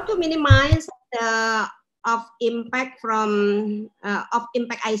to minimize the impact from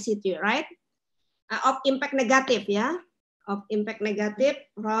impact ICT, right? Of impact negative, yeah, of impact negative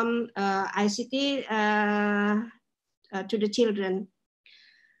from ICT to the children.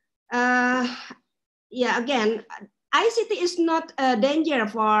 Yeah, again, ICT is not a danger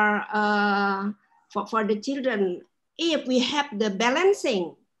for the children if we have the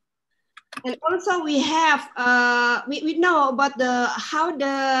balancing, and also we have we know about how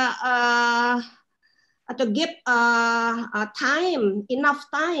to give enough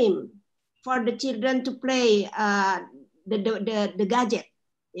time for the children to play the gadget,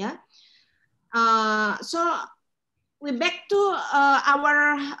 yeah. So we back to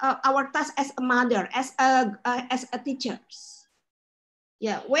our task as a mother, as a teachers.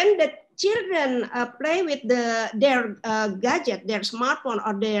 Yeah, when the children play with their gadget, their smartphone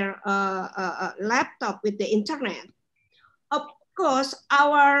or their laptop with the internet, of course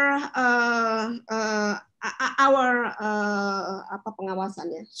our apa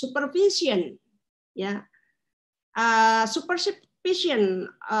pengawasannya, supervision, ya, supervision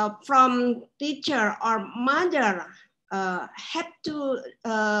from teacher or mother have to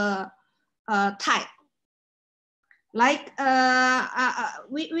type. Like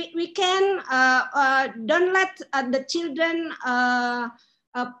we can don't let the children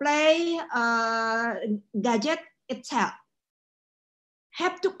play gadget itself.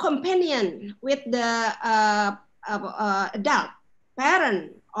 have to companion with the adult,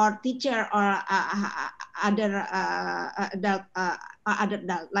 parent or teacher or other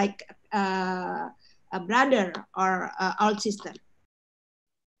adult like a brother or older sister.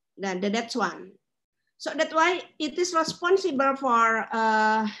 Then that's one. So that's why it is responsible for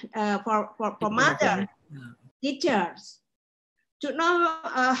mother, teachers to know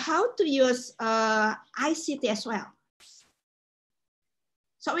how to use ICT as well.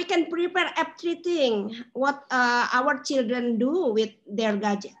 So we can prepare everything what our children do with their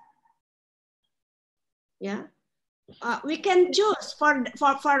gadget. Yeah, we can choose for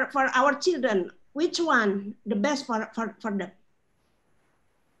our children which one the best for them.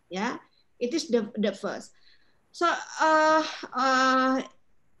 Yeah, it is the first. So I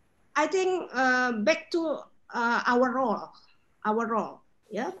think back to our role,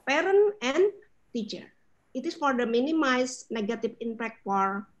 yeah, parent and teacher. It is for the minimize negative impact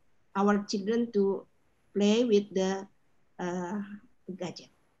for our children to play with the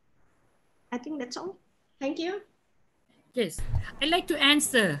gadget. I think that's all. Thank you. Yes, I'd like to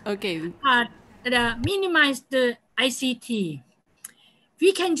answer. Okay. Minimize the ICT.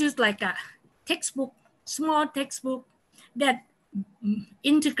 We can use like a textbook, small textbook that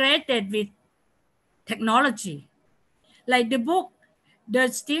integrated with technology. Like the book, the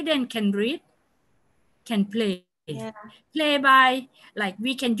student can read, can play. Yeah. Play by, like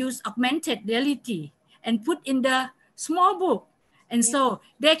we can use augmented reality and put in the small book. And so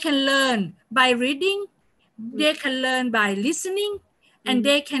they can learn by reading, they can learn by listening, and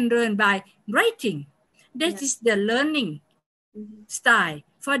they can learn by writing. That is the learning style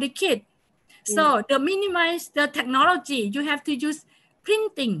for the kid. So to minimize the technology, you have to use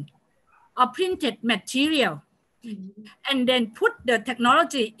printing or printed material, and then put the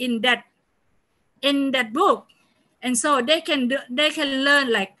technology in that book, and so they can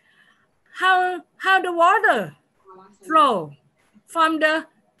learn like how the water flow from the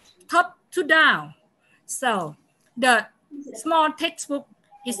top to down. So the small textbook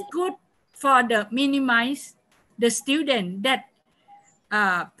is good for the minimize the student that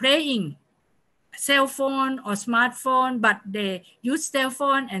playing cell phone or smartphone, but they use cell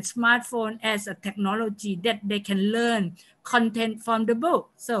phone and smartphone as a technology that they can learn content from the book.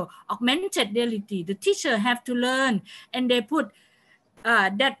 So augmented reality, the teacher have to learn, and they put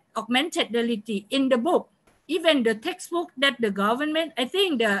that augmented reality in the book. Even the textbook that the government, I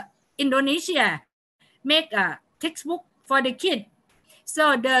think the Indonesia make a textbook for the kid.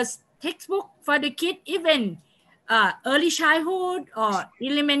 So the textbook for the kid, even early childhood or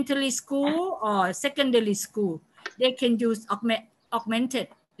elementary school or secondary school, they can use augmented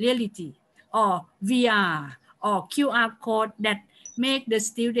reality or VR or QR code that make the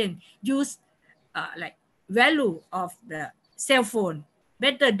student use like value of the cell phone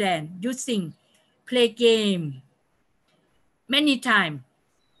better than using play game many times.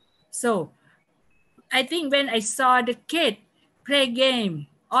 So I think when I saw the kid play game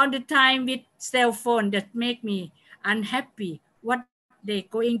all the time with cell phone, that make me unhappy what they're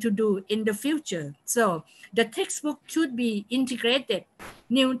going to do in the future. So the textbook should be integrated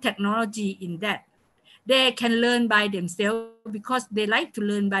new technology in that. They can learn by themselves because they like to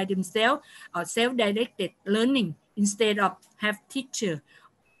learn by themselves, or self-directed learning instead of have teacher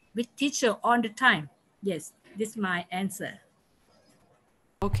with teacher all the time. Yes, this is my answer.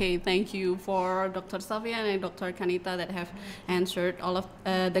 Okay, thank you for Dr. Safian and Dr. Kanita that have answered all of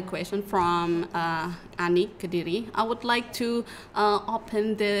the questions from Anik Kediri. I would like to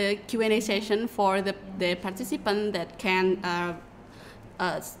open the Q&A session for the participant that can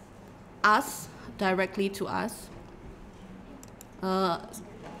ask directly to us.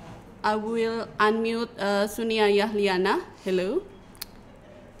 I will unmute Sunia Yahliana. Hello.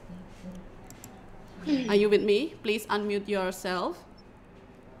 Are you with me? Please unmute yourself.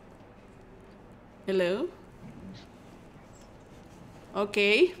 Hello?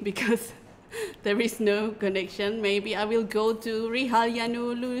 Okay, because there is no connection, maybe I will go to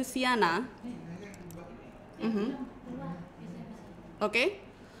Rihalyanu Luciana. Okay?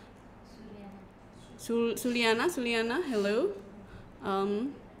 Suliana, hello?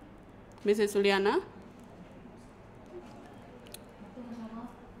 Mrs. Suliana?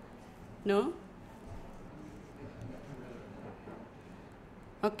 No?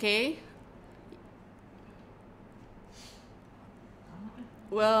 Okay.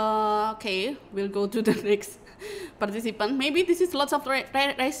 Well, okay, we'll go to the next participant. Maybe this is lots of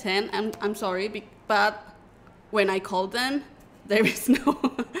raised hand. I'm sorry, but when I call them, there is no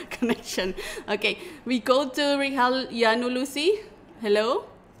connection. Okay, we go to Rihal Yanu Lucy. Hello?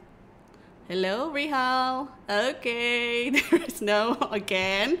 Hello, Rihal. Okay, there is no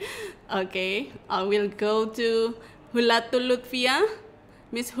again. Okay, I will go to Hulatul Lutfia.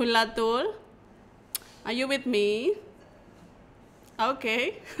 Miss Hulatul, are you with me?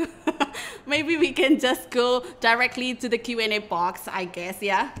 Okay. Maybe we can just go directly to the Q&A box, I guess,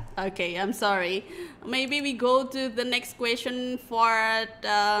 yeah? Okay, I'm sorry. Maybe we go to the next question to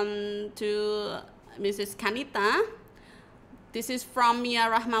Mrs. Kanita. This is from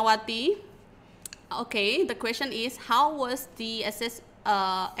Mia Rahmawati. Okay, the question is, how is the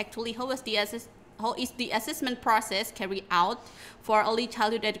assessment process carried out for early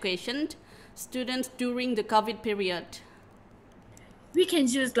childhood education students during the COVID period? We can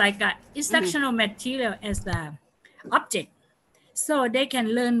use like a instructional material as the object, so they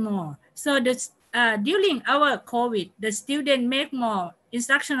can learn more. So during our COVID, the student make more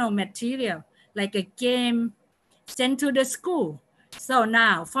instructional material, like a game sent to the school. So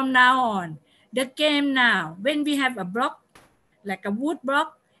now, from now on, the game now, when we have a block, like a wood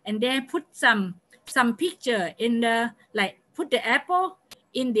block, and they put some picture in the, like put the apple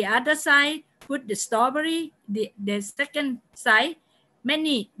in the other side, put the strawberry, the second side,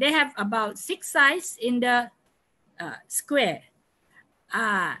 they have about 6 sides in the square.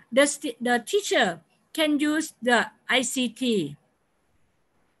 The teacher can use the ICT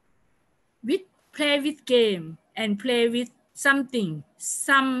play with game and play with something,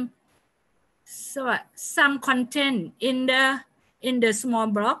 some content in the small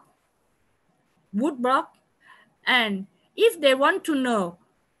block, wood block. And if they want to know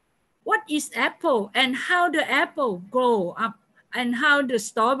what is apple and how the apple grow up and how the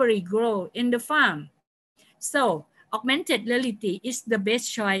strawberry grow in the farm, so augmented reality is the best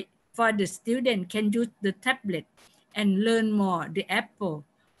choice for the student can use the tablet and learn more the apple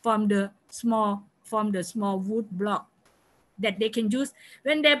from the small wood block that they can use.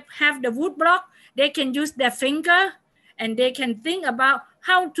 When they have the wood block, they can use their finger and they can think about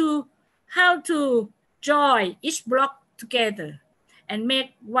how to join each block together and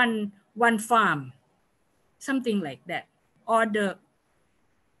make one farm, something like that. Or the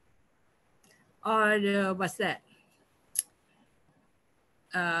what's that?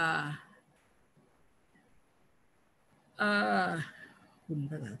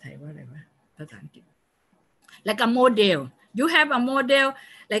 Like a model. You have a model,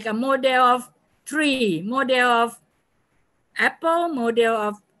 like a model of tree, model of apple, model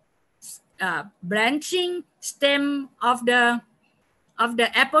of branching stem of the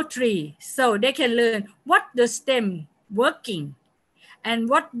apple tree. So they can learn what the stem working and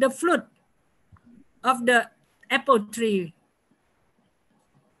what the fruit of the apple tree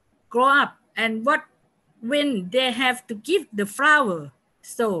grow up and when they have to give the flower.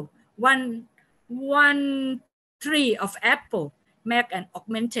 So one tree of apple make an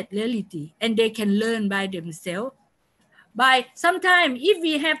augmented reality and they can learn by themselves. By sometimes, if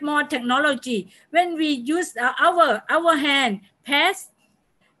we have more technology, when we use our hand pass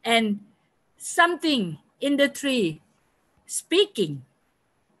and something in the tree speaking,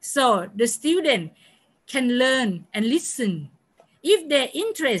 so the student can learn and listen. If they're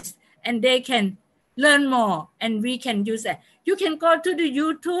interested and they can learn more and we can use that. You can go to the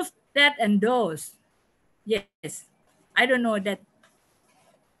YouTube, that and those. Yes, I don't know that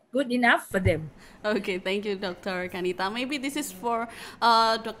good enough for them. Okay, thank you, Dr. Kanita. Maybe this is for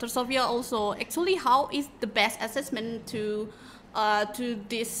Dr. Sofia also. Actually, how is the best assessment to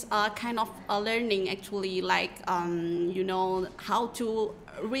this kind of learning actually, like, you know, how to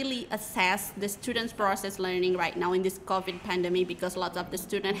really assess the students' process learning right now in this COVID pandemic, because lots of the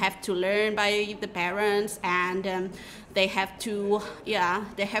students have to learn by the parents and they have to be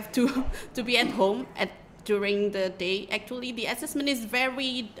at home during the day. Actually, the assessment is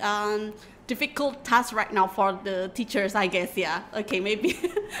very difficult task right now for the teachers, I guess. Yeah. Okay, maybe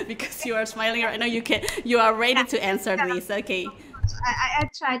because you are smiling right now, you are ready to answer this. Okay. I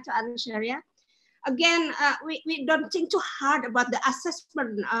try to answer. Yeah. Again, we don't think too hard about the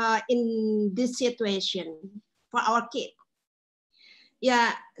assessment in this situation for our kid.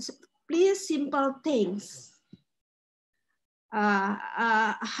 Yeah, please, simple things.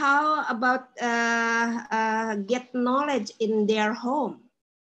 How about get knowledge in their home?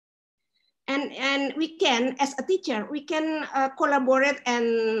 And we can, as a teacher, we can collaborate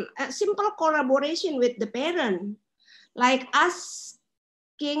and simple collaboration with the parent, like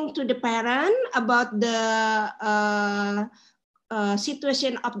asking to the parent about the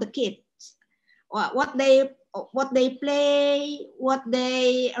situation of the kids, what they play, what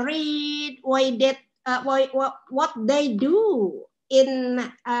they read, what they do in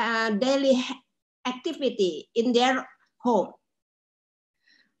daily activity in their home.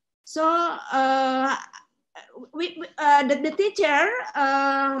 So the teacher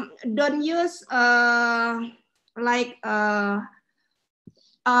don't use like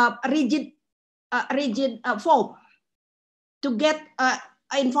rigid form to get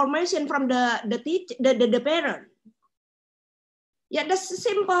information from the parent. Yeah, that's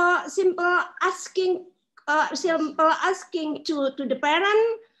simple asking to the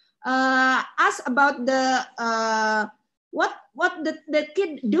parent. Ask about the what the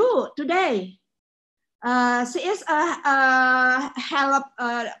kid do today. She is a help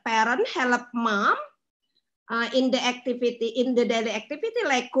parent, help mom in the daily activity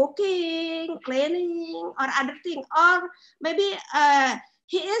like cooking, cleaning, or other thing. Or maybe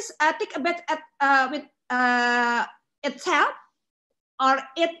he is take a bath with itself, or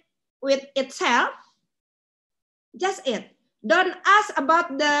eat with itself. Just it. Don't ask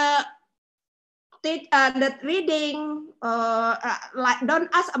about the reading. Don't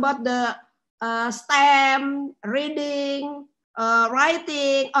ask about the STEM, reading,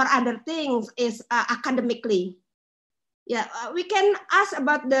 writing, or other things is academically. Yeah, we can ask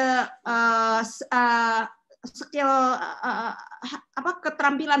about the skill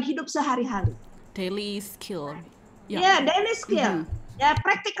keterampilan hidup sehari-hari. Daily skill. Yeah, daily skill. Yeah,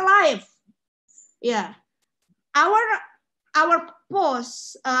 practical life. Yeah, our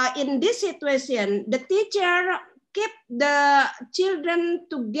post in this situation, the teacher keep the children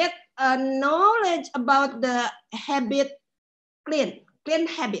to get knowledge about the habit, clean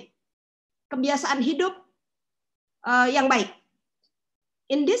habit, kebiasaan hidup yang baik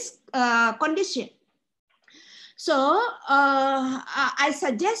in this condition. So I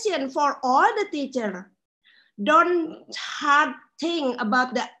suggestion for all the teacher, don't hard think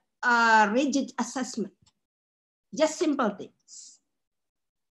about the rigid assessment, just simple things.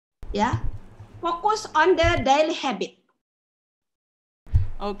 Yeah, focus on the daily habit.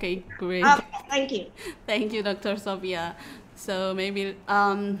 Okay, great. Thank you. Thank you, Dr. Sophia. So maybe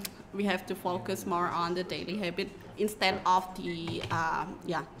we have to focus more on the daily habit instead of the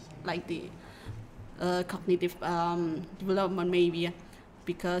like the cognitive development maybe,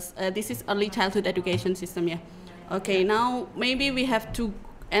 because this is early childhood education system. Yeah. Okay, now maybe we have to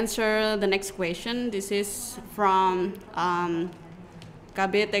answer the next question. This is from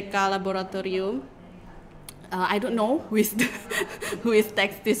KBTK Laboratorium. I don't know who is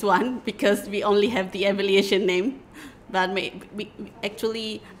text this one, because we only have the evaluation name, but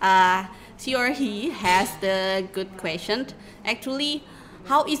actually she or he has the good question. Actually,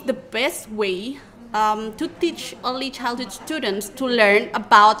 how is the best way to teach early childhood students to learn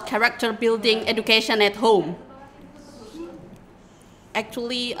about character building education at home?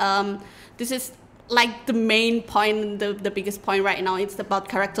 Actually, this is like the main point, the biggest point right now. It's about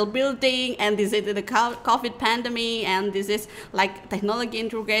character building, and this is the COVID pandemic, and this is like technology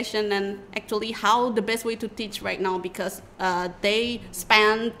integration, and actually how the best way to teach right now, because they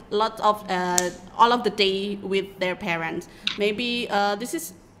spend lots of all of the day with their parents. Maybe this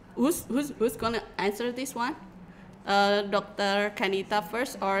is who's gonna answer this one? Dr. Kanita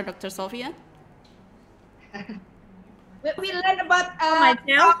first, or Dr. Sophia? We learn about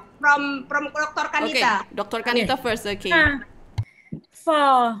from Dr. Kanita. Okay, Dr. Kanita first. Okay.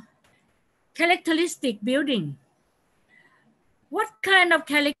 For characteristic building, what kind of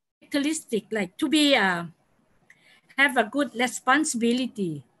characteristic like to be have a good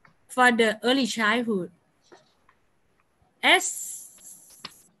responsibility for the early childhood? As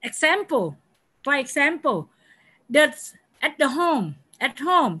example, for example, that's at home,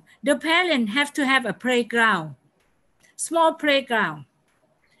 the parent have to have a playground. Small playground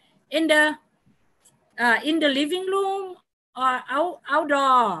in the living room or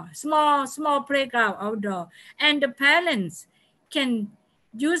outdoor, small playground outdoor, and the parents can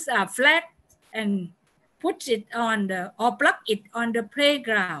use a flag and put it on or plug it on the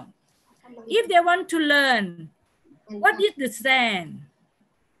playground. If they want to learn what is the sand,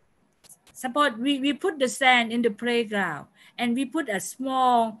 suppose we put the sand in the playground, and we put a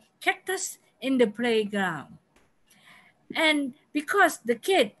small cactus in the playground. And because the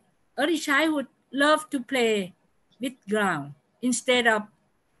kid, early childhood, love to play with ground instead of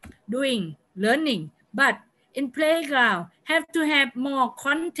doing learning. But in playground, have to have more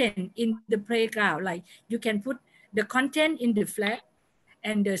content in the playground. Like you can put the content in the flag,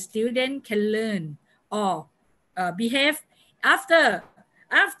 and the student can learn or behave after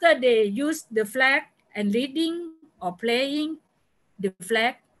they use the flag and reading or playing the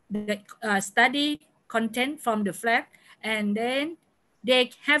flag, the study content from the flag, and then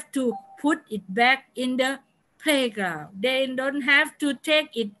they have to put it back in the playground. They don't have to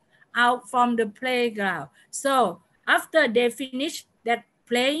take it out from the playground. So after they finish that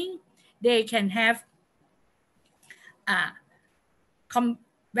playing, they can have a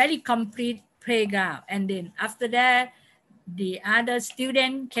very complete playground. And then after that, the other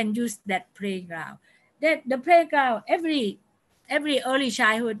student can use that playground. The playground, every early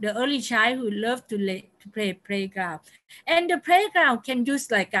childhood, the early childhood love to play playground. And the playground can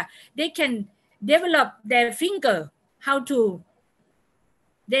use like they can develop their finger, how to,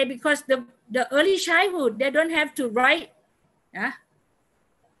 because the early childhood, they don't have to write.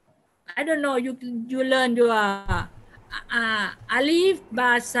 I don't know, you learn your alif,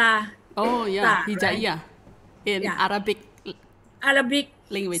 basa. Oh yeah, hijaiyah, in Arabic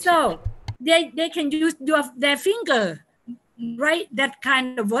language. So they can use their finger, write that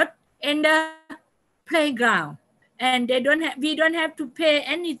kind of word in the playground, and we don't have to pay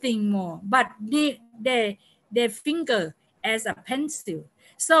anything more, but their finger as a pencil.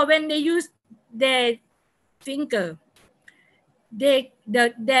 So when they use their finger,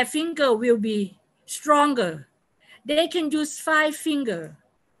 their finger will be stronger. They can use 5 fingers,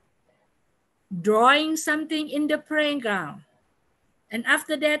 drawing something in the playground. And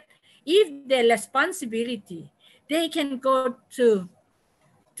after that, if their responsibility, they can go to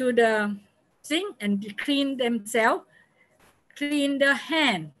the sink and clean themselves, clean the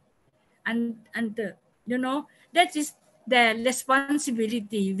hand, and that is their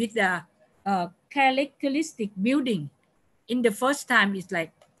responsibility with the characteristic building. In the first time, it's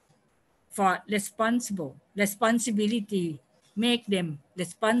like for responsibility, make them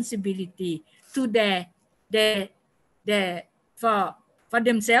responsibility to their for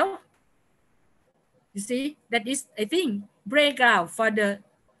themselves. You see, that is, I think, playground for the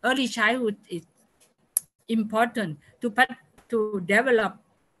early childhood is important to develop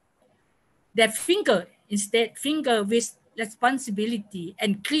their finger, instead finger with responsibility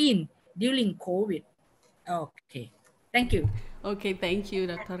and clean during COVID. Okay, thank you. Okay, thank you,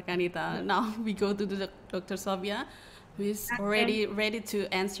 Dr. Kanita. Now we go to Dr. Sofia, who is already ready to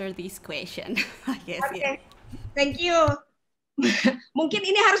answer this question. Okay, thank you. Mungkin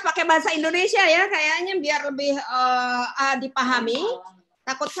ini harus pakai bahasa Indonesia ya, kayaknya biar lebih dipahami.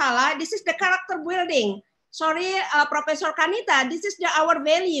 Takut salah. This is the character building. Sorry, Professor Kanita. This is our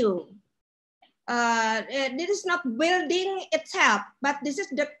value. This is not building itself, but this is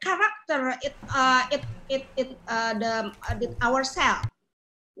the character ourself.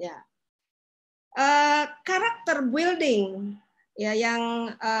 Ya. Character building ya,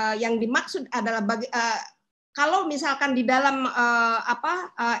 yang dimaksud adalah kalau misalkan di dalam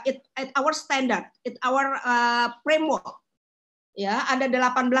our standard, our framework, ya ada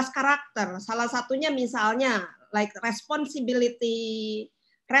 18 karakter. Salah satunya misalnya like responsibility,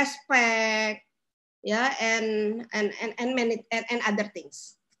 respect, ya, and other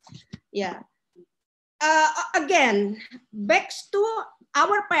things. Ya, again, back to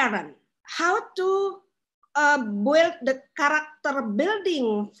our parent, how to build the character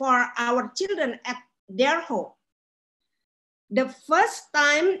building for our children at their home. The first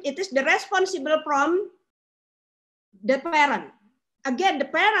time, it is the responsible from the parent. Again,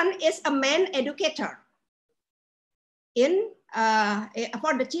 the parent is a main educator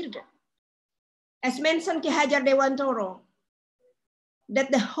for the children. As mentioned Ki Hajar Dewantoro,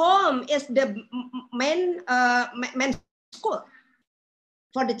 that the home is the main school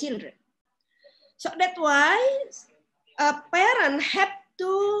for the children. So that's why a parent have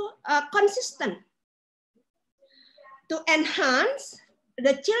to consistent to enhance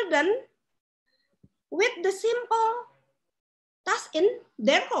the children with the simple task in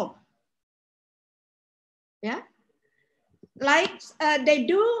their home. Yeah, like they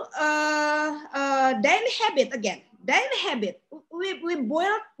do daily habit again. Daily habit. We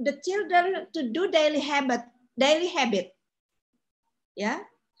build the children to do daily habit. Yeah,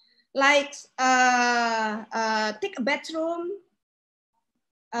 like take a bathroom.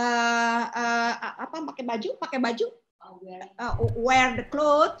 Pakai baju. Wear the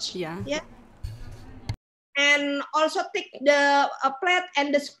clothes, yeah, and also take the plate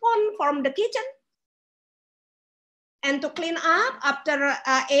and the spoon from the kitchen, and to clean up after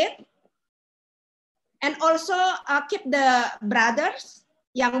eat, and also keep the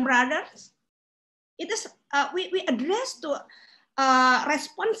young brothers. It is we address to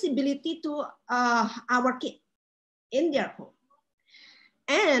responsibility to our kids in their home,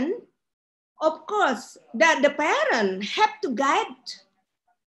 and of course, that the parent have to guide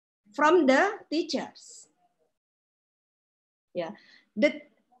from the teachers. Yeah, the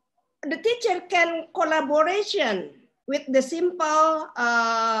teacher can collaboration with the simple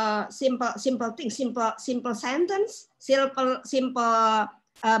thing, simple sentence, simple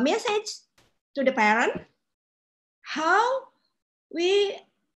message to the parent. How we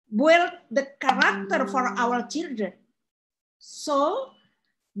build the character for our children. So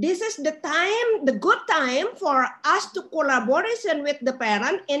this is the time, the good time for us to collaboration with the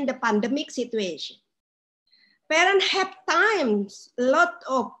parent in the pandemic situation. Parents have times a lot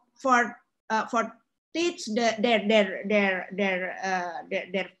of for teach their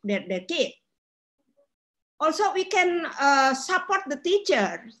kid. Also, we can support the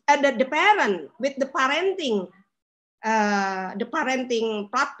teachers and the parent with the parenting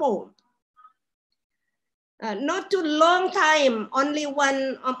platform. Not too long time, only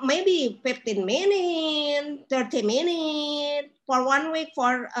one, maybe 15 minutes, 30 minutes for 1 week,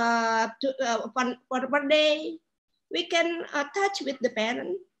 for per day. We can touch with the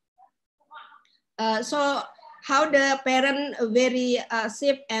parent. So how the parent very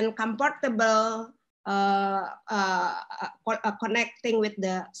safe and comfortable connecting with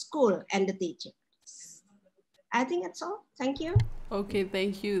the school and the teacher. I think that's all. Thank you. Okay,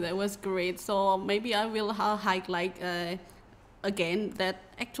 thank you. That was great. So maybe I will highlight again that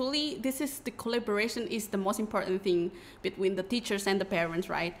actually this is the collaboration is the most important thing between the teachers and the parents,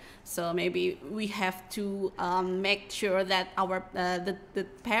 right? So maybe we have to make sure that our the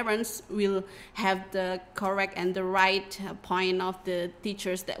parents will have the correct and the right point of the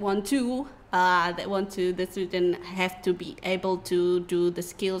teachers that want to the student have to be able to do the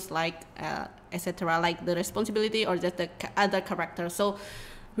skills like etc., like the responsibility or just the other character. So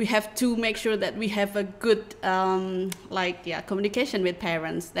we have to make sure that we have a good communication with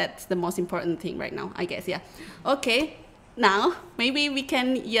parents. That's the most important thing right now, I guess. Yeah. Okay. Now maybe we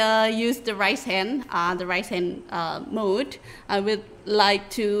can use the raise hand mode. I would like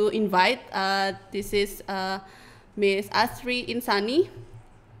to invite. This is Miss Asri Insani.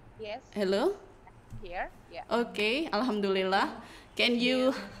 Yes. Hello. Here. Yeah. Okay. Alhamdulillah. Can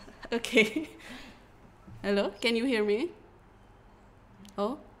you? Okay. Hello. Can you hear me?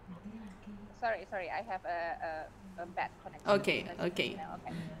 Oh. Sorry. I have a bad connection. Okay.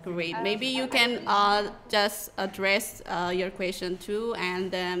 Great. Maybe you can just address your question too,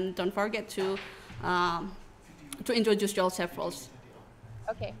 and then don't forget to introduce yourself first.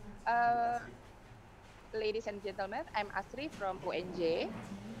 Okay. Ladies and gentlemen, I'm Asri from UNJ.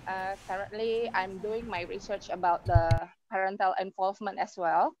 Currently, I'm doing my research about the parental involvement as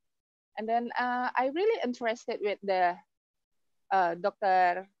well. And then I really interested with the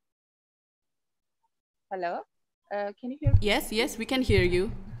Dr. Hello? Can you hear me? Yes, we can hear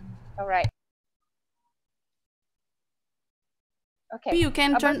you. All right. Okay. You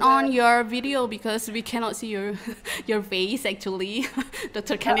can turn on your video because we cannot see your face actually.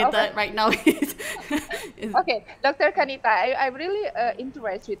 Dr. Kanita right now is Okay, Dr. Kanita, I'm really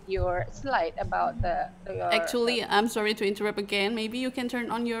interested with your slide about your... Actually, I'm sorry to interrupt again. Maybe you can turn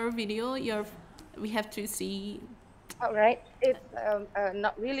on your video. We have to see. All right. It's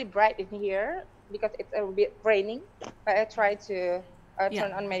not really bright in here because it's a bit raining, but I try to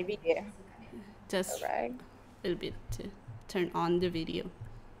turn on my video. Just a little bit to turn on the video.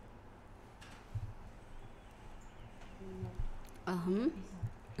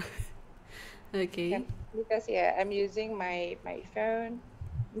 Okay. Because I'm using my phone.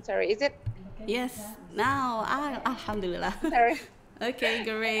 I'm sorry. Is it? Yes. Now, alhamdulillah. Sorry. Okay,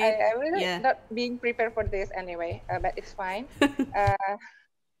 great. I'm really not being prepared for this anyway, but it's fine.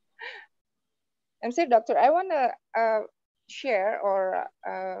 I'm sorry, Doctor. I want to share, or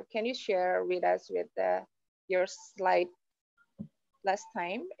can you share with us with your slide last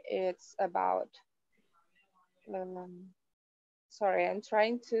time? It's about. Sorry, I'm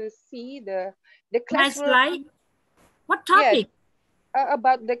trying to see the classroom. My slide? What topic? Yes,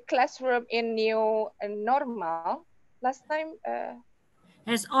 about the classroom in new and normal. Last time.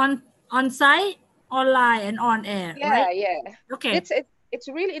 As on-site, online, and on air. Yeah, right? Yeah. Okay. It's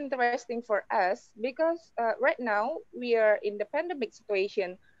really interesting for us because right now we are in the pandemic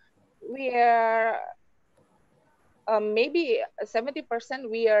situation. We are maybe 70%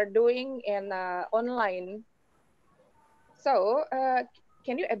 we are doing in online. So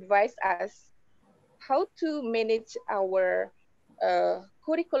can you advise us how to manage our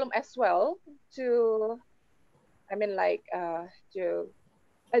curriculum as well to, to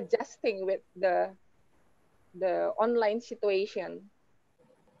adjusting with the online situation?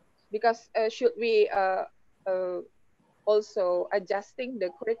 Because should we also adjusting the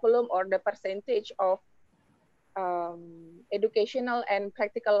curriculum or the percentage of educational and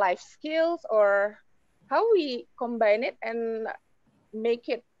practical life skills, or how we combine it and make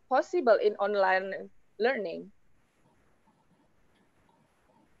it possible in online learning?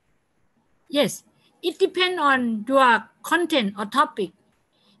 Yes, it depends on your content or topic.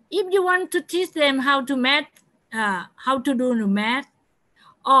 If you want to teach them how to math how to do the math,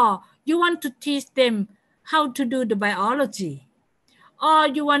 or you want to teach them how to do the biology, or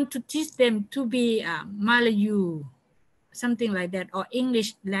you want to teach them to be Malayu, something like that, or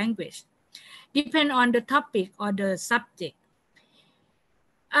English language. Depend on the topic or the subject.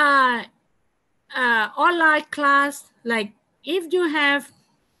 Online class, like if you have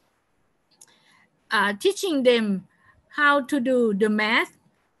teaching them how to do the math,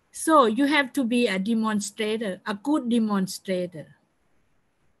 so you have to be a demonstrator, a good demonstrator.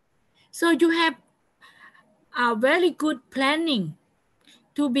 So you have a very good planning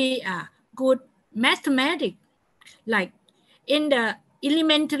to be a good mathematic. Like in the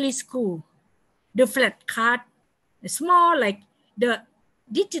elementary school, the flat card, small like the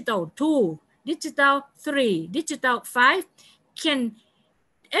digital 2, digital 3, digital 5, can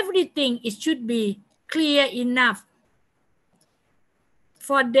everything, it should be clear enough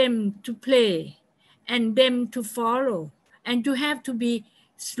for them to play and them to follow. And you have to be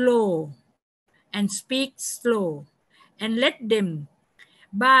slow and speak slow and let them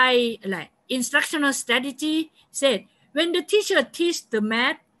by like instructional strategy said when the teacher teach the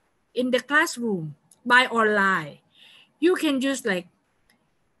math in the classroom by online, you can just like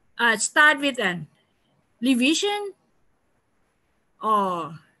start with an revision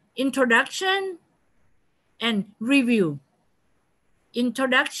or introduction and review.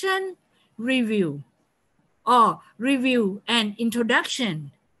 Introduction, review, or review and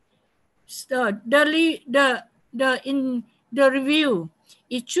introduction. So the review,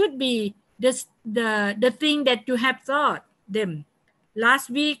 it should be the thing that you have taught them last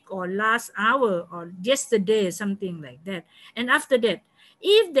week or last hour or yesterday, something like that. And after that,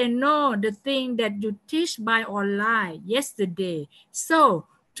 if they know the thing that you teach by online yesterday, so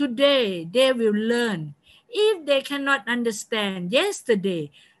today they will learn. If they cannot understand yesterday,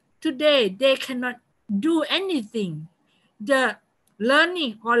 today they cannot do anything. The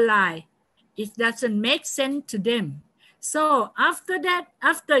learning online, it doesn't make sense to them. So after that,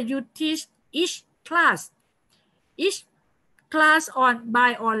 after you teach each class on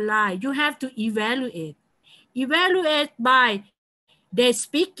by online, you have to evaluate by their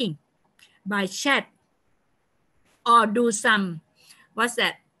speaking, by chat, or do some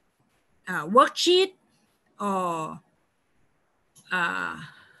worksheet or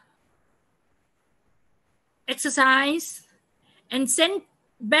exercise, and send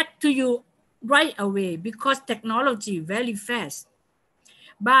back to you right away, because technology very fast.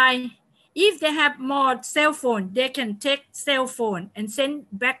 By if they have more cell phone, they can take cell phone and send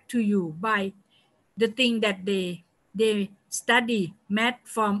back to you by the thing that they study math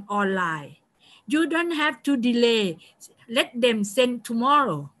from online. You don't have to delay. Let them send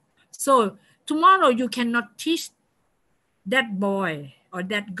tomorrow. So tomorrow you cannot teach that boy or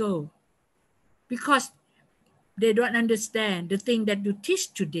that girl because they don't understand the thing that you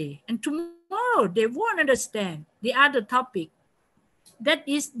teach today. And tomorrow they won't understand the other topic. That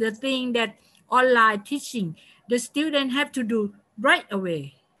is the thing that online teaching, the student have to do right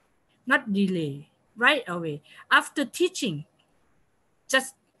away, not delay, right away. After teaching,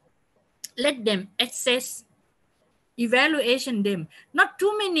 just let them access, evaluation them. Not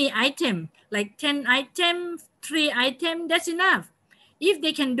too many items, like 10 items, 3 items, that's enough. If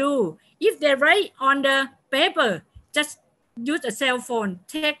they can do, if they write on the paper, just use a cell phone,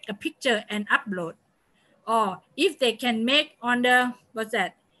 take a picture and upload. Or if they can make on the,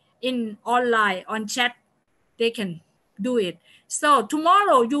 in online, on chat, they can do it. So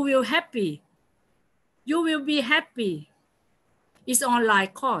tomorrow you will happy. You will be happy. It's online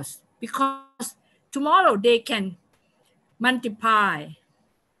course because tomorrow they can multiply,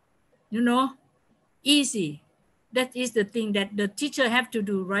 easy. That is the thing that the teacher have to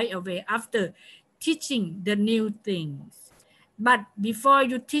do right away after teaching the new things. But before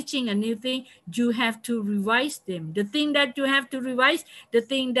you teaching a new thing, you have to revise them. The thing that you have to revise, the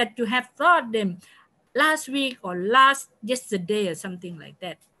thing that you have taught them last week or yesterday or something like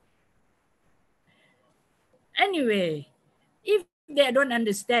that. Anyway, if they don't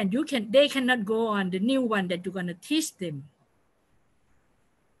understand, they cannot go on the new one that you're gonna teach them.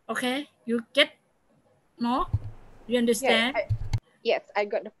 Okay, you get more? You understand? Yes, I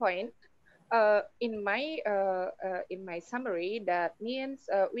got the point. In my summary, that means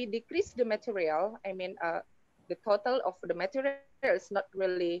we decrease the material. I mean, the total of the material is not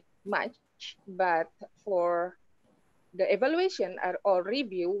really much, but for the evaluation or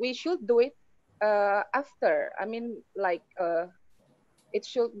review, we should do it after. I mean, like it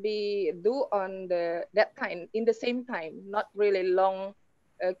should be due on that time, in the same time, not really long.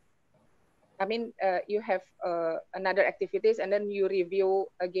 You have another activities and then you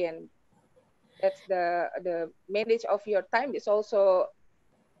review again. That's the manage of your time is also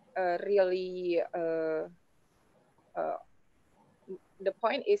really the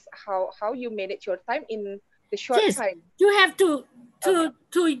point is how you manage your time in the short Yes, time. you have to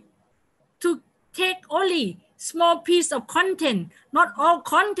take only small piece of content, not all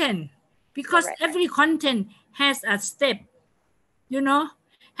content, because Correct. every content has a step, you know,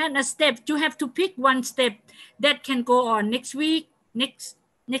 had a step. You have to pick one step that can go on next week, next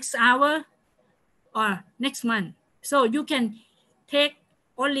hour, or next month. So you can take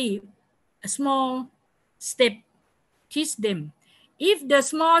only a small step, teach them. If the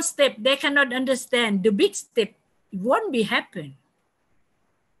small step they cannot understand, the big step won't be happen.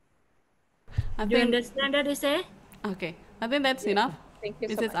 Do you understand what I say? Okay, I think that's enough. Thank you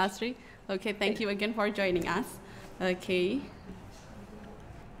so Mrs. much. Asri. Okay, thank you again for joining us. Okay.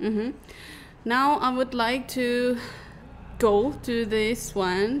 Now I would like to go to this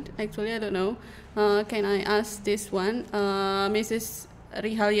one. Actually, I don't know. Can I ask this one? Mrs.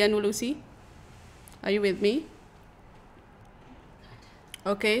 Rihalia Nulusi, are you with me?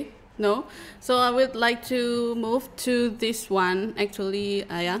 Okay, no. So I would like to move to this one. Actually,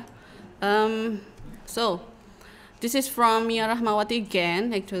 so this is from Mia Rahmawati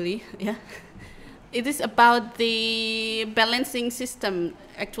again. Actually, yeah. It is about the balancing system.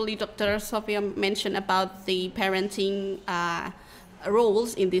 Actually, Dr. Sophia mentioned about the parenting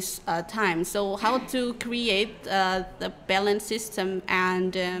roles in this time. So how to create the balance system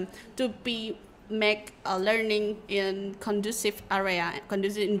and to make learning in conducive area,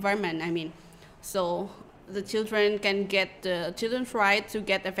 conducive environment, I mean. So the children can get the children's right to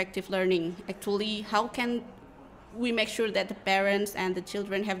get effective learning. Actually, how can we make sure that the parents and the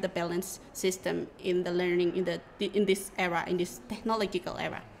children have the balance system in the learning in this era, in this technological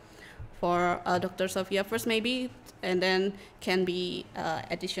era? For Dr. Sophia first maybe, and then can be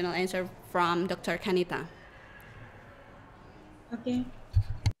additional answer from Dr. Kanita. Okay.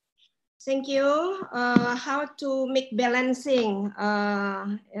 Thank you. How to make balancing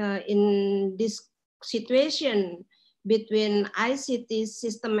in this situation between ICT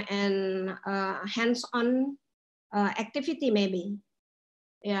system and hands-on activity maybe.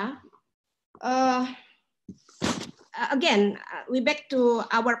 Yeah. Again, we back to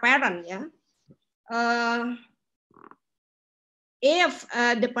our parent. Yeah. If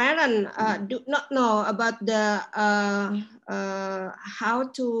the parent do not know about the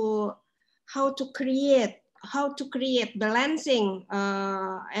how to create balancing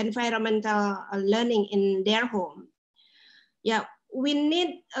environmental learning in their home, yeah, we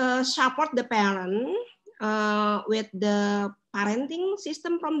need support the parent with the parenting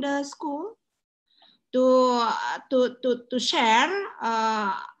system from the school to share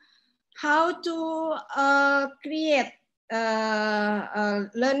how to create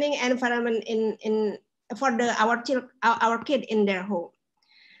learning environment in for our kid in their home.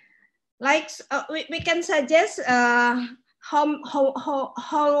 Like we can suggest how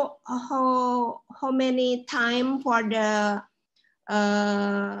many time for the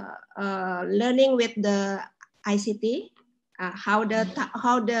learning with the ICT, how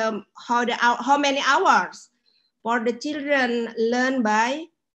many hours for the children learn by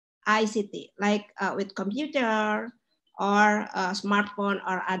ICT, like with computer or smartphone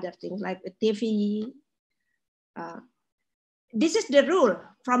or other things like with TV. This is the rule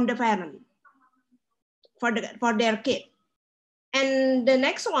from the parent for their kid. And the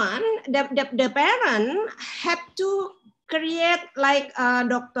next one, the parent have to create, like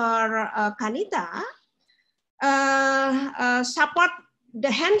Dr. Kanita, support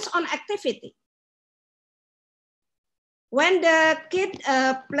the hands-on activity. When the kid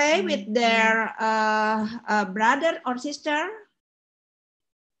play with their brother or sister,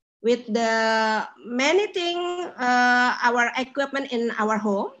 with the many things, our equipment in our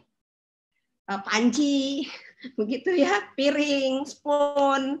home, panci, begitu ya, piring,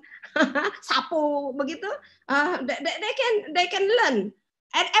 spoon, sapu, begitu, they can learn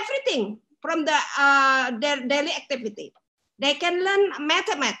and everything from the their daily activity. They can learn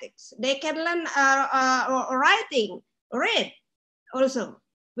mathematics. They can learn writing, read, also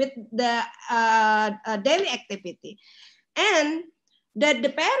with the daily activity, and that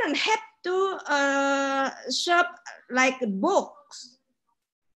the parent have to shop like books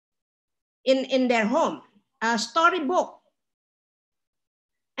in their home, storybook,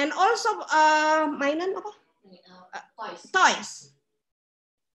 and also mainan apa? Toys.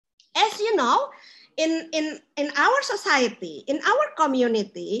 As you know, in our society, in our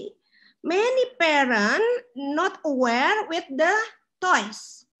community, many parents not aware with the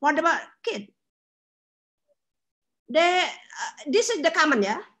toys for the kid. This is the common,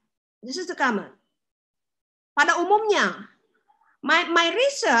 yeah. This is the common. Pada umumnya, my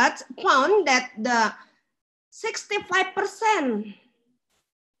research found that the 65%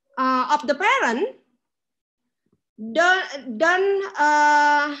 of the parent don't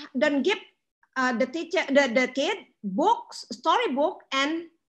give the teacher, the kid books, storybook, and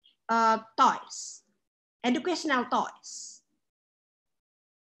toys, educational toys.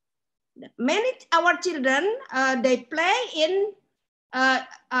 Many our children they play in the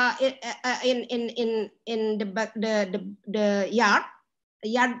yard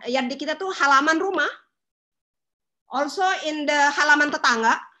di kita tuh halaman rumah, also in the halaman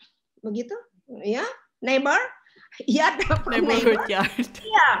tetangga, begitu, ya, neighbor, neighborhood yard.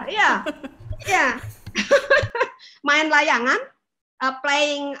 Yeah. Main layangan,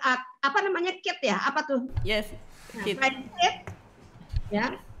 playing apa namanya kit ya, apa tuh? Yes, kit. Playing kit,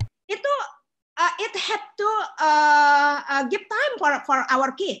 ya. Itu it had to give time for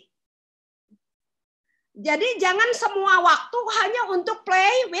our kid. Jadi jangan semua waktu hanya untuk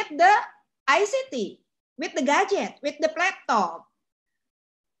play with the ICT, with the gadget, with the laptop.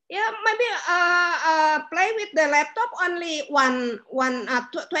 Yeah, maybe play with the laptop only 20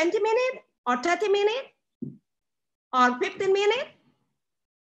 minutes or 30 minutes or 15 minutes.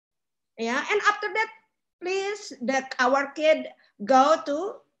 Yeah, and after that, please that our kid go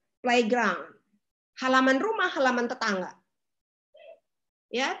to playground, halaman rumah, halaman tetangga.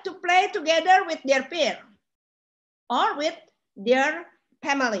 Yeah, to play together with their peer or with their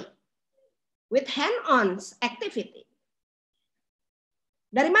family, with hand-on activity.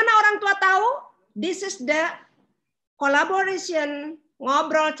 Dari mana orang tua tahu? This is the collaboration,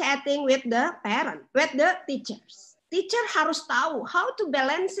 ngobrol, chatting with the parent, with the teachers. Teacher harus tahu how to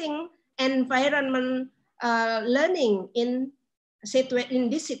balancing environment learning in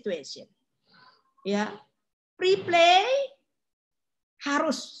this situation. Ya, pre-play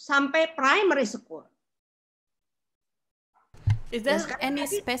harus sampai primary school. Is there any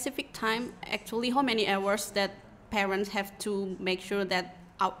specific time, actually, how many hours that parents have to make sure that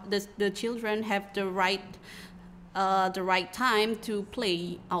the children have the right time to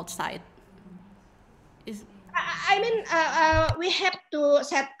play outside? I mean, we have to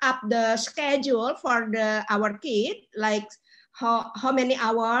set up the schedule for our kid, like how many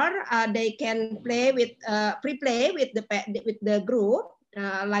hours they can play with pre-play with the group,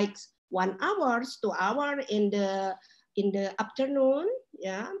 like 1 hour, 2 hours in the afternoon,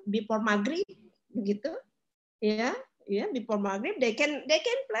 yeah, before maghrib, begitu, yeah, before maghrib they can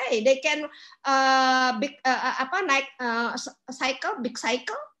play, they can naik cycle, big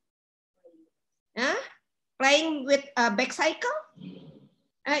cycle, yeah, playing with a back cycle.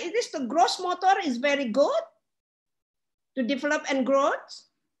 It is the gross motor is very good to develop and grow.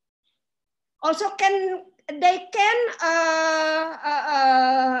 Also they can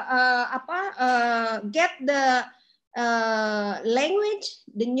get the language,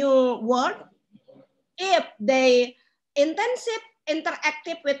 the new word, if they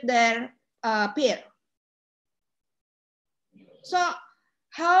interactive with their peer. So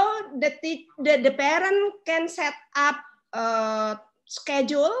how the parent can set up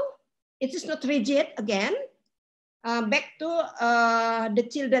schedule? It is not rigid again. Back to the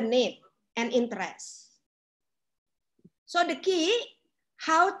children need and interest. So the key,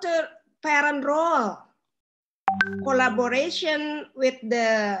 how to parent role, collaboration with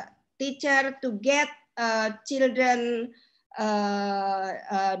the teacher to get children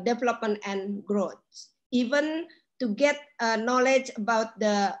development and growth, even to get knowledge about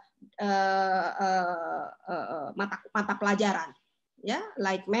the mata pelajaran, yeah,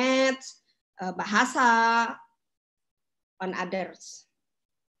 like maths, bahasa, and others.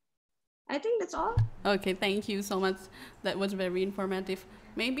 I think that's all. Okay, thank you so much. That was very informative.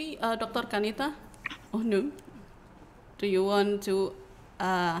 Maybe Dr. Kanita? Oh no. Do you want to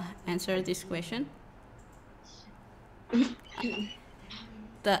answer this question?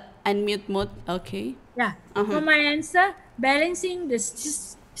 The unmute mode, okay. Yeah, for my answer, balancing the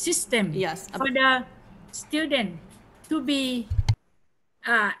system, yes, for the student to be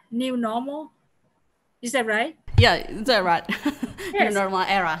new normal. Is that right? Yeah, is that right? Yes. New normal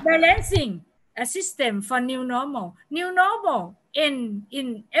era. Balancing a system for new normal. New normal in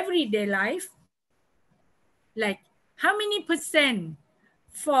everyday life, like how many %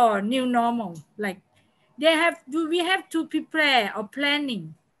 for new normal? Like we have to prepare or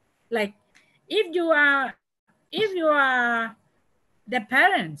planning. Like if you are the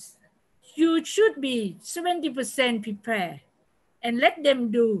parents, you should be 70% prepared and let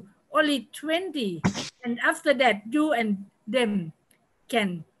them do only 20, and after that you and them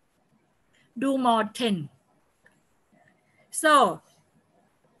can do more 10. So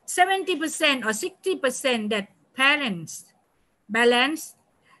 70% or 60% that parents balance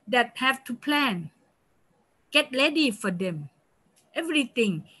that have to plan, get ready for them.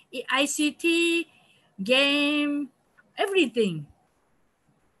 Everything, ICT, game, everything,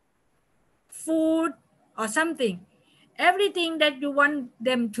 food or something, everything that you want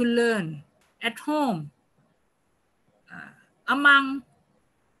them to learn at home, among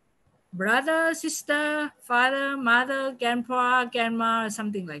brother, sister, father, mother, grandpa, grandma,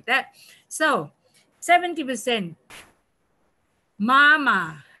 something like that. So 70%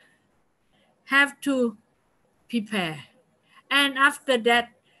 mama have to prepare. And after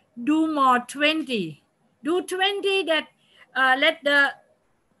that, do more 20. Do 20 that let the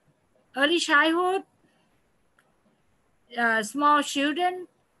early childhood, small children,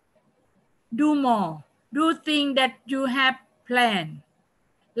 do more. Do things that you have planned.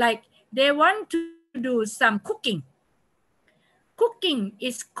 Like they want to do some cooking. Cooking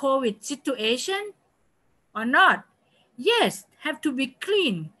is COVID situation or not? Yes, have to be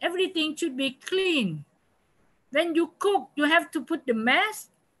clean. Everything should be clean. When you cook, you have to put the mask.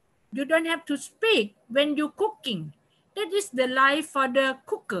 You don't have to speak when you're cooking. That is the life for the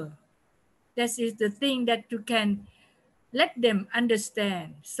cooker. That is the thing that you can let them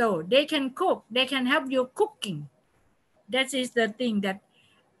understand. So they can cook. They can help you cooking. That is the thing that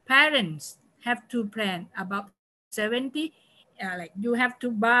parents have to plan about 70. Like you have to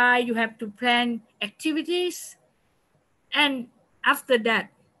buy, you have to plan activities. And after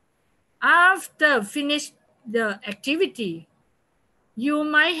that, after finish the activity, you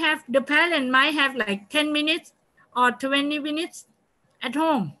might have, the parent might have like 10 minutes or 20 minutes at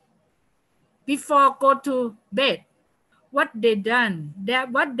home before go to bed. What they done,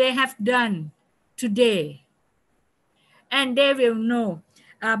 what they have done today. And they will know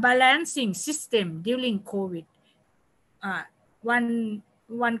balancing system during COVID. One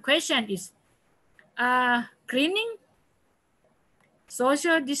question is cleaning,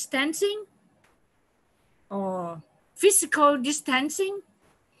 social distancing, or physical distancing,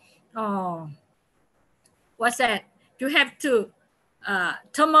 or what's that? You have to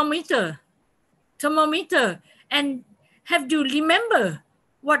thermometer, and have to remember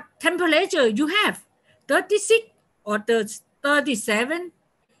what temperature you have, 36 or 37.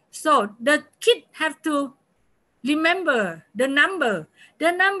 So the kid have to remember the number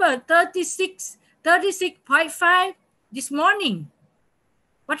 36, 36.5 this morning.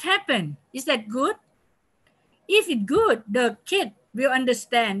 What happened? Is that good? If it's good, the kid will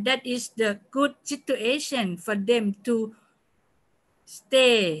understand that is the good situation for them to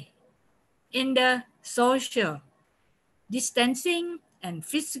stay in the social distancing and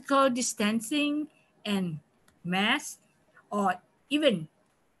physical distancing and mask, or even,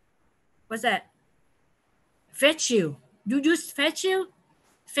 what's that? Face shield. You use face shield?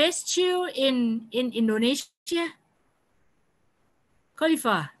 Face shield in Indonesia?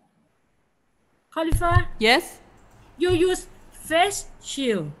 Khalifa? Yes. You use face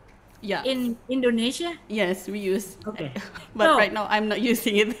shield in Indonesia? Yes, we use. Okay. But so, right now I'm not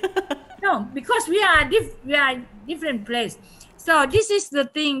using it. No, because we are different place. So this is the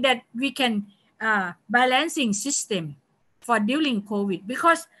thing that we can balancing system for during COVID,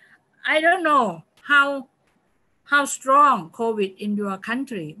 because I don't know how strong COVID in your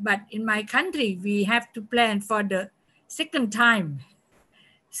country, but in my country we have to plan for the second time.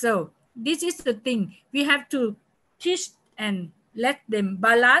 So this is the thing we have to teach and let them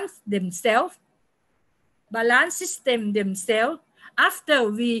balance themselves, balance system themselves. After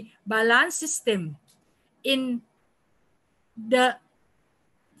we balance system in the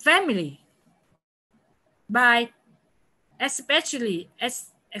family by, especially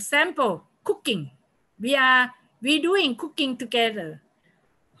as example, cooking. We doing cooking together.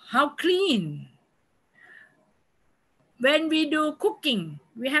 How clean. When we do cooking,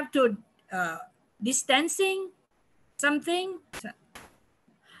 we have to distancing something.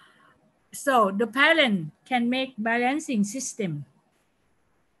 So the parent can make balancing system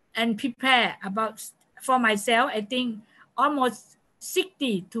and prepare about, for myself, I think almost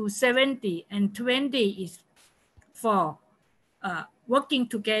 60 to 70 and 20 is for working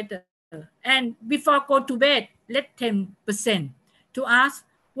together. And before go to bed, let 10% to ask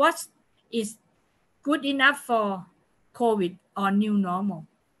what is good enough for COVID or new normal.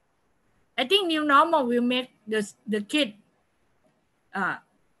 I think new normal will make the kid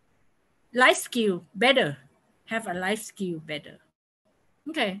life skill better, have a life skill better.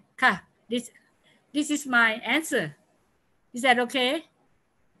 Okay, Ka, this is my answer. Is that okay?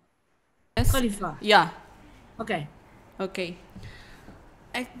 Yes. Khalifa? Yeah. Okay. Okay.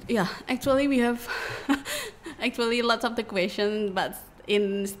 Yeah, actually we have actually lots of the questions, but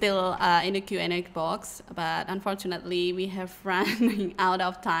still in the Q&A box, but unfortunately we have run out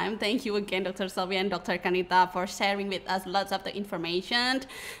of time. Thank you again, Dr. Sylvia and Dr. Kanita, for sharing with us lots of the information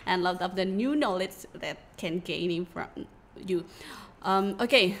and lots of the new knowledge that can gain from you.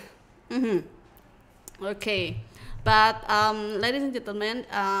 Okay. Okay, but ladies and gentlemen,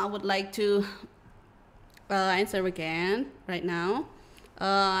 I would like to answer again right now.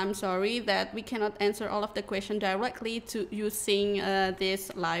 I'm sorry that we cannot answer all of the questions directly to using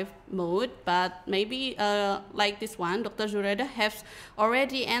this live mode, but maybe like this one, Dr. Zuraida has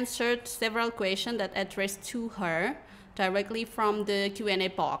already answered several questions that addressed to her directly from the Q&A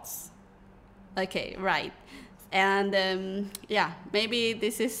box. Okay, right. And yeah, maybe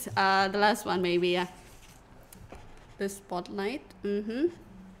this is the last one, maybe. The spotlight.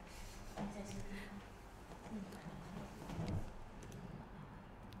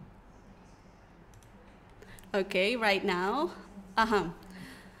 Okay, right now.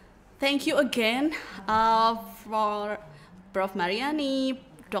 Thank you again for Prof. Mariani,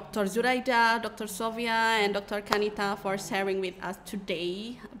 Dr. Zuraida, Dr. Sylvia, and Dr. Kanita for sharing with us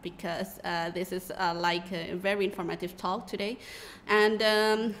today, because this is like a very informative talk today.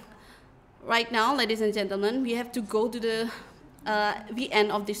 And right now, ladies and gentlemen, we have to go to the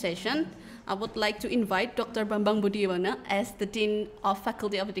end of the session. I would like to invite Dr. Bambang Budiwana as the Dean of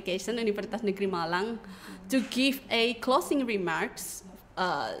Faculty of Education, Universitas Negeri Malang, to give a closing remarks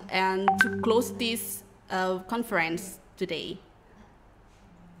and to close this conference today.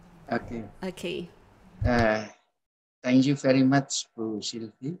 Okay. Okay. Thank you very much, Bu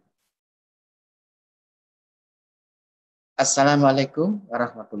Sylvie. Assalamualaikum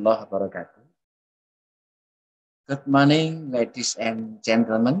warahmatullahi wabarakatuh. Good morning, ladies and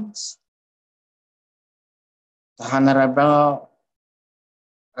gentlemen. The Honorable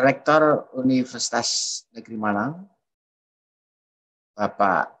Rector Universitas Negeri Malang,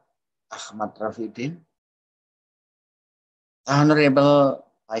 Bapak Ahmad Rofi'uddin, the Honorable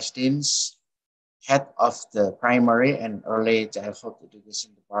Vice Deans, Head of the Primary and Early Childhood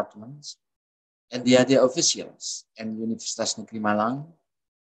Education Departments, and the other officials in Universitas Negeri Malang,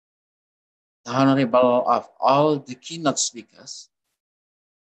 the Honorable of all the keynote speakers,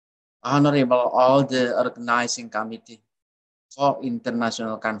 Honorable all the organizing committee for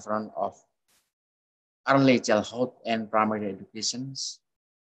International Conference of Early Childhood and Primary Education,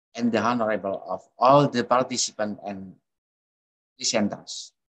 and the Honorable of all the participants and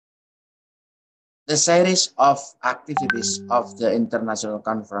presenters. The series of activities of the International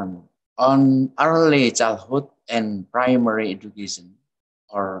Conference on Early Childhood and Primary Education,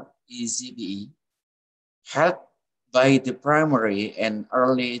 or ECPE, held by the Primary and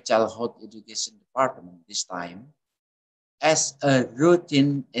Early Childhood Education Department this time as a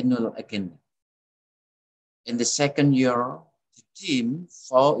routine annual agenda. In the second year, the theme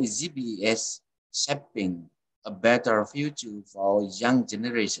for ECPE is shaping a better future for young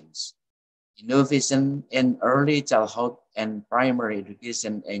generations, innovation in early childhood and primary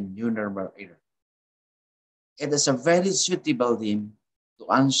education in new normal era. It is a very suitable theme to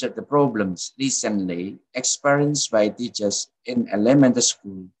answer the problems recently experienced by teachers in elementary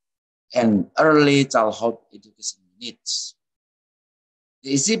school and early childhood education needs.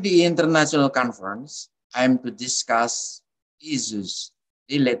 The ECPE International Conference aims to discuss issues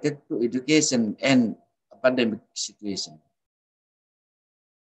related to education and academic situation.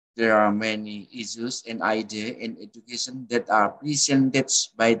 There are many issues and ideas in education that are presented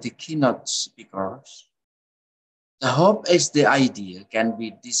by the keynote speakers. The hope is the idea can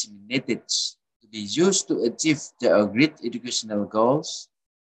be disseminated to be used to achieve the agreed educational goals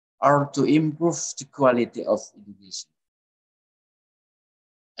or to improve the quality of education.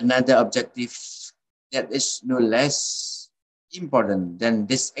 Another objective that is no less important than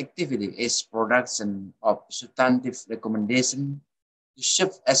this activity is production of substantive recommendation to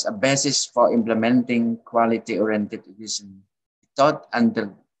serve as a basis for implementing quality-oriented education without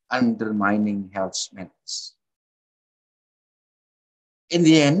undermining health matters. In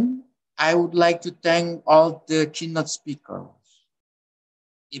the end, I would like to thank all the keynote speakers.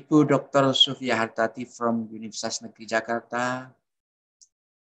 Ibu Dr. Sofia Hartati from Universitas Negeri Jakarta,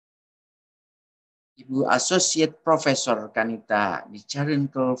 Ibu Associate Professor Kanita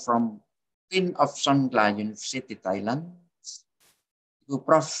Nicharenko from Queen of Songkla University, Thailand, Ibu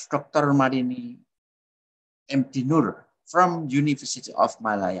Prof. Dr. Mariani M.Pd. from University of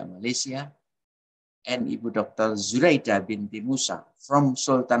Malaya, Malaysia, and Ibu Dr. Zuraida Binti Musa from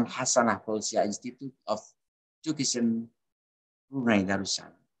Sultan Hasanah Bolkiah Institute of Education, Brunei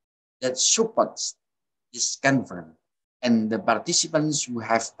Darussalam, that supports this conference, and the participants who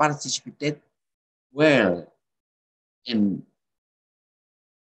have participated well in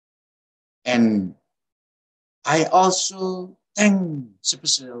And I also thank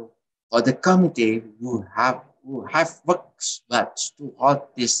especially for the committee who have worked hard to hold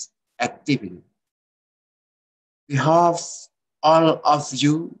this activity. We hope all of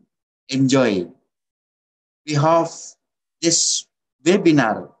you enjoy. We hope this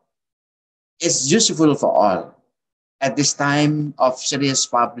webinar is useful for all. At this time of serious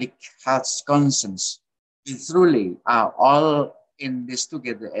public health concerns, we truly are all in this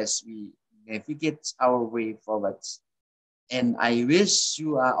together as we navigate our way forward. And I wish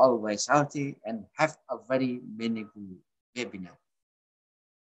you are always healthy and have a very meaningful webinar.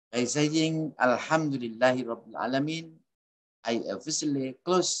 By saying Alhamdulillahi Rabbil Alamin, I officially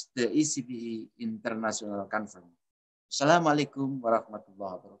close the ECPE International Conference. Assalamualaikum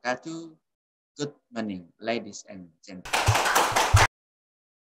warahmatullahi wabarakatuh. Good morning, ladies and gentlemen.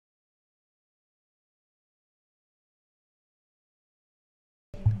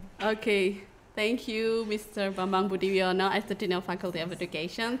 Okay, thank you, Mr. Bambang Budiwiono, as the Dean of Faculty of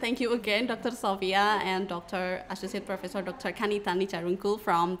Education. Thank you again, Dr. Sophia and Dr. Associate Professor Dr. Kanitani Charungkul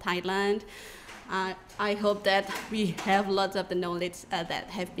from Thailand. I hope that we have lots of the knowledge that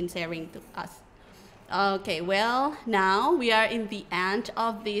have been sharing to us. Okay, well, now we are in the end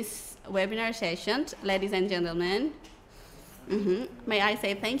of this webinar session, ladies and gentlemen. May I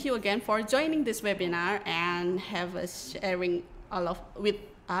say thank you again for joining this webinar and have us sharing with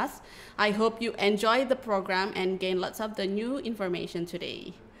us. I hope you enjoy the program and gain lots of the new information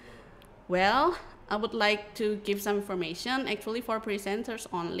today. Well, I would like to give some information actually for presenters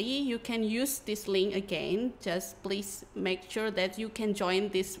only. You can use this link again. Just please make sure that you can join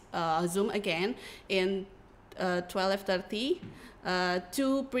this Zoom again in 12:30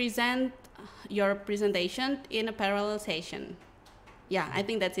 to present your presentation in a parallel session. Yeah, I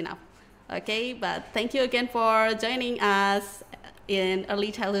think that's enough. Okay, but thank you again for joining us in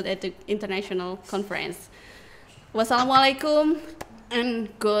Early Childhood International Conference. Wassalamualaikum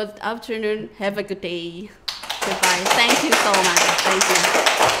and good afternoon. Have a good day. Goodbye. Thank you so much. Thank you.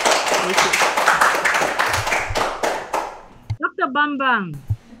 Thank you. Dr. Bambang,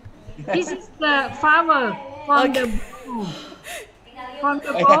 this is the flower from the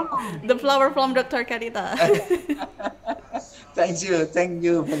the flower from Dr. Karita. Thank you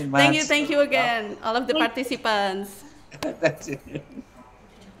very much. Thank you again, all of the participants. Thank you.